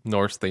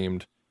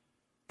themed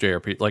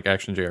JRPG, like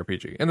action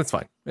JRPG, and it's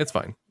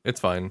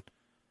fine.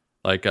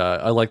 Like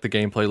I like the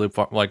gameplay loop,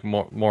 like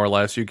more or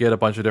less. You get a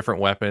bunch of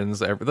different weapons.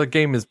 The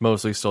game is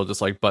mostly still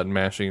just like button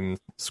mashing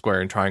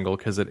square and triangle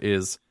because it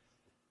is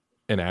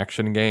an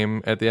action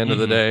game at the end of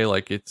the day.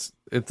 Like it's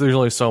there's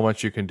only so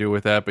much you can do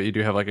with that, but you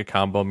do have like a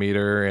combo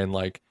meter, and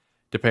like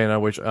depending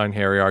on which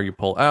Einherjar you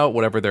pull out,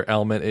 whatever their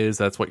element is,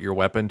 that's what your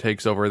weapon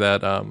takes over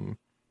that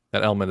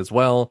element as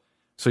well.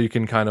 So you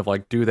can kind of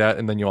like do that,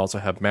 and then you also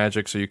have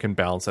magic, so you can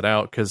balance it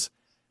out. Because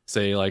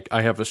say like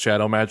I have a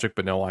shadow magic,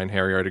 but no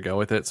Einherjar to go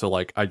with it, so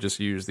like I just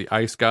use the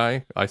ice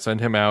guy. I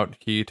send him out,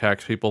 he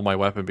attacks people, my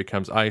weapon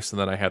becomes ice, and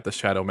then I have the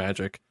shadow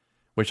magic,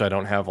 which I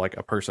don't have like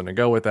a person to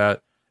go with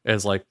that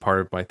as like part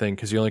of my thing,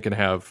 because you only can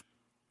have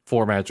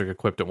 4 magic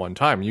equipped at one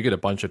time. You get a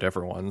bunch of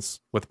different ones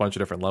with a bunch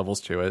of different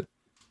levels to it.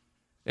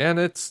 And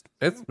it's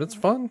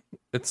fun.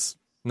 It's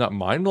not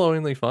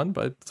mind-blowingly fun,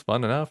 but it's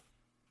fun enough.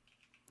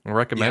 I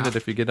recommend it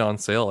if you get it on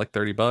sale, like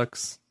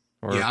 $30.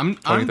 Or I'm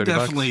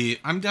 $20.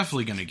 I'm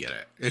definitely gonna get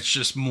it. It's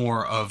just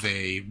more of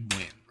a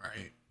win,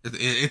 right?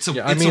 It's a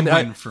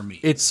win for me.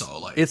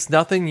 It's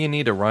nothing you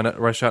need to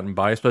rush out and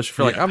buy, especially if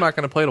you're like, I'm not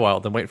gonna play it a while.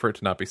 Then wait for it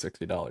to not be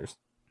 $60.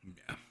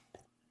 Yeah.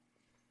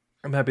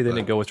 I'm happy they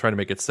didn't go with trying to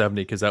make it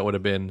 70 because that would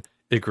have been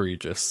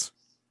egregious.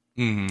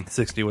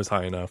 60 was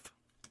high enough.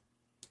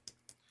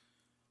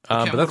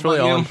 But that's really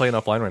all I'm playing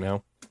offline right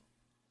now.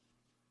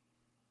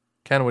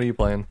 Ken, what are you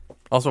playing?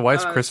 Also, why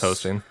is Chris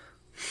hosting?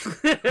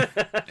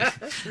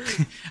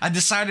 I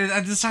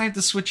decided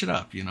to switch it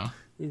up, you know.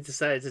 You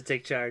decided to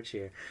take charge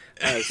here.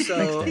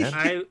 So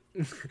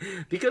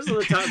because of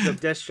the talk of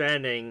Death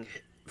Stranding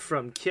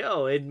from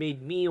Kill, it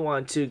made me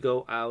want to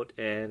go out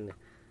and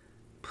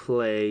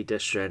play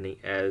Death Stranding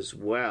as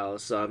well.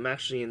 So I'm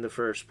actually in the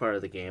first part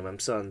of the game. I'm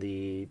still in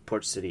the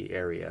Port City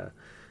area.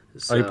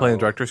 So, are you playing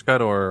Director's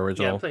Cut or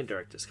original? Yeah, I'm playing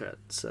Director's Cut.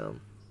 So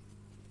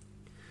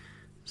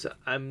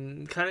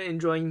I'm kind of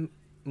enjoying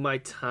my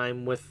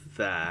time with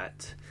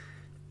that.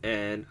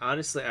 And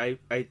honestly,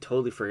 I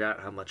totally forgot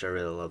how much I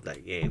really love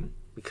that game,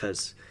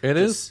 because it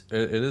is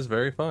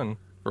very fun.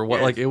 For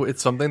what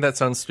it's something that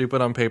sounds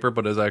stupid on paper,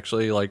 but is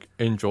actually like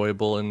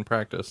enjoyable in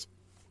practice.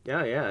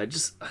 Yeah. I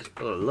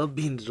love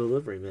being the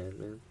delivery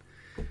man.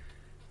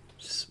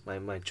 Just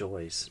my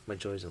joys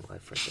in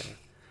life right there.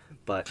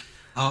 But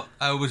I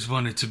always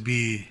wanted to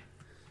be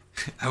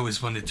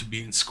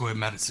in Square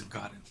Madison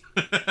Garden.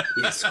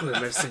 Yes, Square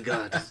Madison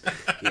Garden.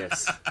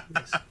 Yes.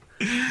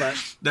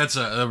 But that's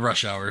a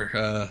Rush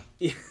Hour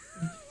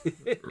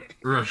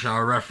Rush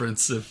Hour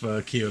reference if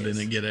Keo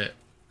didn't get it.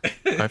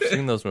 I've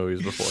seen those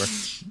movies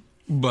before.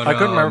 But I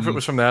couldn't remember if it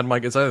was from that.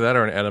 Mike, it's either that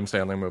or an Adam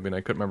Sandler movie, and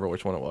I couldn't remember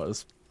which one it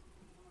was.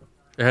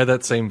 It had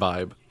that same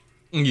vibe.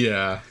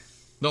 Yeah.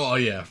 Oh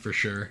yeah, for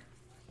sure.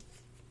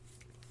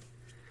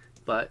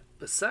 But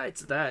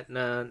besides that,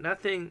 no,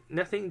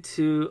 nothing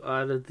too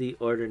out of the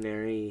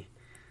ordinary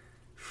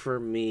for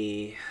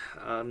me.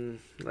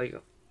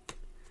 Like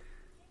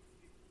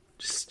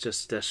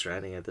just Death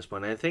Stranding at this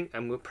point. I think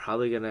I'm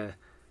probably gonna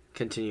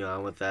continue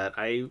on with that.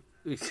 I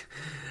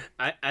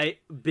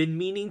been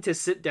meaning to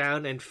sit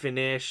down and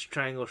finish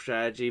Triangle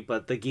Strategy,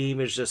 but the game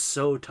is just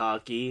so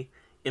talky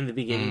in the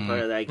beginning part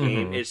of that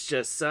game. It's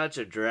just such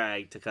a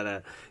drag to kind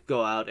of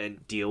go out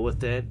and deal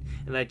with it,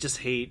 and I just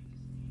hate,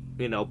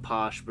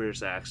 posh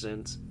British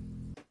accents.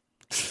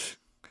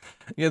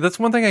 Yeah, that's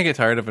one thing I get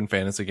tired of in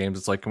fantasy games.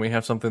 It's like, can we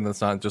have something that's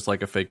not just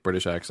like a fake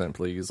British accent,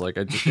 please? Like,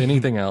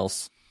 anything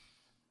else.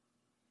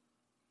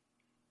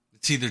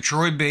 It's either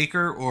Troy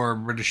Baker or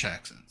British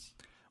accents.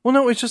 Well,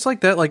 no, it's just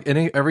like that. Like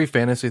every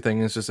fantasy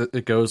thing is just,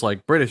 it goes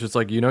like British. It's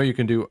like, you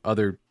can do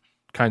other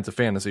kinds of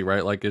fantasy,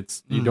 right? Like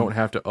you don't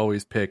have to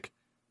always pick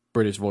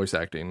British voice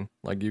acting.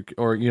 Like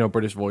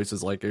British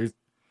voices, like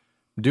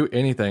do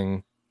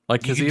anything.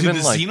 Like, you can even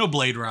do the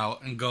Xenoblade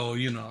route and go,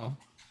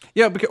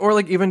 Yeah, or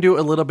like even do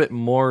a little bit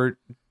more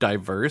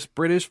diverse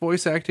British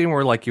voice acting,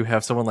 where like you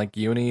have someone like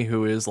Uni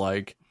who is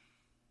like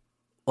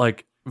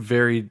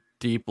very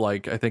deep,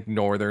 like I think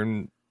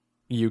northern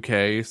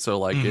UK, so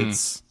like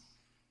it's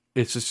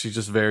just she's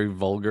just very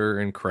vulgar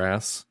and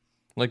crass.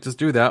 Like just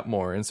do that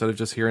more instead of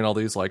just hearing all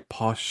these like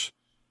posh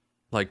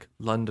like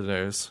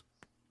Londoners.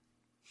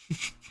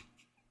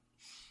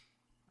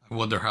 I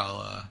wonder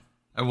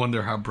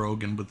how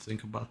Brogan would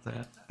think about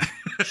that.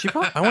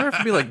 I wonder if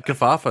it'd be like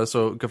Gafafa.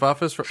 So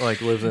Gafafa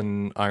like lives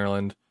in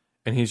Ireland,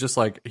 and he's just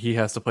like he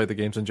has to play the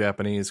games in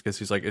Japanese because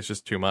he's like it's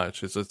just too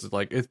much. It's just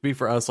like it'd be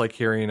for us like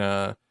hearing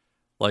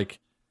like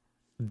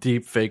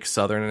deep fake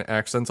Southern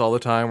accents all the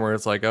time, where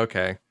it's like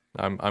okay,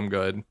 I'm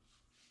good.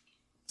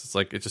 It's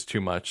like it's just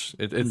too much.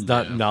 It's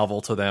not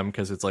novel to them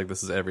because it's like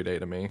this is everyday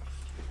to me.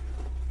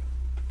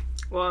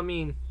 Well, I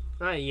mean,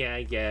 yeah,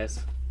 I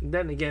guess.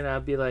 Then again,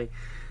 I'd be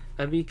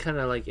kind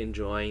of like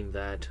enjoying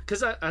that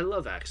because I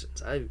love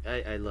accents.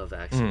 I love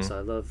accents.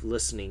 I love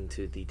listening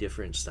to the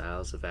different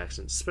styles of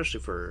accents, especially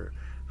for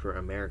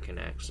American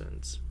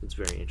accents. It's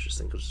very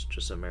interesting because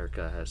just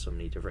America has so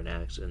many different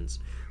accents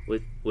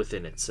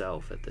within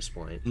itself at this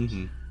point.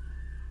 Mm-hmm.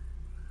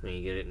 When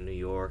you get it in New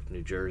York,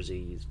 New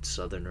Jersey,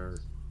 Southerner,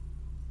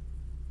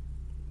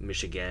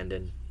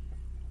 Michigandan.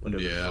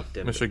 Whatever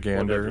Michigander.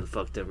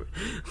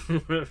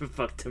 Whatever the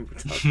fuck Timber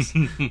talks.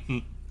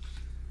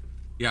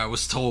 Yeah, I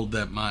was told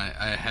that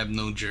I have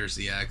no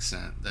Jersey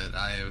accent, that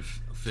I have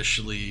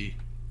officially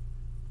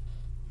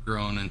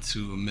grown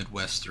into a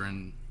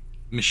Midwestern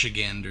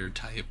Michigander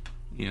type,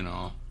 you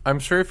know. I'm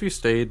sure if you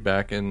stayed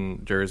back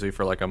in Jersey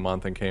for like a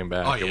month and came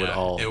back, it would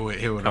all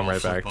come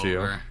right back to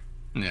you.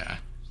 Yeah.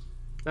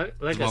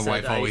 Like my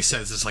wife always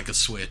says it's like a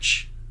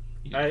switch.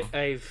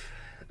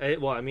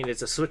 Well, I mean,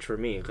 it's a switch for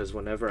me because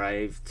whenever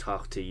I've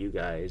talked to you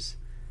guys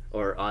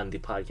or on the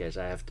podcast,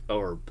 I have to,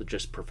 or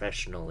just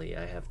professionally,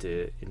 I have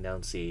to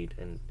enunciate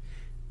and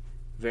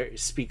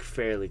speak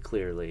fairly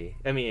clearly.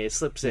 I mean, it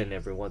slips in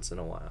every once in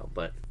a while,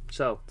 but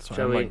shall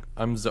we? Like,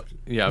 I'm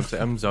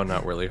zoned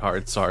out really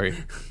hard. Sorry.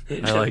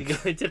 Shall we go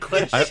into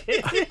questions?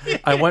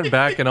 I went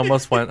back and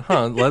almost went,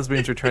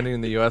 lesbians are trending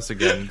in the U.S.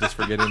 again, just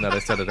forgetting that I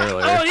said it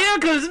earlier. Oh yeah,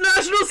 because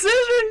National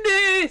Scissoring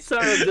Day.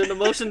 Sorry, I'm doing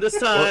emotion this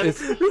time.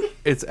 Well,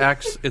 it's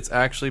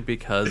actually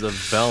because of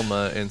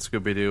Velma and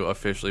Scooby-Doo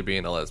officially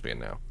being a lesbian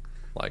now.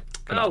 Like,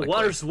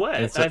 water's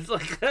wet.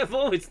 I've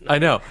always known. I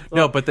know.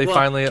 No, but they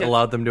finally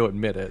allowed them to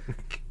admit it.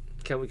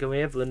 Can we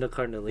have Linda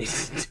Cardinale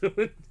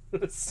doing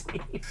the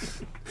scene?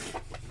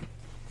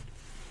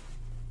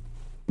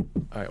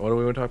 Alright, what do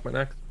we want to talk about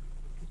next?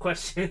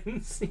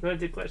 Questions. You want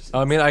to do questions?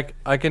 I mean,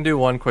 I can do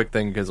one quick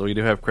thing because we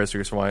do have Chris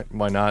here, so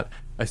why not?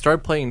 I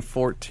started playing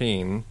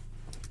 14.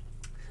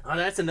 Oh,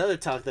 that's another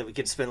talk that we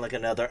could spend like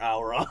another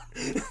hour on.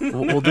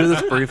 We'll do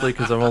this briefly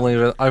because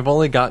I've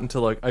only gotten to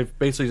like I've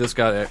basically just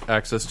got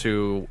access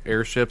to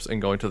airships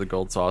and going to the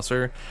Gold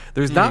Saucer.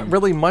 There's not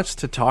really much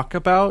to talk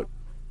about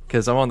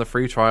because I'm on the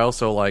free trial,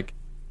 so like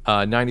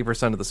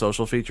 90% of the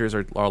social features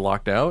are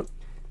locked out.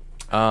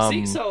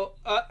 I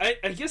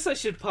guess I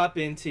should pop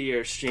into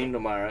your stream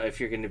tomorrow if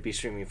you're going to be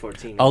streaming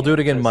 14. I'll do it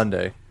again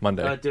Monday.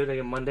 Do it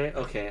again Monday?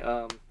 Okay.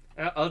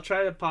 I'll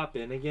try to pop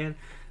in again,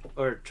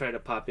 or try to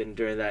pop in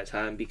during that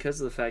time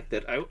because of the fact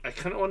that I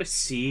kind of want to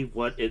see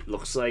what it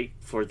looks like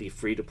for the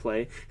free to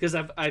play because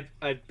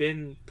I've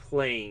been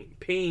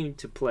paying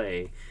to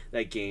play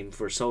that game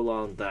for so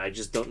long that I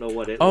just don't know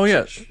what it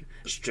looks like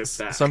stripped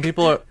back. Some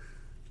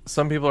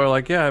people are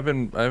like, yeah, I've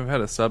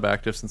had a sub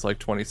active since like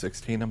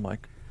 2016. I'm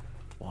like,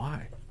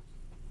 why?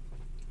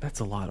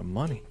 That's a lot of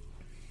money.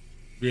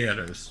 Yeah, it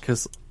is.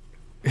 Because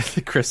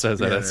Chris says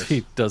that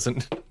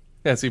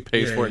as he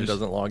pays for it and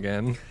doesn't log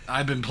in.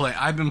 I've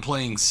been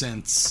playing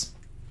since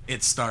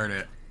it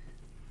started.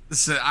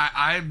 So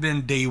I've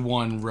been day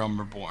one Realm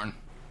Reborn,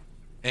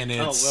 and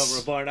it's Realm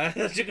Reborn. I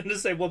thought you were gonna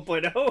say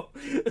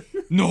 1.0.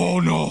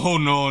 No,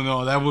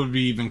 that would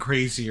be even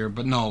crazier.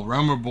 But no,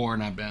 Realm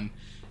Reborn I've been,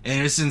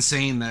 and it's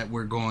insane that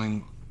we're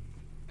going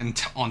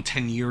on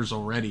 10 years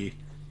already.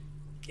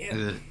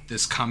 Yeah.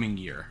 This coming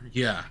year,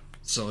 yeah.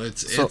 So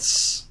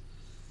it's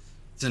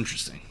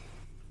interesting.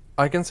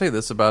 I can say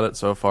this about it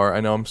so far. I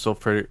know I'm still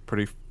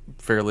pretty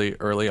fairly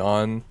early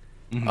on.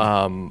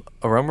 Mm-hmm.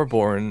 A Realm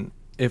Reborn,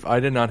 if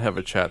I did not have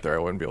a chat there, I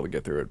wouldn't be able to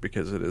get through it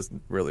because it is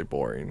really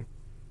boring.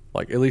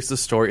 Like, at least the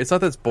story, it's not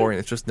that it's boring,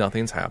 it's just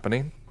nothing's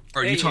happening.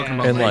 Are you talking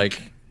about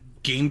like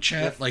game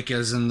chat, like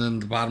as in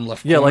the bottom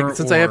left corner? Yeah, like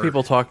since I have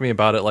people talk to me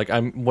about it, like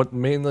I'm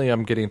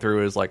getting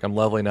through is like I'm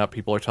leveling up.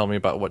 People are telling me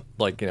about what,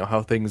 like, you know,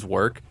 how things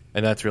work,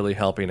 and that's really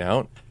helping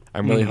out.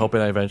 I'm really hoping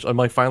I'm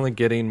like finally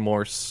getting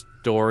more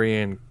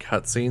story and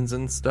cutscenes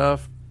and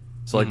stuff,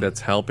 so like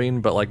that's helping.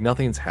 But like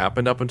nothing's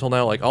happened up until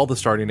now. Like all the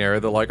starting area,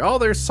 they're like, oh,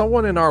 there's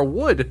someone in our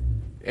wood,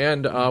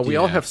 and we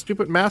all have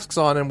stupid masks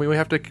on, and we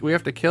have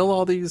to kill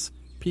all these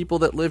people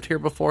that lived here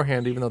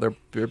beforehand, even though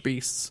they're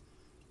beasts.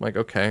 I'm like,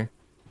 okay.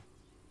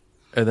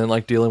 And then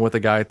like dealing with the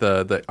guy at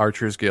the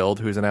Archers Guild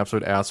who's an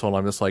absolute asshole.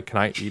 I'm just like, can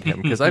I eat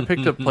him? Because I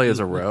picked up play as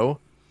a row,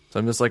 so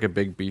I'm just like a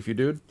big beefy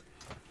dude.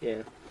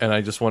 Yeah. And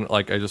I just want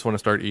to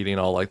start eating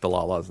all like the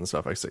lalas and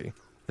stuff I see,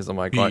 because I'm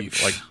like like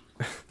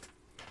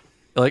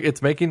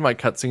it's making my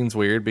cutscenes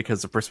weird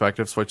because the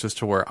perspective switches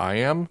to where I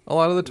am a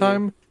lot of the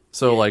time,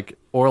 So like,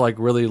 or like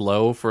really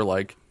low for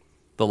like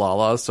the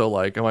Lala. So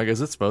like, I'm like, is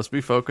it supposed to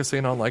be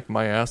focusing on like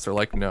my ass? Or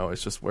like, no,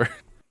 it's just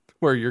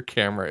where your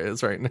camera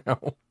is right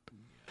now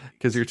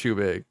because you're too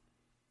big.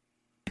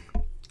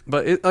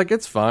 But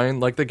it's fine.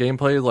 Like the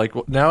gameplay,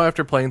 like now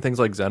after playing things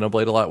like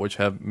Xenoblade a lot, which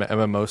have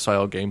MMO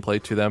style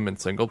gameplay to them in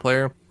single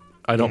player,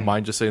 I don't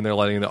mind just sitting there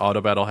letting the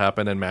auto battle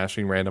happen and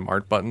mashing random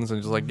art buttons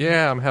and just like,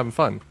 yeah, I'm having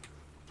fun.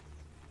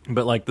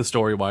 But like the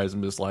story wise,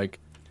 I'm just like,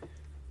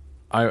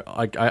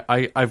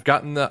 I've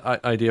gotten the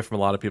idea from a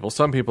lot of people.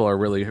 Some people are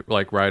really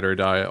like Ride or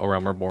Die. A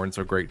Realm Reborn's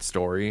a great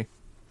story,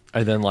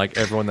 and then like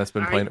everyone that's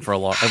been playing it for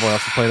everyone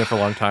else has played it for a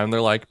long time.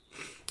 They're like,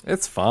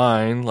 it's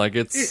fine. Like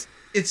it's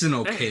an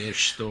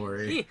okay-ish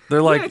story.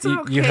 They're like, it's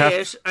okay-ish. You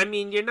have. I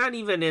mean, you're not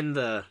even in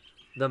the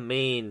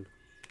main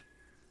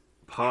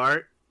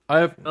part.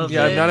 I've not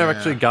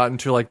actually gotten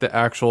to like the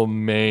actual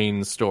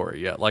main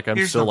story yet. Like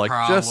I'm still like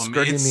just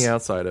skirting the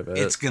outside of it.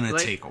 It's gonna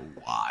take a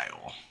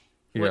while.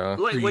 Yeah,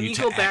 when you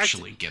go back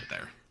actually get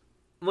there.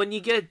 When you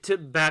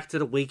get back to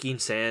the Waking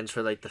Sands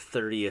for like the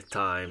 30th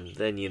time,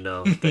 then you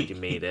know that you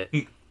made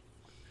it.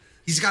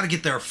 He's got to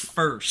get there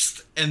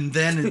first, and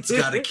then it's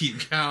got to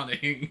keep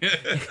counting.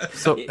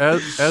 So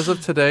as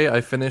of today, I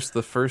finished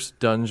the first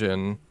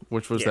dungeon,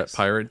 which was that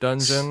pirate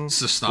dungeon,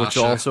 which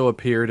also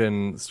appeared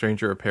in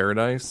Stranger of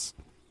Paradise.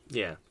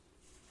 Yeah.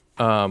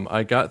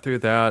 I got through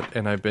that,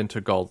 and I've been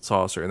to Gold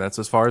Saucer, and that's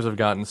as far as I've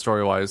gotten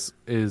story wise.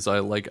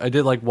 I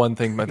did like one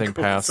thing. My thing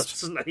passed.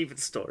 It's not even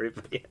story,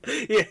 but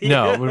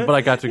No, but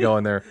I got to go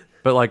in there.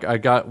 But like I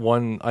got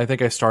one. I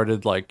think I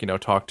started like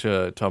talk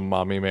to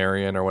Mommy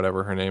Marion or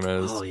whatever her name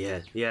is. Oh yeah.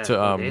 To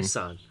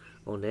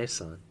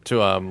Onesan.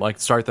 To like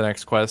start the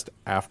next quest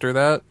after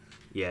that.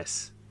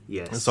 Yes.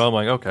 So I'm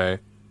like, okay.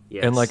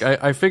 Yes. And like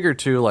I figured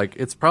too, like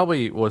it's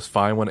probably was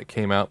fine when it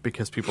came out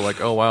because people were like,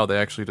 oh wow, they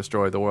actually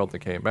destroyed the world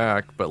and came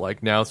back. But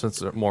like now,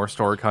 since more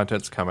story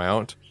content's come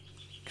out,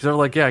 because they're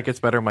like, yeah, it gets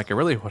better. I'm like, I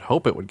really would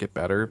hope it would get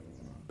better.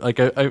 Like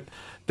I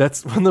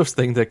that's one of those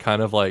things that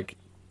kind of like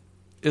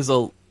is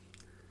of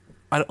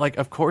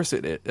course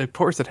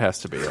it has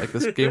to be like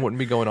this game wouldn't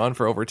be going on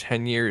for over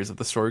 10 years if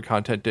the story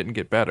content didn't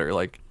get better.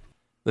 Like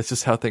that's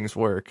just how things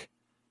work.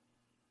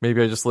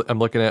 Maybe I'm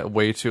looking at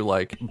way too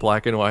like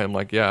black and white. I'm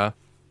like, yeah.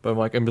 But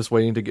I'm just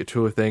waiting to get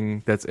to a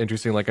thing that's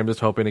interesting. Like, I'm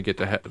just hoping to get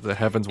to the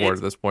Heaven's Ward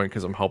at this point,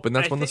 because I'm hoping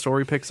that's when the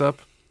story picks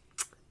up.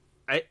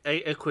 I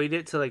equate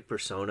it to, like,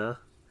 Persona,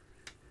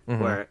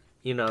 where,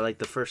 like,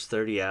 the first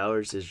 30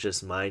 hours is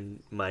just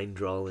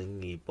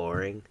mind-drawingly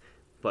boring.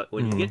 But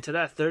when you get to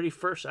that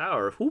 31st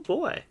hour, oh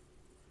boy.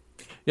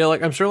 Yeah,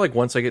 like, I'm sure, like,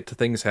 once I get to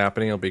things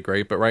happening, it'll be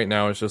great. But right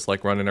now, it's just,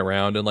 like, running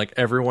around, and, like,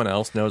 everyone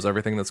else knows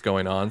everything that's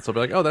going on. So I'll be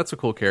like, oh, that's a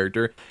cool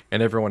character.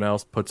 And everyone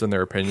else puts in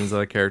their opinions of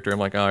the character. I'm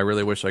like, oh, I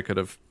really wish I could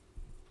have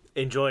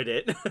enjoyed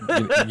it.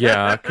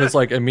 Yeah, because,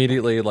 like,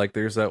 immediately, like,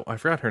 there's that, I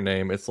forgot her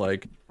name. It's,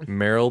 like,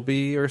 Meryl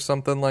B or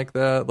something like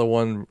that.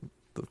 The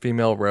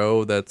female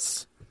row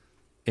that's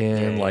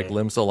in, like,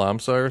 Limsa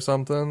Lamsa or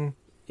something.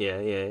 Yeah.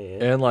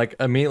 And, like,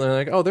 immediately,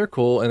 like, oh, they're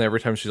cool. And every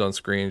time she's on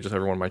screen, just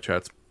everyone in my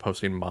chat's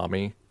posting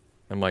mommy.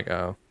 I'm like,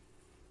 oh,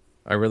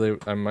 I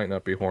might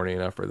not be horny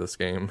enough for this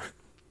game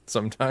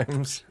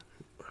sometimes.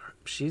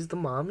 She's the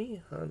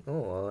mommy?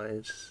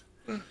 Oh,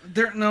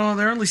 they're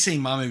only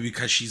saying mommy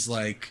because she's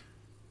like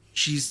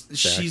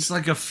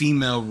a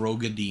female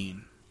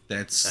Rogadine.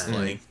 That's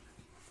like,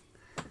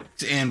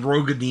 and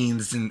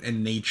Rogadines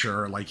in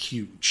nature are like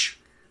huge.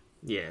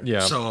 Yeah.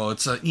 So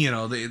it's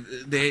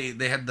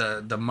they had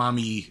the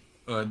mommy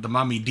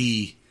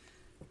D,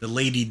 the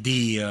Lady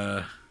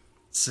D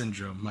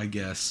syndrome, I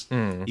guess.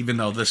 Even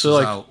though this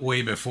was out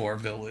way before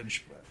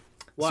Village. But.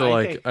 Well, so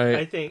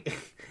I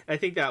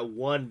think that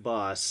one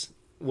boss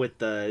with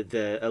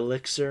the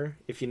elixir,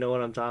 if you know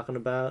what I'm talking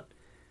about.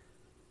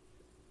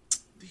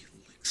 The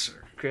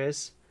elixir,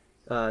 Chris,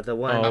 the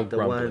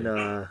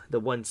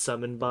one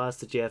summon boss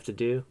that you have to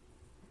do,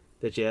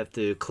 that you have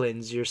to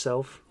cleanse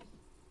yourself.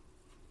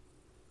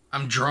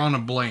 I'm drawing a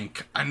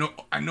blank. I know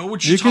what you're talking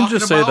about. You can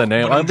just say the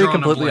name. I'll be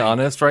completely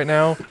honest right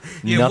now.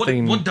 Yeah,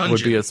 nothing what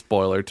would be a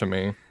spoiler to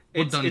me.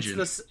 What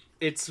dungeon?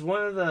 It's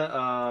one of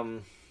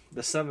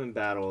the summon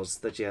battles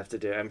that you have to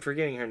do. I'm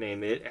forgetting her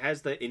name. It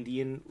has the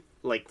Indian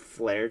like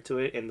flair to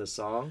it in the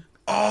song.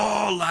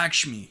 Oh,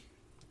 Lakshmi.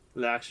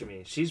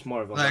 She's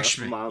more of a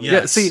mom.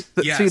 Yes.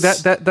 Yeah, see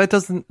that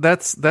doesn't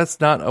that's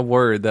not a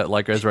word that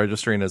like is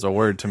registering as a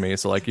word to me.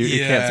 So like you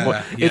can't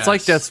spoil. It's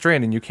like Death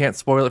Stranding. You can't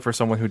spoil it for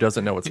someone who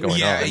doesn't know what's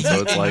going on.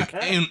 So it's like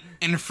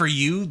and for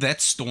you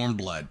that's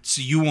Stormblood.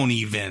 So you won't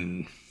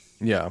even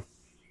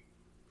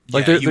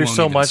like there's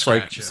so much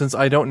like since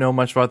I don't know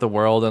much about the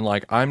world and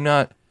like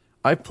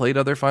I played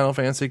other Final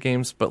Fantasy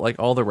games, but like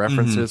all the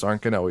references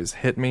aren't gonna always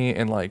hit me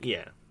and like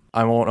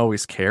I won't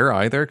always care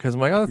either because I'm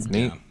like, oh, that's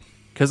neat.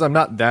 Because I'm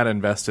not that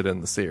invested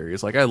in the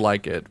series. Like, I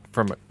like it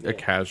from a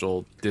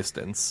casual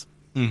distance.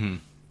 Mm-hmm.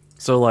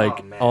 So,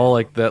 like, all,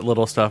 like, that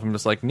little stuff, I'm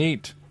just like,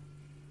 neat.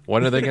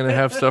 When are they going to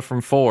have stuff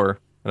from 4?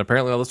 And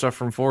apparently all the stuff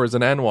from 4 is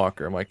an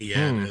Endwalker. I'm like, it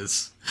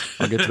is.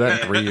 I'll get to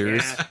that in 3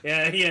 years.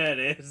 Yeah,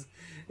 it is.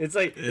 It's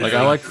like...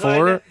 I like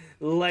 4.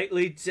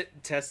 lightly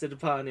tested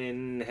upon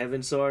in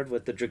Heaven Sword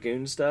with the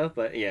Dragoon stuff,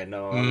 but yeah,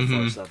 no, all the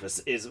 4 stuff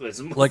is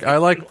like I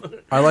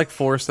like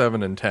 4,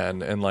 7, and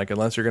 10, and like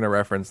unless you're gonna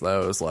reference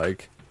those,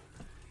 like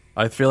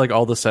I feel like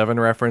all the 7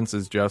 reference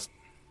is just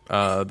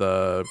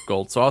the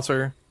gold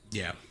saucer,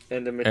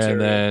 and the material, and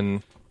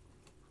then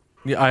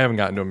I haven't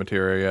gotten to a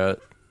materia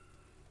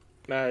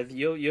yet.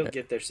 You'll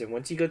get there soon.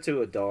 Once you go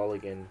to a doll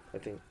again, I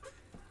think.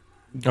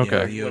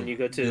 Okay. When you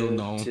go to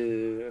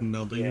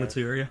melding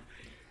materia.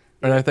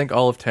 And I think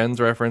all of 10's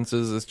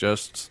references is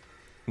just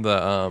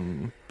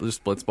the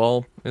just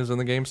Blitzball is in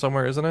the game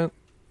somewhere, isn't it?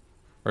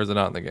 Or is it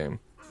not in the game?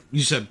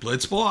 You said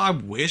Blitzball? I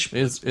wish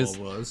Blitzball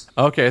was.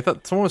 Okay, I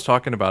thought someone was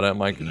talking about it. I'm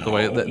like, the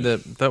way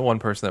that one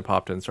person that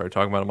popped in started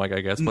talking about it, I'm like,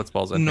 I guess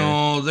Blitzball's in here.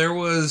 No, there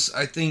was,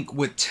 I think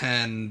with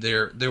 10,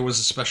 there was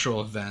a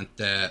special event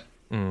that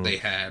they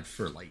had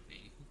for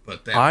Lightning.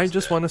 But I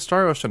just want a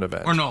Star Ocean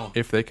event. Or no.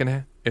 If they can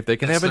have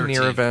a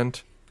Nier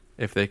event,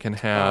 if they can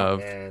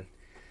have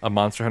a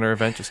Monster Hunter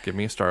event, just give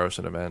me a Star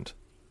Ocean event.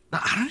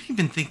 I don't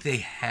even think they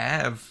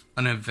have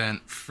an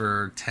event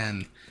for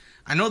 10.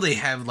 I know they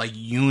have like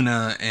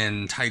Yuna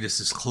and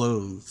Titus's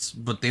clothes,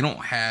 but they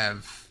don't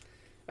have.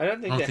 I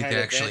don't think they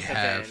actually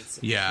have. Events.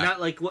 Yeah,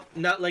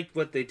 not like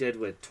what they did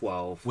with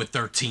 12. With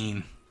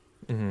 13,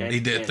 they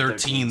did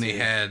 13. They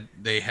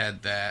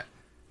had that,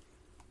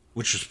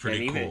 which was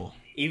pretty cool.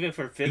 Even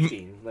for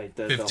 15, like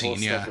the whole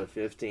stuff with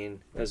 15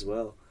 as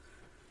well.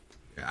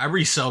 I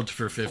resubbed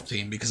for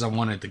 15 because I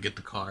wanted to get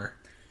the car.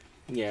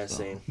 Yeah,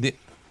 same.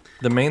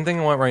 The main thing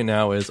I want right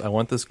now is I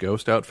want this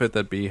ghost outfit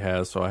that B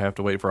has, so I have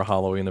to wait for a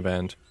Halloween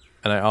event.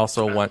 And I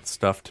also want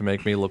stuff to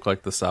make me look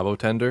like the Sabo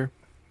Tender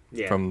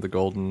from the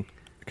Golden,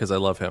 because I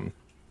love him.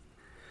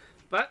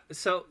 But,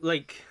 so,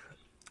 like,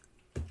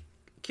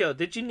 Kyo,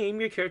 did you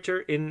name your character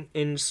in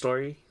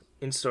storyline?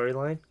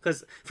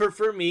 Because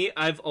for me,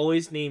 I've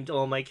always named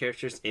all my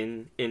characters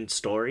in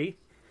story.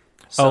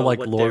 So like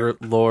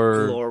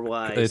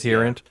lore-wise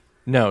adherent? Yeah.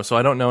 No, so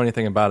I don't know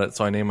anything about it,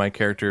 so I named my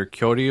character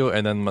Kyoryu,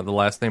 and then the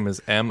last name is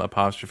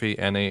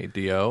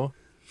M'_Nado.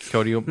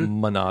 Kyoryu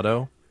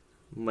Monado.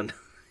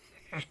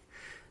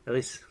 At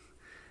least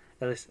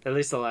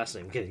the last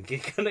name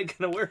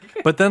gonna work.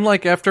 But then,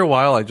 like, after a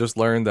while, I just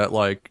learned that,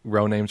 like,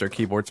 row names are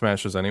keyboard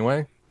smashes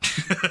anyway.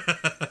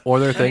 Or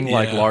their thing,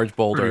 like, Large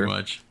Boulder. Pretty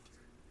much.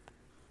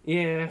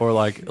 Yeah. Or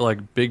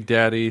like Big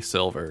Daddy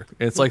Silver.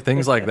 It's like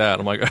things like that.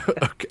 I'm like,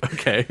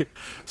 okay.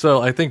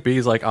 So I think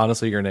B's like,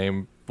 honestly, your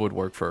name would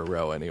work for a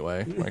row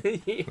anyway. Like,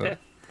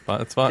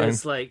 it's fine.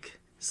 It's like,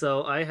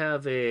 so I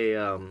have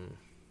a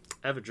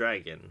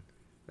dragon,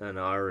 an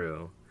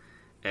Aru,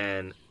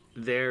 and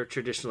they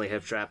traditionally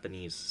have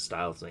Japanese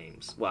styles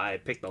names. Well, I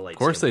picked the light. Of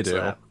course they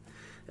do.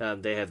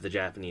 They have the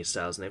Japanese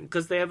styles name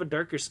because they have a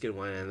darker skin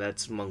one, and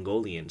that's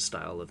Mongolian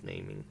style of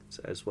naming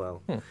as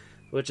well.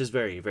 Which is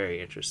very,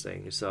 very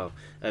interesting. So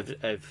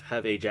I've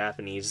have a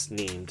Japanese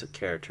named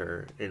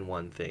character in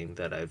one thing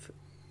that I've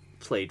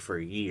played for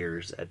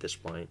years at this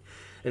point.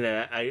 And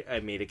then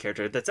I made a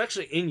character that's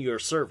actually in your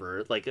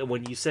server. Like,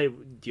 when you say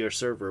your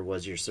server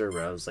was your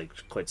server, I was like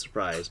quite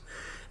surprised.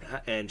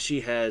 And she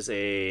has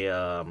a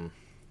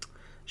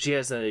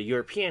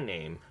European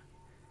name,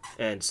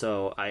 and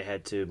so I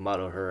had to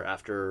model her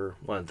after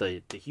one of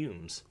the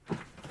Humes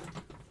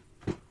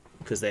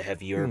because they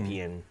have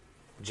European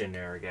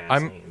generic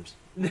ass names.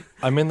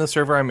 I'm in the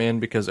server I'm in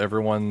because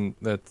everyone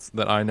that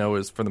I know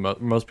is, for the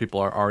most people,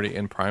 are already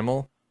in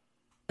Primal,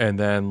 and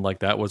then like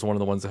that was one of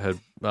the ones that had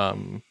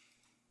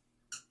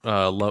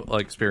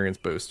experience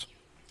boost.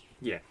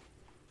 Yeah.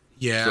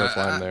 Yeah, so that's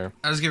why I'm there.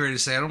 I was getting ready to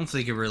say, I don't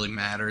think it really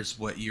matters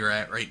what you're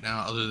at right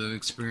now, other than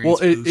experience. Well,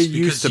 it boost,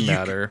 used to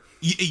matter.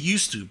 It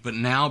used to, but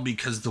now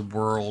because the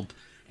world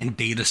and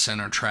data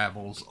center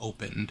travels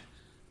opened,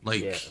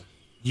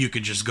 you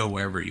could just go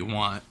wherever you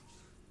want.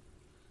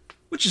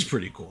 Which is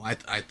pretty cool. I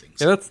think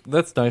so. Yeah,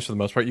 that's nice for the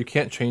most part. You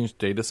can't change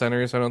data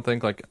centers, I don't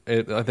think. I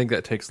think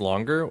that takes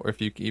longer, or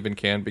if you even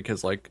can,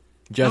 because like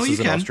Jess is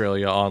in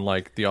Australia on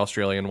like the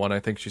Australian one. I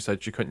think she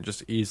said she couldn't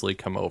just easily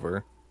come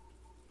over.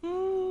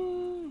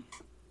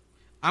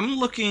 I'm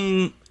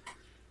looking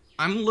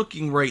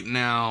right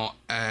now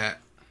at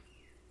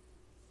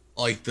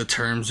like the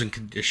terms and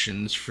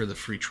conditions for the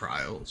free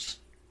trials,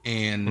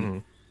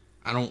 and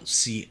I don't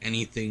see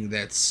anything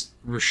that's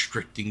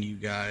restricting you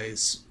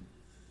guys.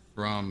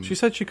 She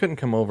said she couldn't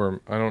come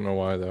over. I don't know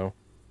why though.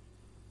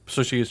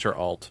 So she used her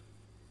alt.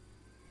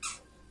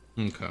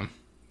 Okay.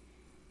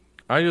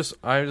 I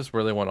just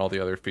really want all the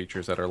other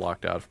features that are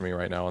locked out for me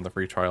right now on the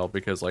free trial,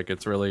 because like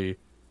it's really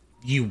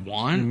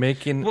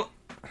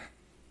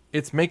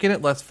it's making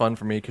it less fun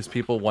for me because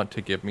people want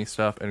to give me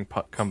stuff and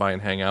come by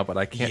and hang out, but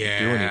I can't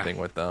do anything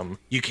with them.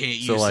 You can't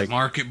use the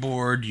market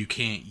board. You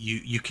can't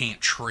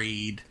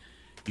trade.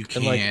 You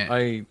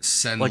can't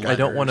send letters.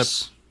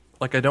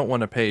 I don't want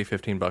to pay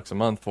 $15 a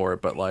month for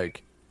it, but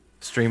like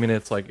streaming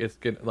it's like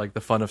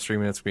the fun of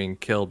streaming it's being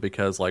killed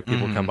because like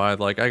people come by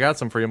like I got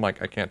some free. I'm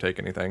like I can't take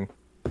anything.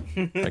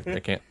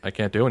 I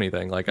can't do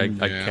anything. Like I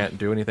can't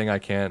do anything. I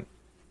can't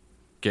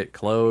get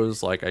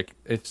clothes. Like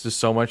it's just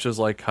so much is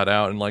like cut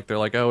out, and like they're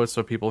like, oh, it's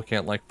so people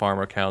can't like farm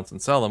accounts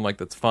and sell them. Like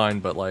that's fine,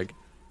 but like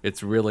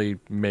it's really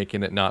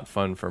making it not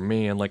fun for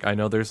me. And like I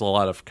know there's a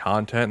lot of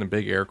content and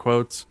big air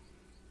quotes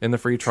in the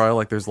free trial.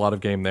 Like there's a lot of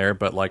game there,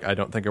 but like I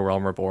don't think A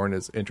Realm Reborn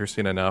is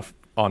interesting enough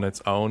on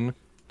its own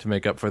to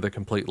make up for the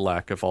complete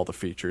lack of all the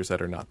features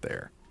that are not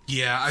there.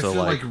 Yeah, I feel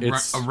like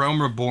A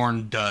Realm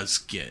Reborn does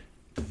get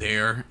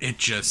there. It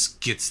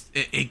just gets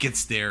it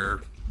gets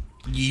there.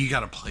 You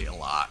got to play a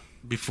lot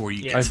before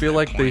you get I to feel that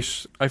like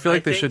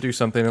point. they should do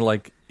something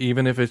like,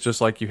 even if it's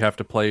just like you have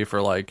to play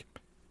for like,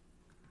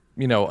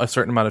 you know, a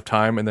certain amount of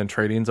time and then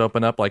tradings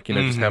open up, like, you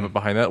know, just have it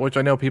behind that, which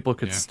I know people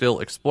could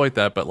still exploit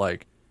that, but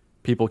like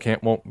people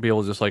won't be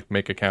able to just like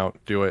make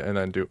account, do it, and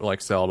then do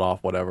like sell it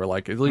off, whatever.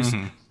 Like at least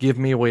give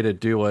me a way to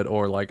do it,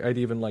 or like I'd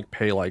even like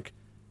pay like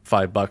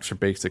 $5 for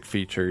basic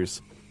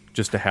features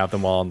just to have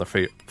them all on the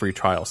free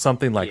trial,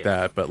 something like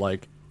that. But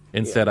like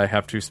instead I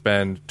have to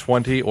spend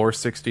 $20 or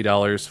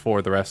 $60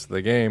 for the rest of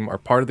the game, or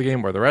part of the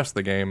game, or the rest of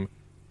the game,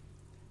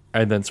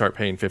 and then start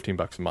paying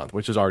 $15 a month,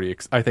 which is already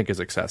I think is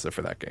excessive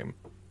for that game.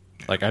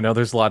 Like I know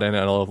there's a lot in it,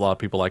 I know a lot of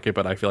people like it,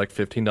 but I feel like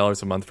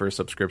 $15 a month for a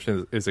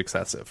subscription is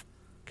excessive.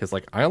 Because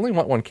like I only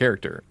want one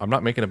character. I'm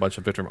not making a bunch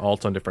of different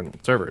alts on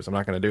different servers. I'm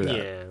not going to do that.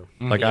 Yeah.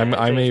 Like I'm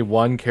a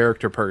one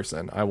character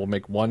person. I will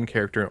make one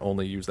character and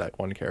only use that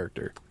one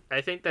character. I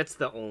think that's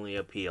the only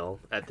appeal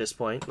at this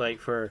point. Like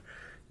for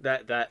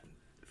that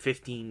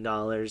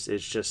 $15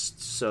 is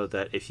just so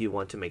that if you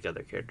want to make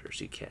other characters,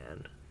 you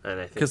can.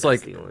 And I think that's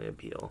like the only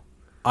appeal.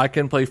 I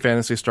can play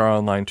Phantasy Star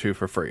Online 2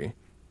 for free.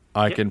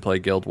 I can play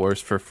Guild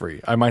Wars for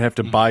free. I might have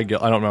to buy I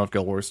don't know if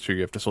Guild Wars 2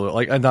 you have to sort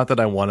like, not that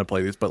I want to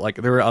play these, but like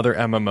there are other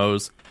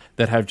MMOs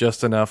that have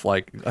just enough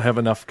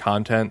have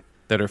content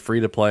that are free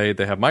to play.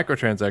 They have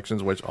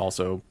microtransactions, which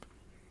also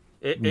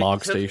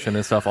Mog Station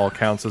and stuff all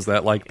counts as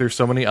that. Like there's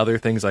so many other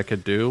things I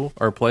could do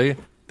or play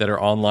that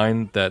are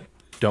online that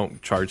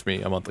don't charge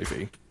me a monthly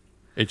fee.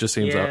 It just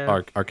seems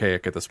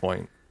archaic at this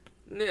point.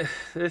 The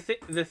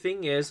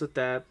thing is with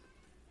that,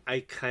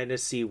 I kind of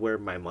see where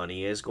my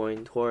money is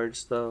going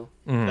towards, though.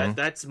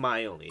 That's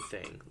my only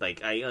thing.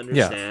 Like, I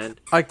understand.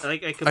 Yeah. I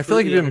feel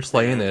like you've been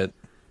playing it.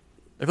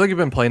 I feel like you've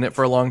been playing it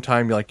for a long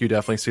time. You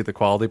definitely see the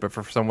quality, but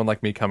for someone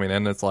like me coming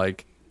in, it's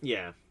like...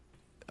 Yeah.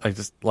 I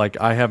just,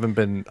 like, I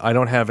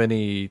don't have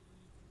any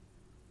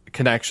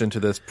connection to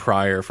this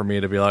prior for me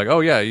to be like, oh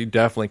yeah, you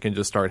definitely can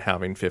just start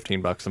having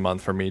 $15 a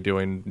month for me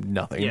doing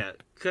nothing. Yeah,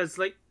 because,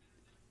 like,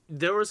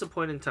 there was a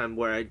point in time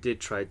where I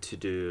did try to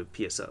do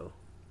PSO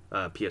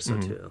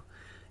 2,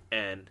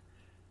 and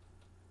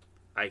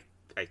I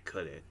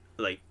couldn't.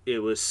 Like, it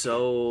was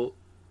so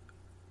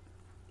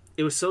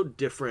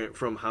different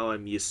from how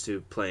I'm used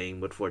to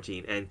playing with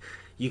 14, and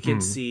you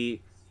can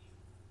see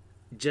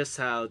just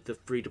how the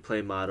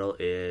free-to-play model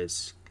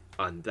is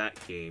on that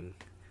game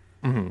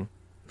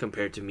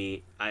compared to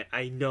me.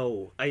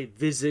 I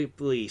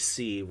visibly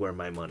see where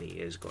my money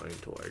is going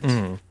towards.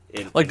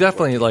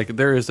 Definitely, 14. Like,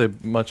 there is a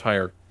much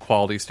higher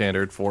quality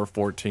standard for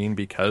 14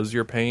 because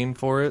you're paying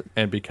for it,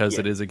 and because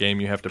it is a game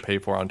you have to pay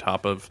for on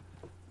top of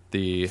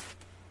the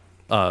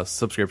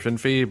subscription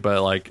fee.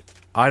 But, like,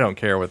 I don't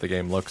care what the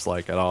game looks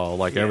like at all.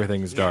 Like,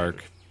 everything's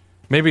dark.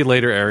 Maybe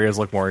later areas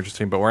look more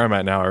interesting, but where I'm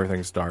at now,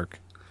 everything's dark.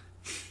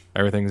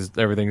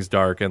 Everything's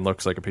dark and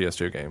looks like a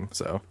PS2 game.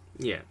 So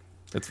yeah,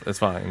 it's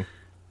fine.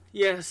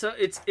 Yeah, so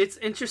it's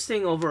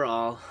interesting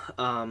overall.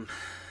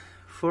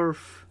 For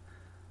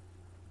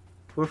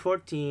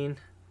 14,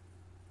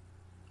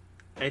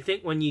 I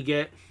think when you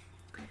get,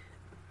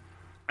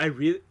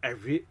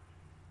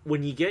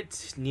 when you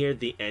get near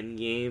the end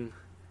game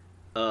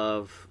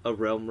of A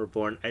Realm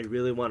Reborn, I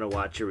really want to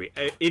watch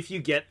if you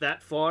get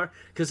that far,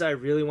 because I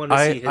really want to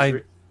see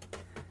his.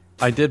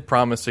 I did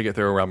promise to get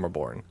through A Realm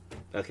Reborn.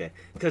 Okay,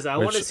 because I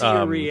want to see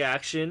your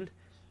reaction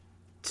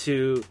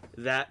to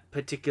that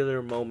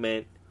particular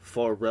moment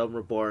for Realm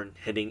Reborn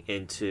heading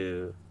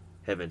into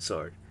Heaven's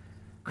Sword.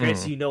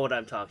 Chris, you know what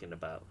I'm talking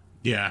about.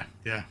 Yeah,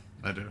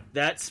 I do.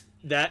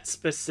 That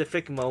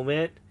specific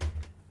moment,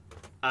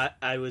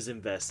 I was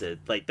invested.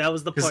 Like, that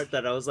was the part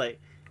that I was like,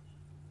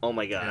 oh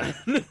my god.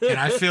 Yeah. And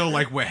I feel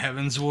like with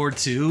Heaven's Ward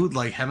too,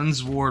 like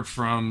Heaven's Ward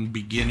from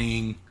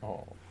beginning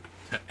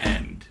to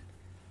end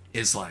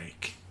is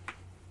like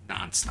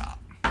nonstop.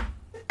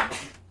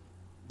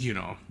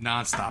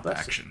 Nonstop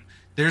action.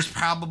 There's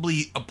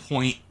probably a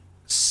point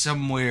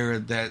somewhere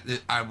that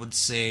I would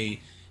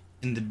say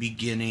in the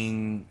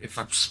beginning, if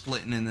I'm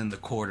splitting it in the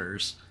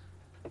quarters,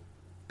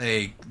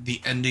 the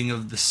ending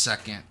of the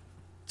second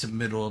to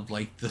middle of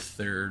like the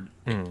third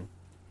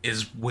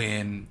is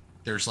when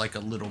there's like a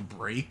little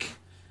break,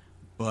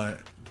 but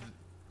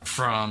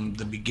from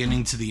the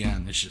beginning to the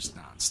end, it's just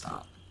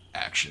nonstop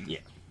action. Yeah,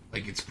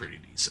 like it's pretty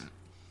decent.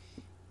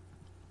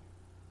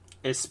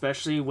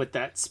 Especially with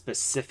that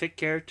specific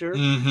character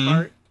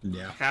part,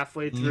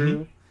 halfway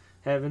through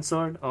Heaven's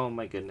Sword. Oh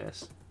my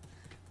goodness,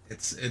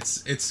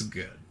 it's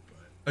good.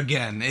 But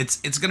again,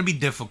 it's gonna be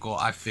difficult,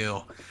 I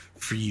feel,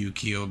 for you,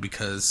 Keo,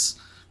 because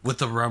with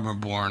the Realm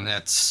Reborn,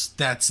 that's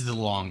the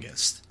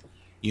longest.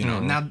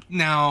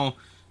 Now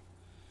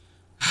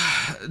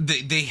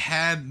They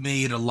had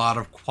made a lot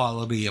of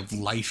quality of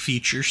life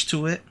features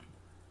to it.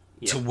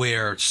 To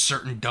where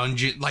certain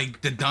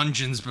like the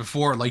dungeons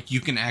before, like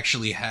you can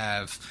actually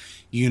have,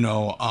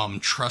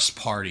 trust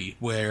party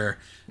where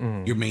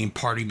your main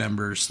party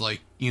members,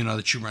 like,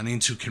 that you run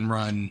into can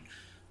run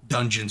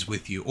dungeons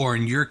with you. Or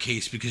in your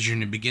case, because you're in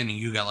the beginning,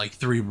 you got like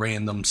 3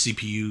 random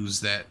CPUs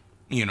that,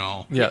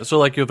 Yeah, so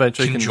like you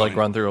eventually can like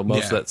run through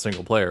most of that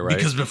single player, right?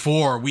 Because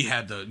before we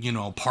had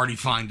to, party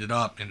find it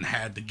up and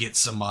had to get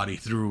somebody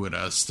through with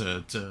us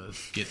to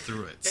get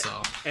through it.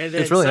 So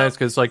it's really nice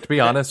because, like, to be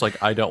honest,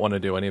 like I don't want to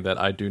do any of that.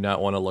 I do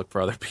not want to look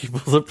for other people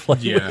to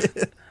play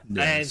with.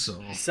 And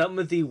some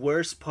of the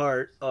worst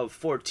part of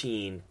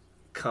 14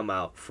 come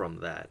out from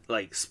that,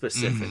 like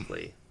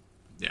specifically.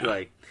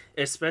 Like,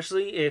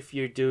 especially if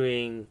you're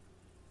doing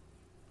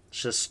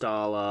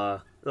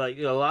Shastala, like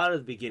a lot of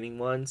the beginning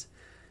ones.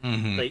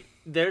 Like,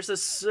 there's a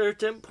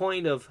certain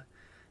point of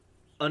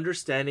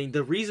understanding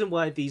the reason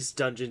why these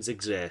dungeons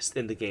exist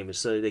in the game is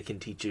so they can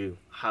teach you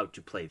how to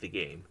play the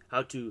game,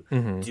 how to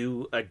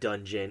do a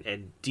dungeon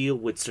and deal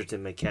with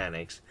certain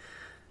mechanics.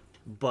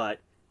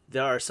 But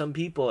there are some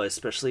people,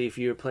 especially if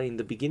you're playing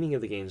the beginning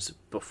of the games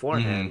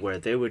beforehand, where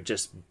they would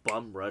just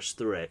bum rush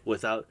through it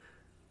without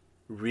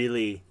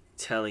really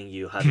telling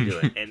you how to do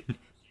it. And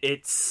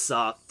it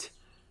sucked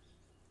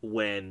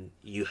when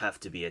you have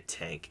to be a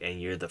tank and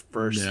you're the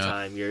first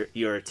time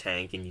you're a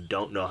tank and you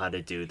don't know how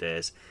to do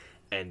this,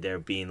 and they're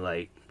being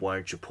like, why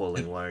aren't you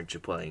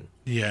pulling?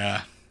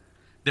 Yeah,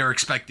 they're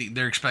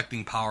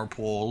expecting power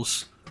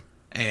pulls,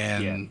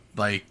 and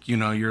like,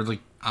 you're like,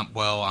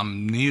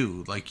 I'm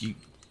new, like you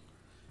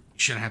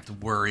shouldn't have to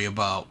worry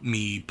about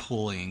me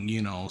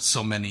pulling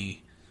so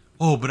many.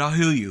 But I'll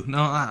heal you. No,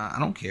 I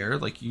don't care,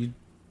 like you.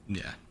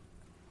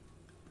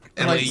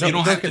 And like, you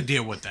don't have to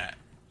deal with that.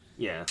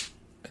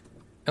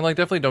 And, like,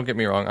 definitely don't get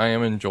me wrong, I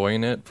am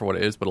enjoying it for what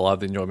it is, but a lot of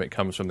the enjoyment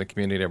comes from the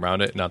community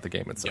around it, not the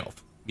game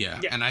itself.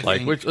 And I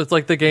think... Which, it's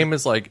like, the game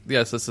is like,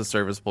 yes, this is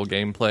serviceable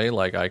gameplay,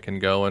 like, I can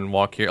go and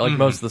walk here. Like,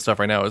 most of the stuff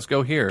right now is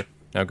go here,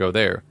 now go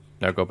there,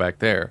 now go back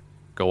there,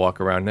 go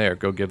walk around there,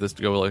 go do this.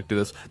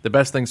 The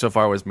best thing so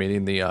far was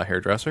meeting the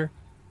hairdresser.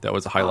 That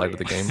was a highlight of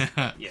the game.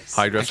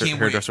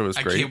 Hairdresser was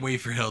great. I can't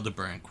wait for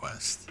Hildebrand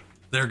Quest.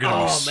 They're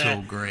gonna be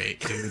so great,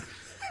 dude.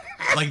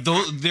 Like,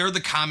 they're the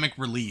comic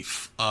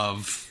relief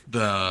of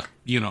the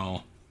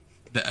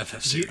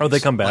FF series. Oh,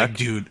 they come back, like,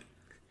 dude.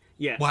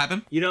 Yeah. What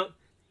happened? You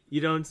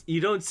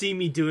don't see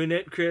me doing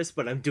it, Chris,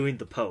 but I'm doing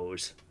the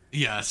pose.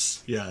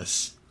 Yes.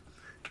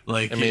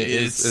 Like, I mean, it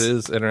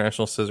is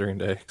International Scissoring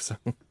Day, so.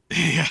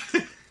 Yeah.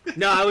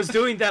 No, I was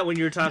doing that when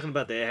you were talking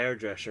about the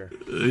hairdresser.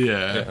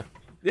 Yeah.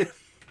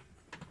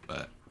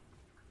 But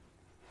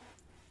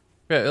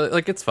yeah,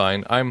 like, it's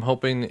fine. I'm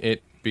hoping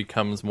it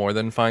becomes more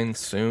than fine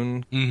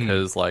soon,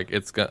 because like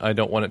I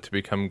don't want it to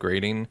become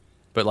grating,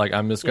 but like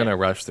I'm just gonna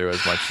rush through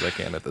as much as I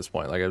can at this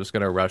point. Like I'm just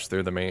gonna rush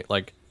through the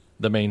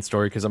main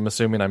story, because I'm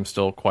assuming I'm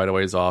still quite a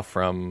ways off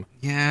from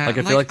like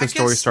I feel like the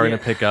story's starting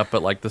to pick up,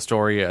 but like the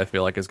story I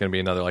feel like is gonna be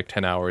another like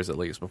 10 hours at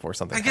least before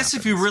something happens.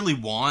 If you really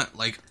want,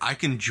 like, I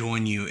can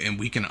join you and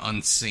we can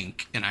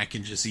unsync and I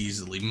can just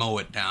easily mow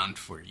it down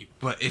for you.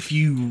 But if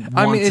you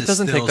it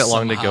doesn't take that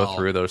long to go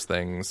through those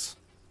things.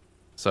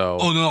 So,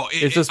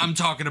 it's just, I'm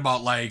talking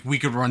about, like, we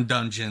could run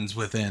dungeons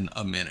within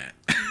a minute.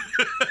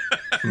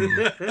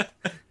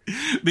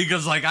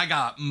 Because, like, I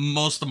got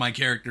most of my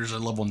characters are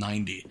level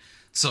 90.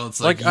 So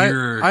it's like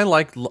I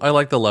like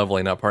the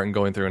leveling up part and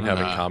going through and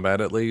having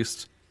combat at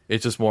least.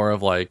 It's just more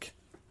of like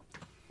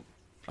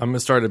I'm gonna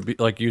start to be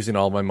like using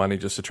all my money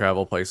just to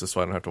travel places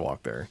so I don't have to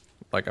walk there.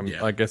 Like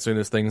like as soon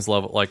as things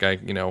level, like I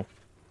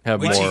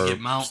have Wait more till you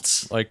get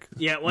mounts. Like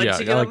once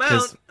you get a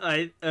mount,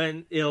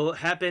 and it'll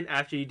happen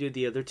after you do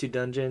the other 2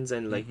 dungeons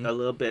and like a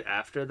little bit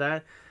after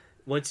that.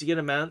 Once you get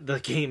a mount, the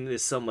game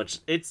is so much.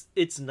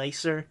 It's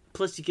nicer.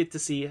 Plus, you get to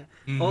see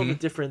all the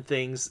different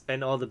things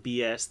and all the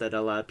BS that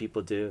a lot of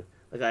people do.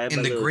 Like I have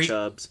my little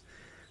chubs.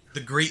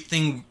 The great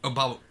thing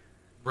about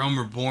Realm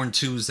Reborn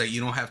 2 is that you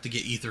don't have to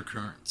get ether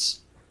currents.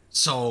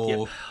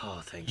 So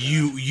thank God.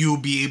 You'll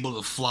be able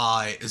to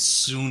fly as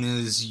soon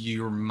as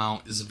your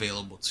mount is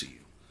available to you.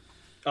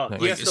 Oh,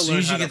 you have to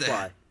learn how to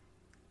fly.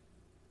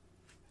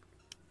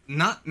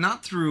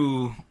 Not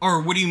through,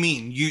 or what do you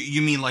mean?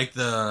 You mean like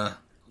the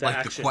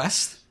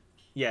quest?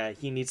 Yeah,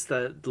 he needs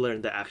to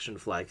learn the action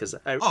fly because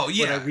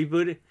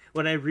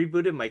when I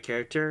rebooted my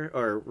character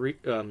or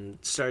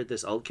started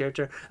this old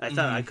character, I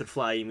thought I could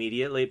fly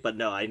immediately, but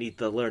no, I need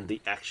to learn the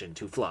action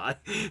to fly.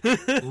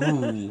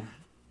 Ooh.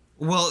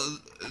 Well,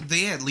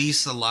 they at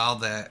least allow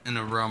that in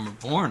a Realm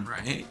Reborn,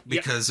 right?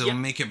 Because it'll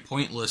make it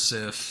pointless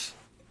if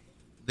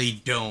they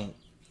don't.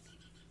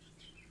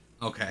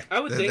 Okay, I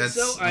would think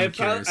so.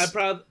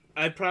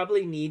 I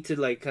probably need to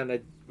like kind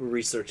of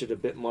research it a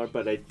bit more,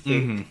 but I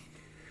think,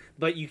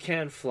 but you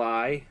can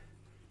fly,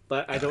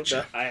 but I don't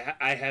know.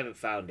 I haven't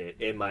found it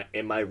in my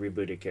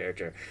rebooted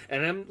character,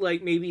 and I'm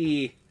like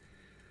maybe,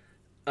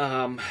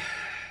 let's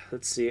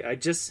see. I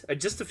just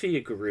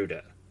defeated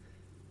Garuda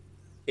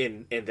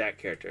in that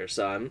character,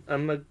 so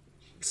I'm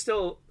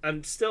still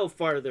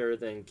farther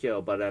than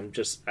Kill, but I'm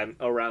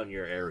around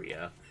your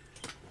area.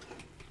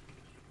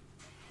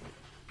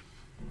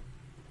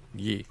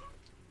 Yee.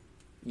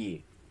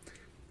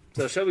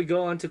 So shall we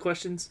go on to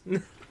questions?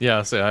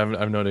 Yeah, so I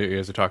have no idea what you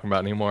guys are talking about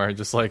anymore. I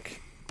just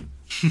like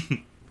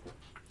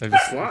I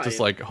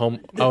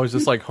was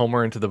just like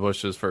Homer into the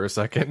bushes for a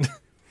second.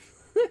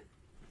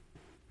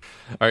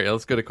 All right,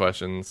 let's go to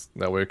questions.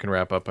 That way we can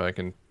wrap up and I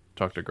can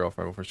talk to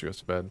girlfriend before she goes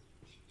to bed.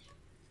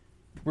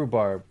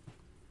 Rhubarb.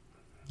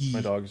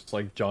 My dog's just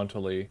like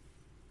jauntily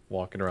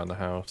walking around the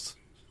house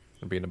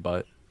and being a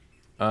butt.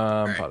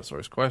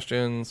 Potosaurus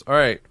questions. All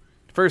right.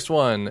 First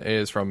one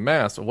is from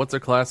Mass. What's a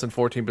class in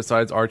 14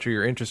 besides Archer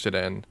you're interested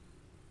in?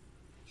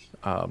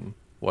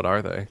 What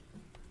are they?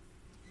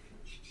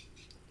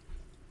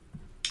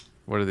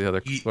 What are the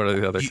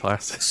other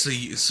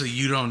classes? So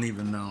you don't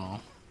even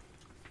know.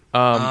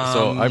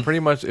 So I pretty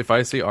much, if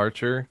I see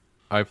Archer,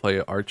 I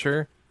play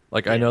Archer.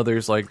 Like, I know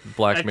there's like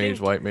black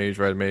mage, white mage,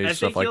 red mage,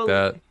 stuff like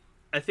that.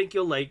 I think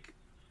you'll like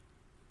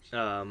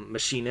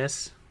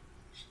Machinist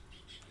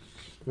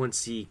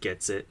once he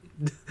gets it.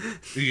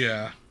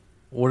 Yeah.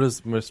 What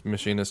does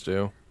Machinist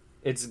do?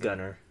 It's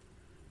Gunner.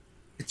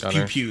 It's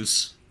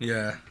pew-pews.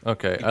 Yeah.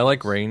 Okay, I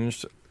like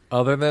ranged.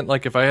 Other than,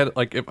 like, if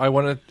I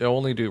want to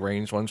only do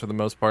ranged ones for the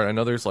most part, I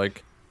know there's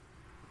like...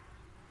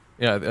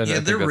 Yeah, I think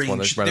that's ranged, one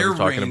that Brennan was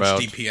talking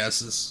about.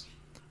 DPSs.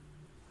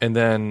 And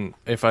then,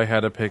 if I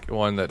had to pick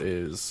one that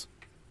is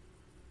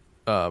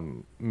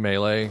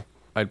melee,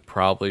 I'd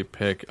probably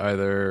pick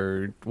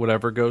either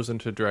whatever goes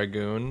into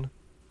Dragoon.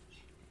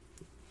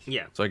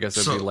 Yeah. So I guess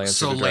it'd be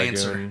Lancer to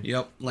Dragoon.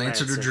 Yep,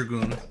 Lancer to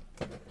Dragoon.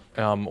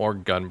 Or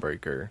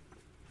Gunbreaker.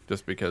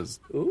 Just because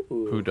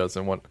who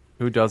doesn't want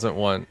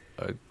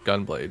a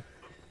Gunblade?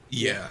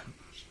 Yeah.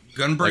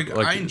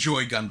 Gunbreaker. I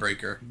enjoy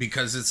Gunbreaker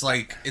because it's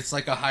like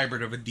a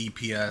hybrid of a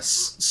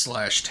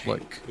DPS /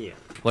 tank.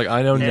 Like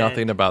I know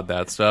nothing about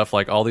that stuff.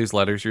 Like all these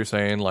letters you're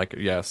saying, like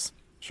yes,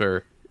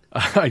 sure.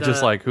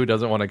 Just like who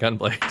doesn't want a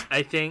Gunblade?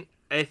 I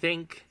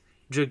think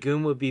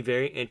Dragoon would be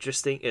very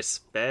interesting,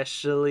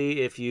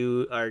 especially if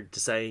you are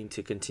deciding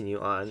to continue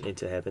on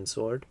into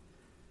Heavensward.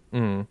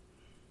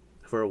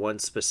 For one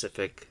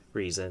specific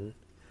reason.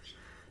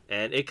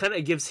 And it kind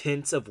of gives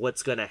hints of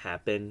what's going to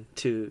happen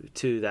to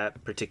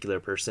that particular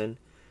person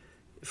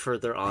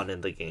further on in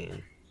the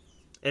game.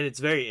 And it's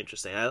very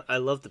interesting. I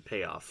love the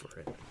payoff for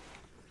it.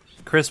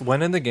 Chris,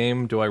 when in the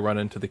game do I run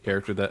into the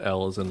character that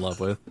Elle is in love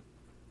with?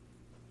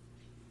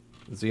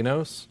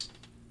 Xenos?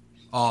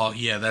 Oh,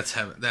 yeah, that's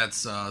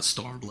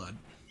Stormblood.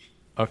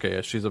 Okay,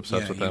 yeah, she's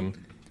obsessed with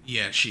him.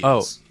 Yeah, she is.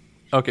 Oh,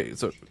 okay,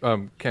 so,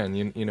 Ken,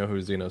 you know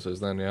who Xenos is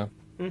then, yeah?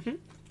 Mm-hmm.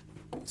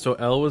 So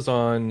Elle was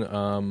on,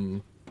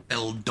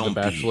 The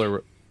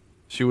Bachelor.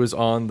 She was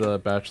on The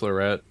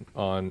Bachelorette,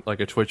 on like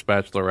a Twitch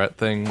Bachelorette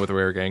thing with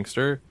Rare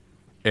Gangster,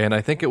 and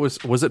I think it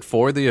was it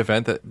for the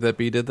event that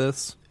B did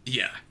this?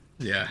 Yeah.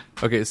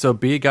 Okay, so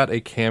B got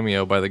a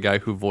cameo by the guy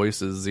who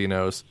voices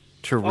Xenos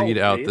to read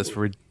out this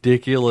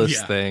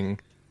ridiculous thing.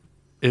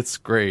 It's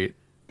great,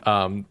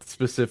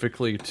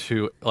 specifically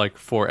to like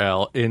for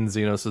Elle in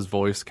Xenos'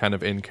 voice, kind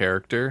of in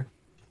character.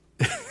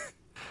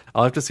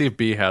 I'll have to see if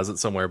B has it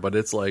somewhere, but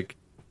it's like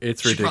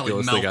it's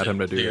ridiculous. They got him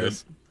to do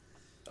this.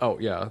 Oh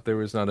yeah, there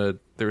was not a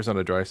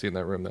dry seat in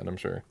that room then, I'm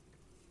sure.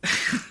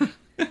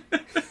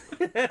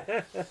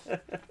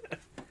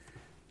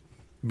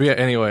 But yeah,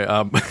 anyway,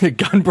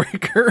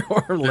 Gunbreaker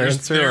or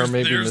Lancer or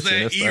maybe Machinist.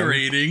 There's that E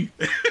rating.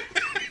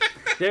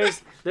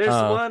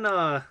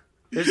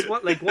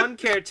 There's one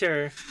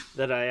character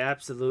that I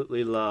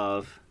absolutely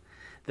love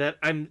that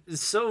I'm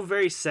so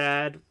very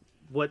sad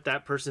what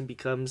that person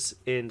becomes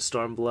in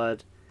Stormblood,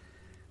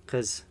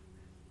 because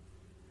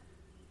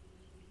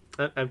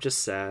I'm just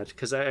sad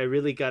because I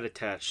really got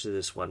attached to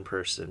this one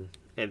person,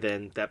 and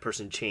then that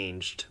person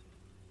changed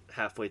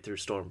halfway through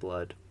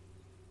Stormblood.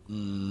 I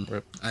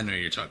know what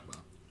you're talking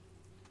about.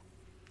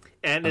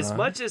 And as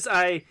much as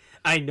I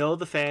know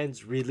the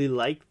fans really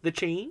like the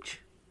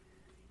change,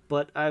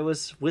 but I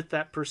was with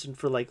that person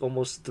for like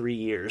almost 3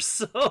 years,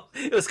 so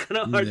it was kind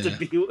of hard to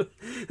be with.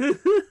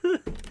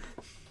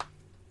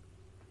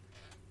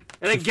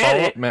 And I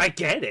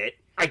get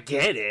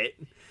it.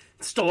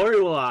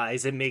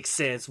 Story-wise, it makes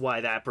sense why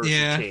that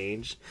person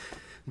changed.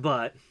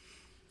 But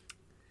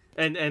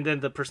and then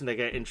the person that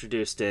got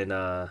introduced in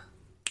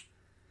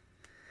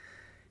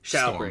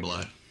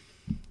Shadowbringer.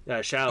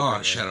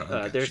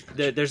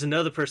 Shadowbringer. There's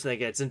another person that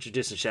gets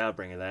introduced in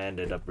Shadowbringer that I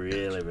ended up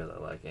really, really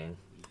liking.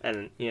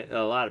 And you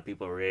know, a lot of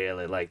people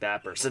really like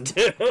that person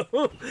too.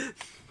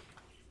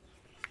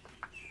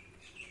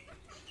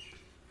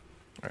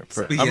 I'm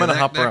gonna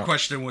hop around. That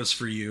question was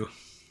for you,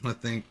 I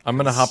think. I'm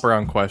gonna hop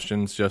around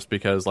questions just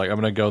because, like,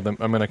 I'm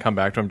gonna come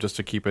back to them just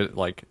to keep it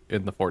like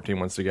in the 14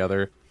 ones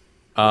together.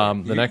 The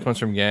next one's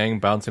from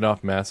Yang, bouncing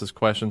off Mass's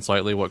question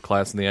slightly. What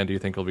class in the end do you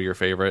think will be your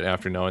favorite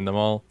after knowing them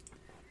all?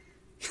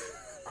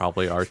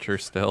 Probably Archer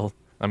still.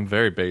 I'm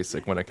very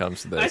basic when it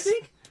comes to this.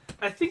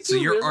 I think so.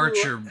 You're really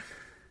Archer.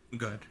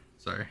 Good.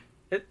 Sorry.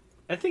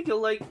 I think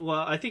you'll like. Well,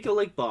 I think you'll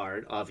like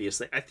Bard.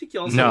 Obviously, I think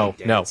you also like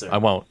Dancer. No, I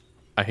won't.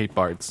 I hate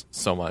bards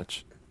so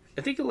much.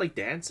 I think you like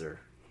Dancer.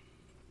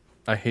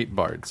 I hate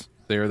bards.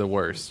 They are the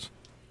worst.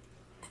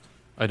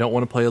 I don't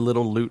want to play a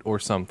little lute or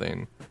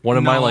something. One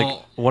of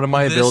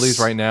my abilities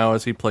right now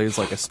is he plays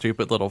like a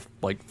stupid little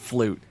like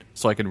flute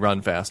so I can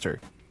run faster.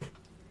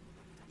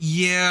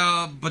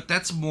 Yeah, but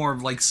that's more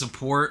of like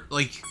support.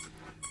 Like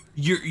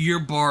your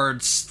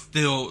bard's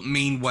still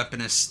main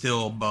weapon is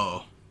still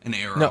bow and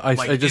arrow. No, I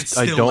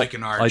don't like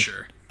an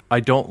archer. I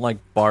don't like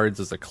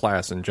bards as a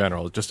class in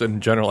general. Just in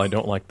general, I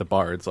don't like the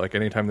bards. Like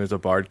anytime there's a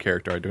bard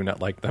character, I do not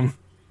like them.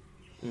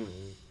 All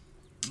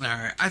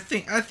right, I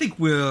think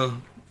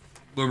we'll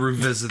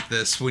revisit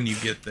this when you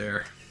get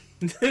there.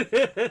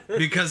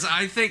 Because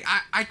I think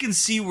I can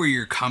see where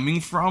you're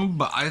coming from,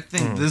 but I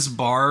think this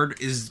bard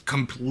is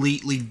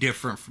completely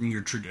different from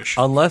your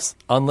tradition.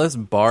 Unless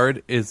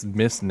bard is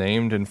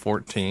misnamed in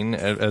 14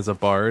 as a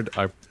bard,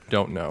 I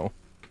don't know.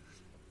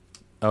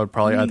 I would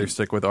probably either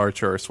stick with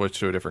archer or switch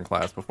to a different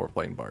class before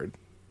playing bard.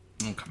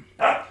 Okay.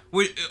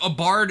 A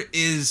bard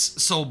is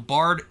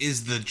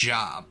the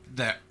job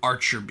that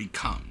archer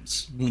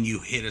becomes when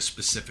you hit a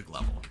specific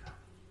level.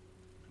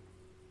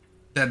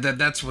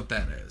 That's what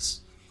that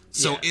is.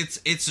 So yeah.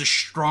 It's a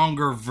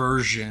stronger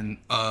version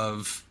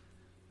of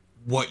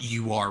what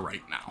you are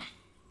right now.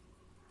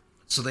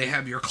 So they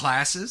have your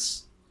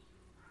classes,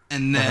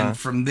 and then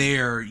from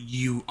there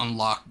you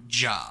unlock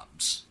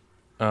jobs.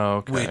 Oh,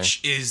 okay.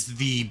 Which is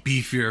the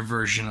beefier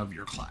version of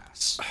your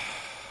class.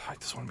 I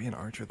just want to be an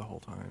archer the whole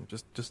time.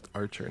 Just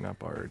archer, not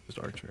bard. Just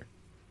archer.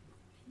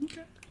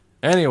 Okay.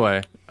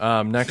 Anyway,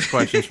 next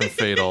question's from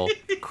Fatal.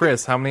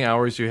 Chris, how many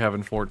hours do you have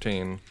in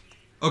 14?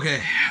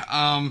 Okay,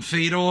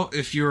 Fatal,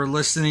 if you're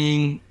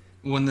listening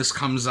when this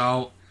comes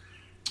out,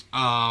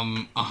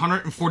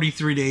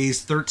 143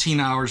 days, 13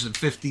 hours, and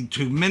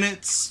 52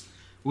 minutes,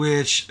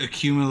 which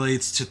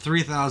accumulates to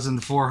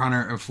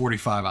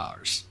 3,445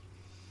 hours.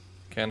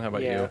 Ken, how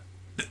about you?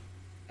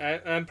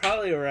 I'm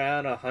probably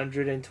around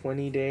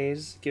 120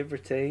 days, give or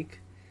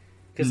take.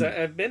 Because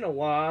I've been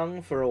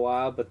along for a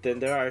while, but then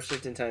there are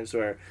certain times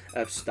where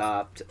I've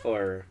stopped,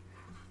 or...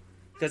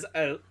 Because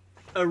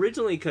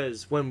originally,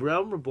 when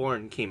Realm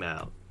Reborn came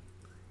out,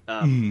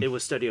 it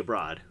was study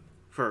abroad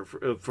for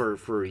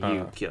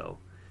Yu-Gi-Oh!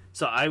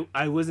 So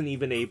I wasn't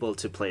even able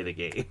to play the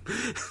game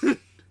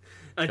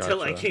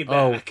until I came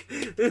back.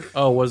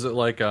 Was it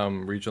like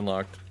region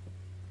locked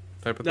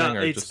type of thing? No,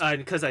 it's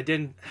because I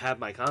didn't have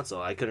my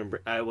console. I couldn't.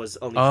 I was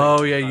only.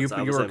 Oh yeah, you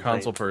were a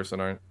console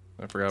person, aren't?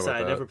 I forgot about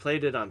that. I never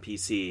played it on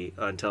PC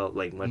until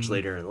like much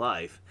later in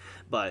life,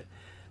 but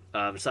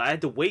so I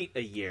had to wait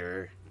a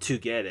year to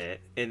get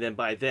it, and then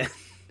by then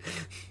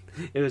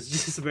it was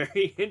just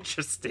very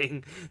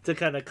interesting to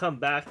kind of come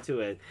back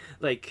to it.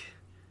 Like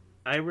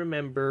I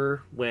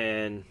remember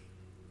when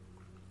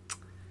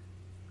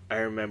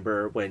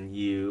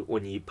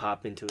you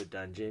pop into a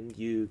dungeon,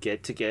 you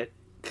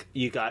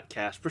got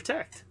Cast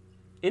Protect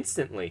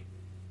instantly.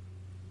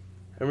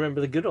 I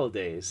remember the good old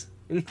days.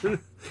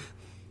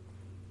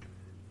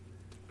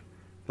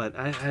 But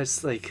I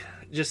was like,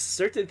 just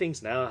certain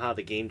things now, how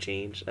the game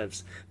changed.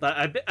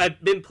 But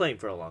I've been playing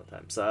for a long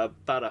time, so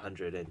about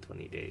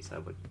 120 days.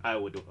 I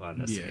would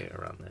want to say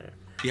around there.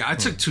 Yeah, I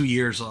took 2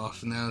 years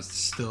off, and that's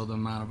still the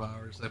amount of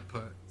hours I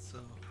put. So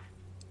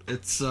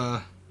it's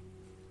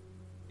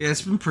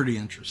it's been pretty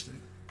interesting.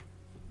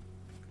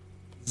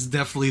 It's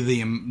definitely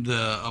the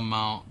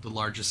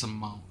largest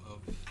amount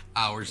of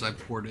hours I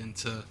poured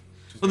into.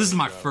 Well, this is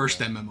my first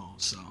MMO,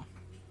 so.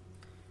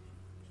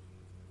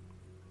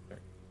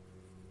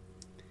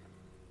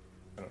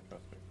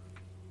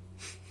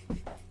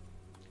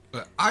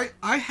 But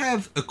I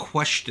have a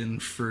question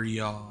for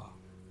y'all.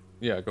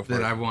 Yeah, go for it.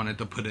 That I wanted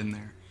to put in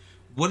there.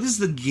 What is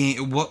the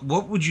game?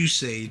 What would you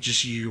say?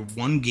 Just your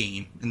one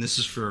game, and this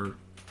is for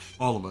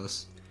all of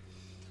us.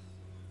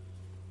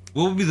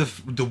 What would be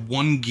the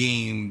one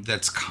game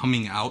that's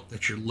coming out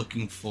that you're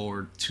looking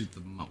forward to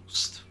the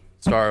most?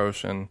 Star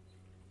Ocean.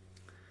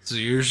 So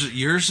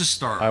yours is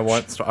Star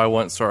Ocean. I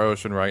want Star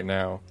Ocean right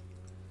now.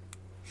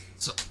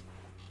 So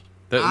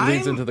that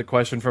leads into the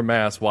question from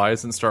Mass: why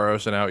isn't Star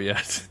Ocean out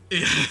yet?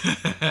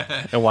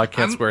 And why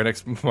can't Square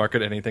Enix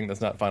market anything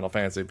that's not Final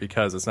Fantasy?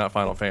 Because it's not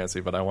Final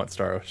Fantasy, but I want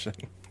Star Ocean.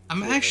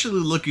 I'm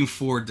actually looking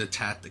forward to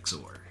Tactics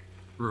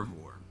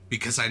Reborn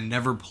because I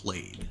never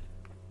played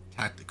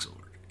Tactics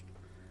Reborn.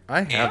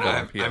 I have that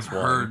on PS1. I've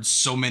heard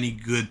so many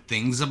good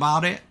things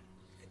about it.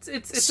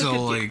 It's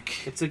so, a good game.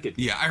 It's a good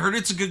game. Yeah, I heard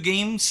it's a good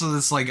game, so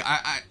it's like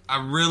I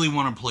really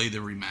want to play the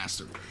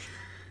remastered version.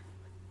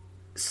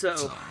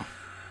 So.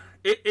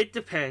 It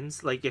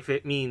depends. Like if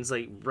it means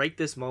like right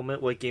this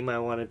moment, what game I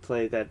want to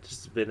play that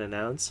just been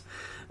announced,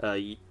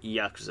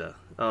 Yakuza.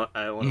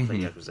 I want to play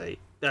Yakuza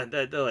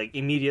 8. Like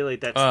immediately,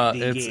 that's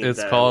the game.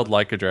 It's called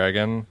Like a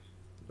Dragon.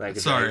 Like a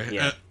Dragon,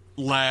 yeah.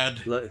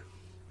 Lad. Lad.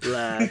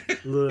 I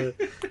love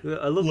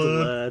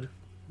the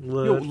Lad.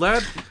 Yo,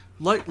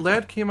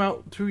 Lad came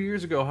out 2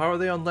 years ago. How are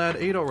they on Lad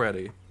 8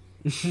 already?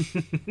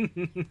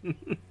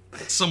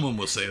 Someone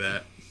will say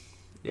that.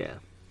 Yeah.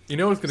 You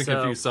know it's going to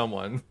confuse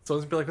someone.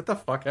 Someone's going to be like, what the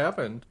fuck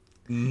happened?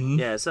 Mm-hmm.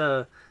 Yeah,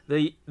 so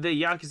the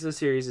Yakuza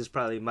series is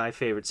probably my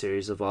favorite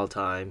series of all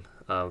time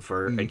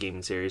for a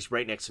gaming series,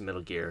 right next to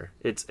Metal Gear.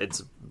 It's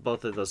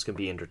both of those can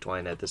be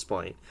intertwined at this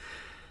point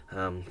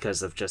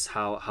because of just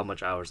how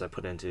much hours I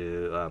put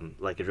into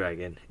Like a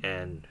Dragon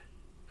and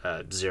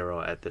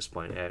Zero at this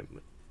point.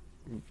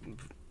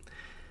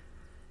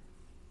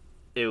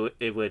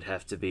 It would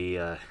have to be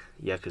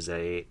Yakuza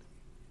 8.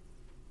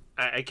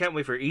 I can't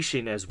wait for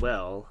Ishin as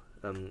well.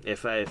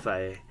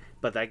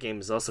 But that game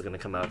is also going to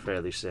come out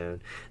fairly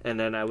soon. And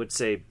then I would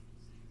say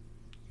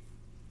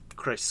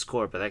Crisis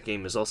Core, but that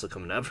game is also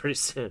coming out pretty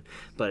soon.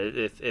 But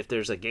if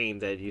there's a game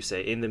that you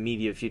say in the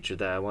immediate future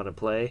that I want to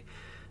play,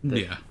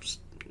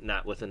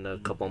 not within a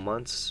couple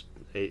months,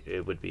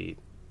 it would be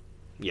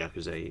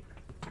Yakuza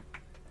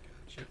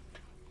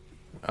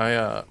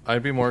 8.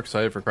 I'd be more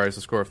excited for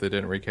Crisis Core if they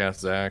didn't recast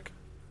Zack.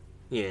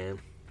 Yeah.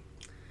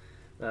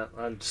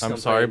 I'm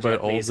sorry,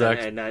 but old Zack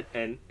and not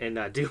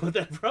deal with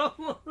that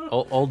problem.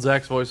 old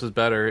Zack's voice was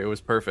better. It was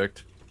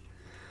perfect.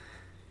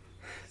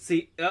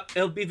 See,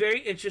 it'll be very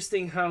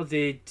interesting how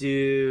they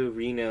do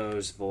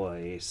Reno's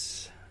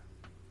voice.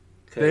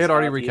 They had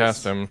already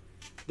recast him.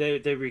 They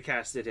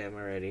recasted him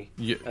already.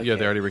 Yeah,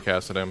 they already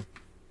recasted him.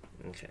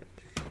 Okay.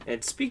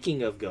 And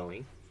speaking of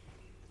going,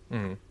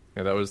 yeah,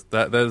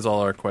 that is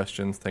all our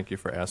questions. Thank you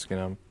for asking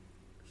them.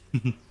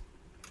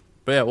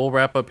 But yeah, we'll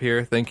wrap up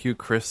here. Thank you,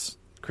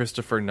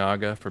 Christopher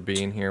Naga, for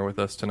being here with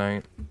us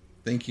tonight.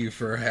 Thank you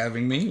for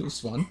having me. It was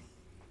fun.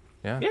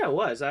 Yeah, it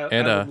was. I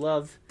would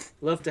love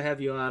to have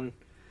you on.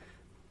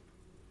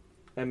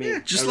 I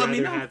mean, just let me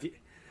know.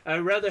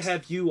 I'd rather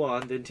have you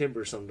on than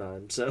Timber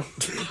sometimes. So,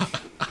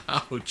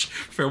 ouch!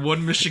 For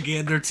one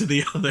Michigander to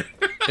the other.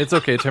 It's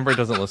okay. Timber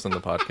doesn't listen to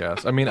the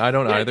podcast. I mean, I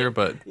don't either,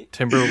 but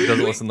Timber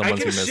doesn't listen to the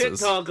ones he misses. I can shit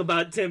talk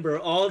about Timber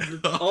all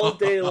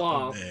day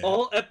long,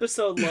 all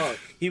episode long.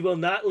 He will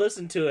not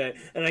listen to it,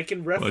 and I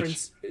can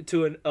reference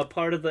to a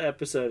part of the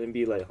episode and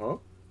be like, "Huh."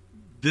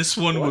 This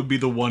one would be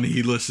the one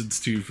he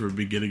listens to from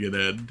beginning and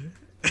end.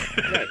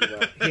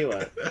 Yeah, he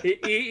will.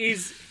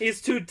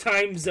 He's too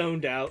time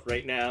zoned out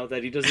right now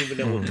that he doesn't even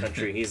know what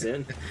country he's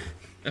in.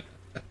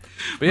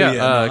 But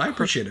yeah, I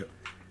appreciate it.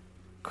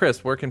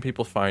 Chris, where can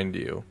people find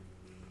you?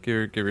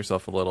 Give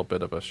yourself a little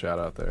bit of a shout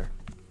out there.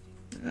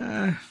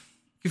 You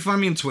can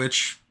find me on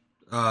Twitch,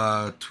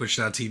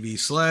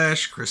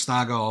 twitch.tv/Chris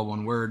Naga, all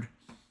one word.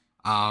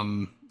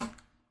 My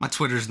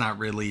Twitter's not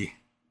really.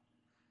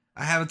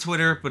 I have a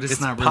Twitter, but it's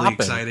not really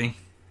exciting.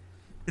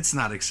 It's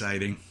not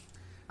exciting.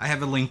 I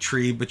have a link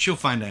tree, but you'll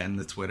find that in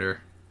the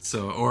Twitter.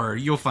 Or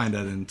you'll find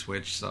that in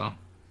Twitch, so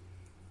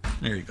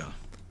there you go.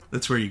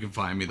 That's where you can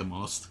find me the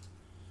most.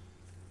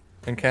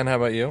 And Ken, how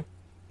about you?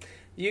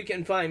 You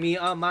can find me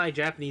on my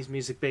Japanese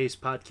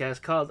music-based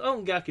podcast called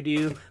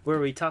Ongaku, where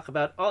we talk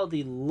about all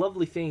the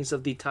lovely things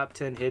of the top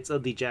 10 hits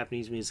of the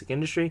Japanese music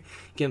industry.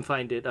 You can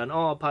find it on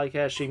all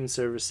podcast streaming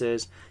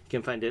services. You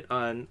can find it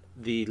on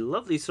the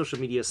lovely social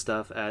media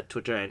stuff at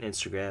Twitter and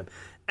Instagram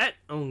at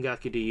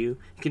Ongaku. You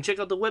can check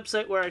out the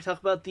website where I talk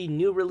about the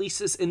new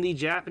releases in the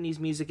Japanese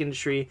music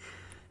industry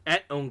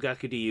at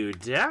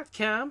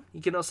ongakudu.com.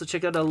 You can also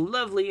check out a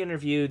lovely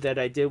interview that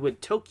I did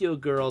with Tokyo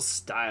Girl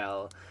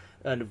Style,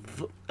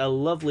 a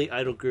lovely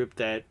idol group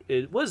that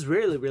it was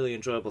really, really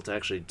enjoyable to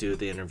actually do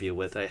the interview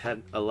with. I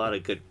had a lot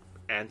of good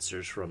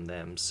answers from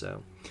them,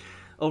 so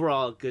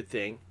overall, a good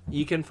thing.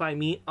 You can find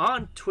me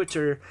on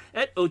Twitter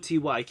at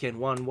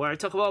OTYKen1, where I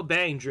talk about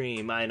Bang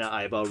Dream, Aina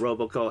Aiba,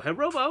 Roboco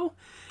Herobo,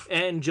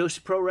 and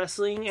Joshi Pro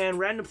Wrestling, and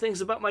random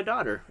things about my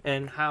daughter,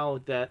 and how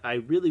that I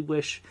really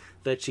wish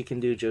that she can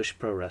do Joshi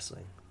Pro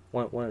Wrestling.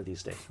 One of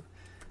these days.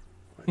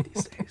 One of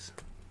these days.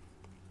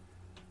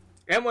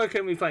 And where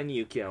can we find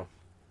you, Kyo?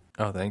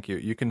 Oh, thank you.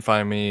 You can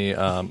find me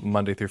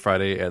Monday through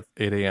Friday at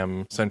 8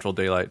 a.m. Central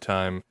Daylight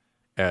Time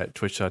at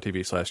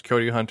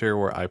twitch.tv/KyoryuHunter,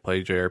 where I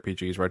play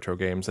JRPGs, retro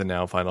games, and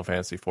now Final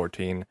Fantasy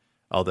XIV,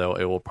 although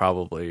it will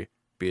probably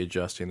be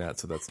adjusting that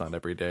so that's not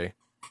every day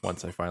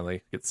once I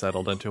finally get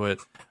settled into it.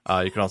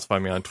 You can also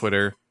find me on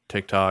Twitter,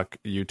 TikTok,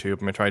 YouTube. I'm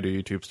going to try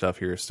to do YouTube stuff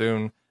here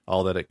soon.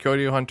 All that at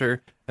KyoryuHunter.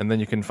 And then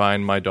you can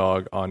find my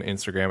dog on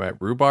Instagram at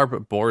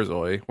Rhubarb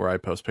Borzoi, where I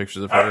post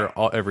pictures of her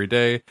every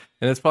day.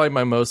 And it's probably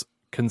my most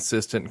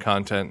consistent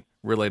content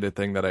related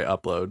thing that I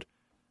upload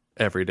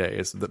every day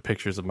is the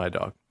pictures of my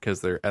dog,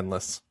 because they're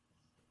endless.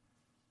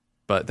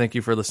 But thank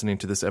you for listening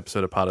to this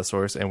episode of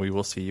Podosaurus, and we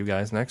will see you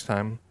guys next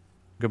time.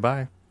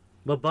 Goodbye.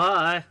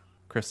 Bye-bye.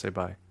 Chris, say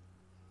bye.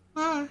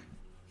 Bye.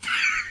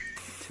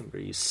 Timber,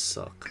 you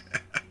suck.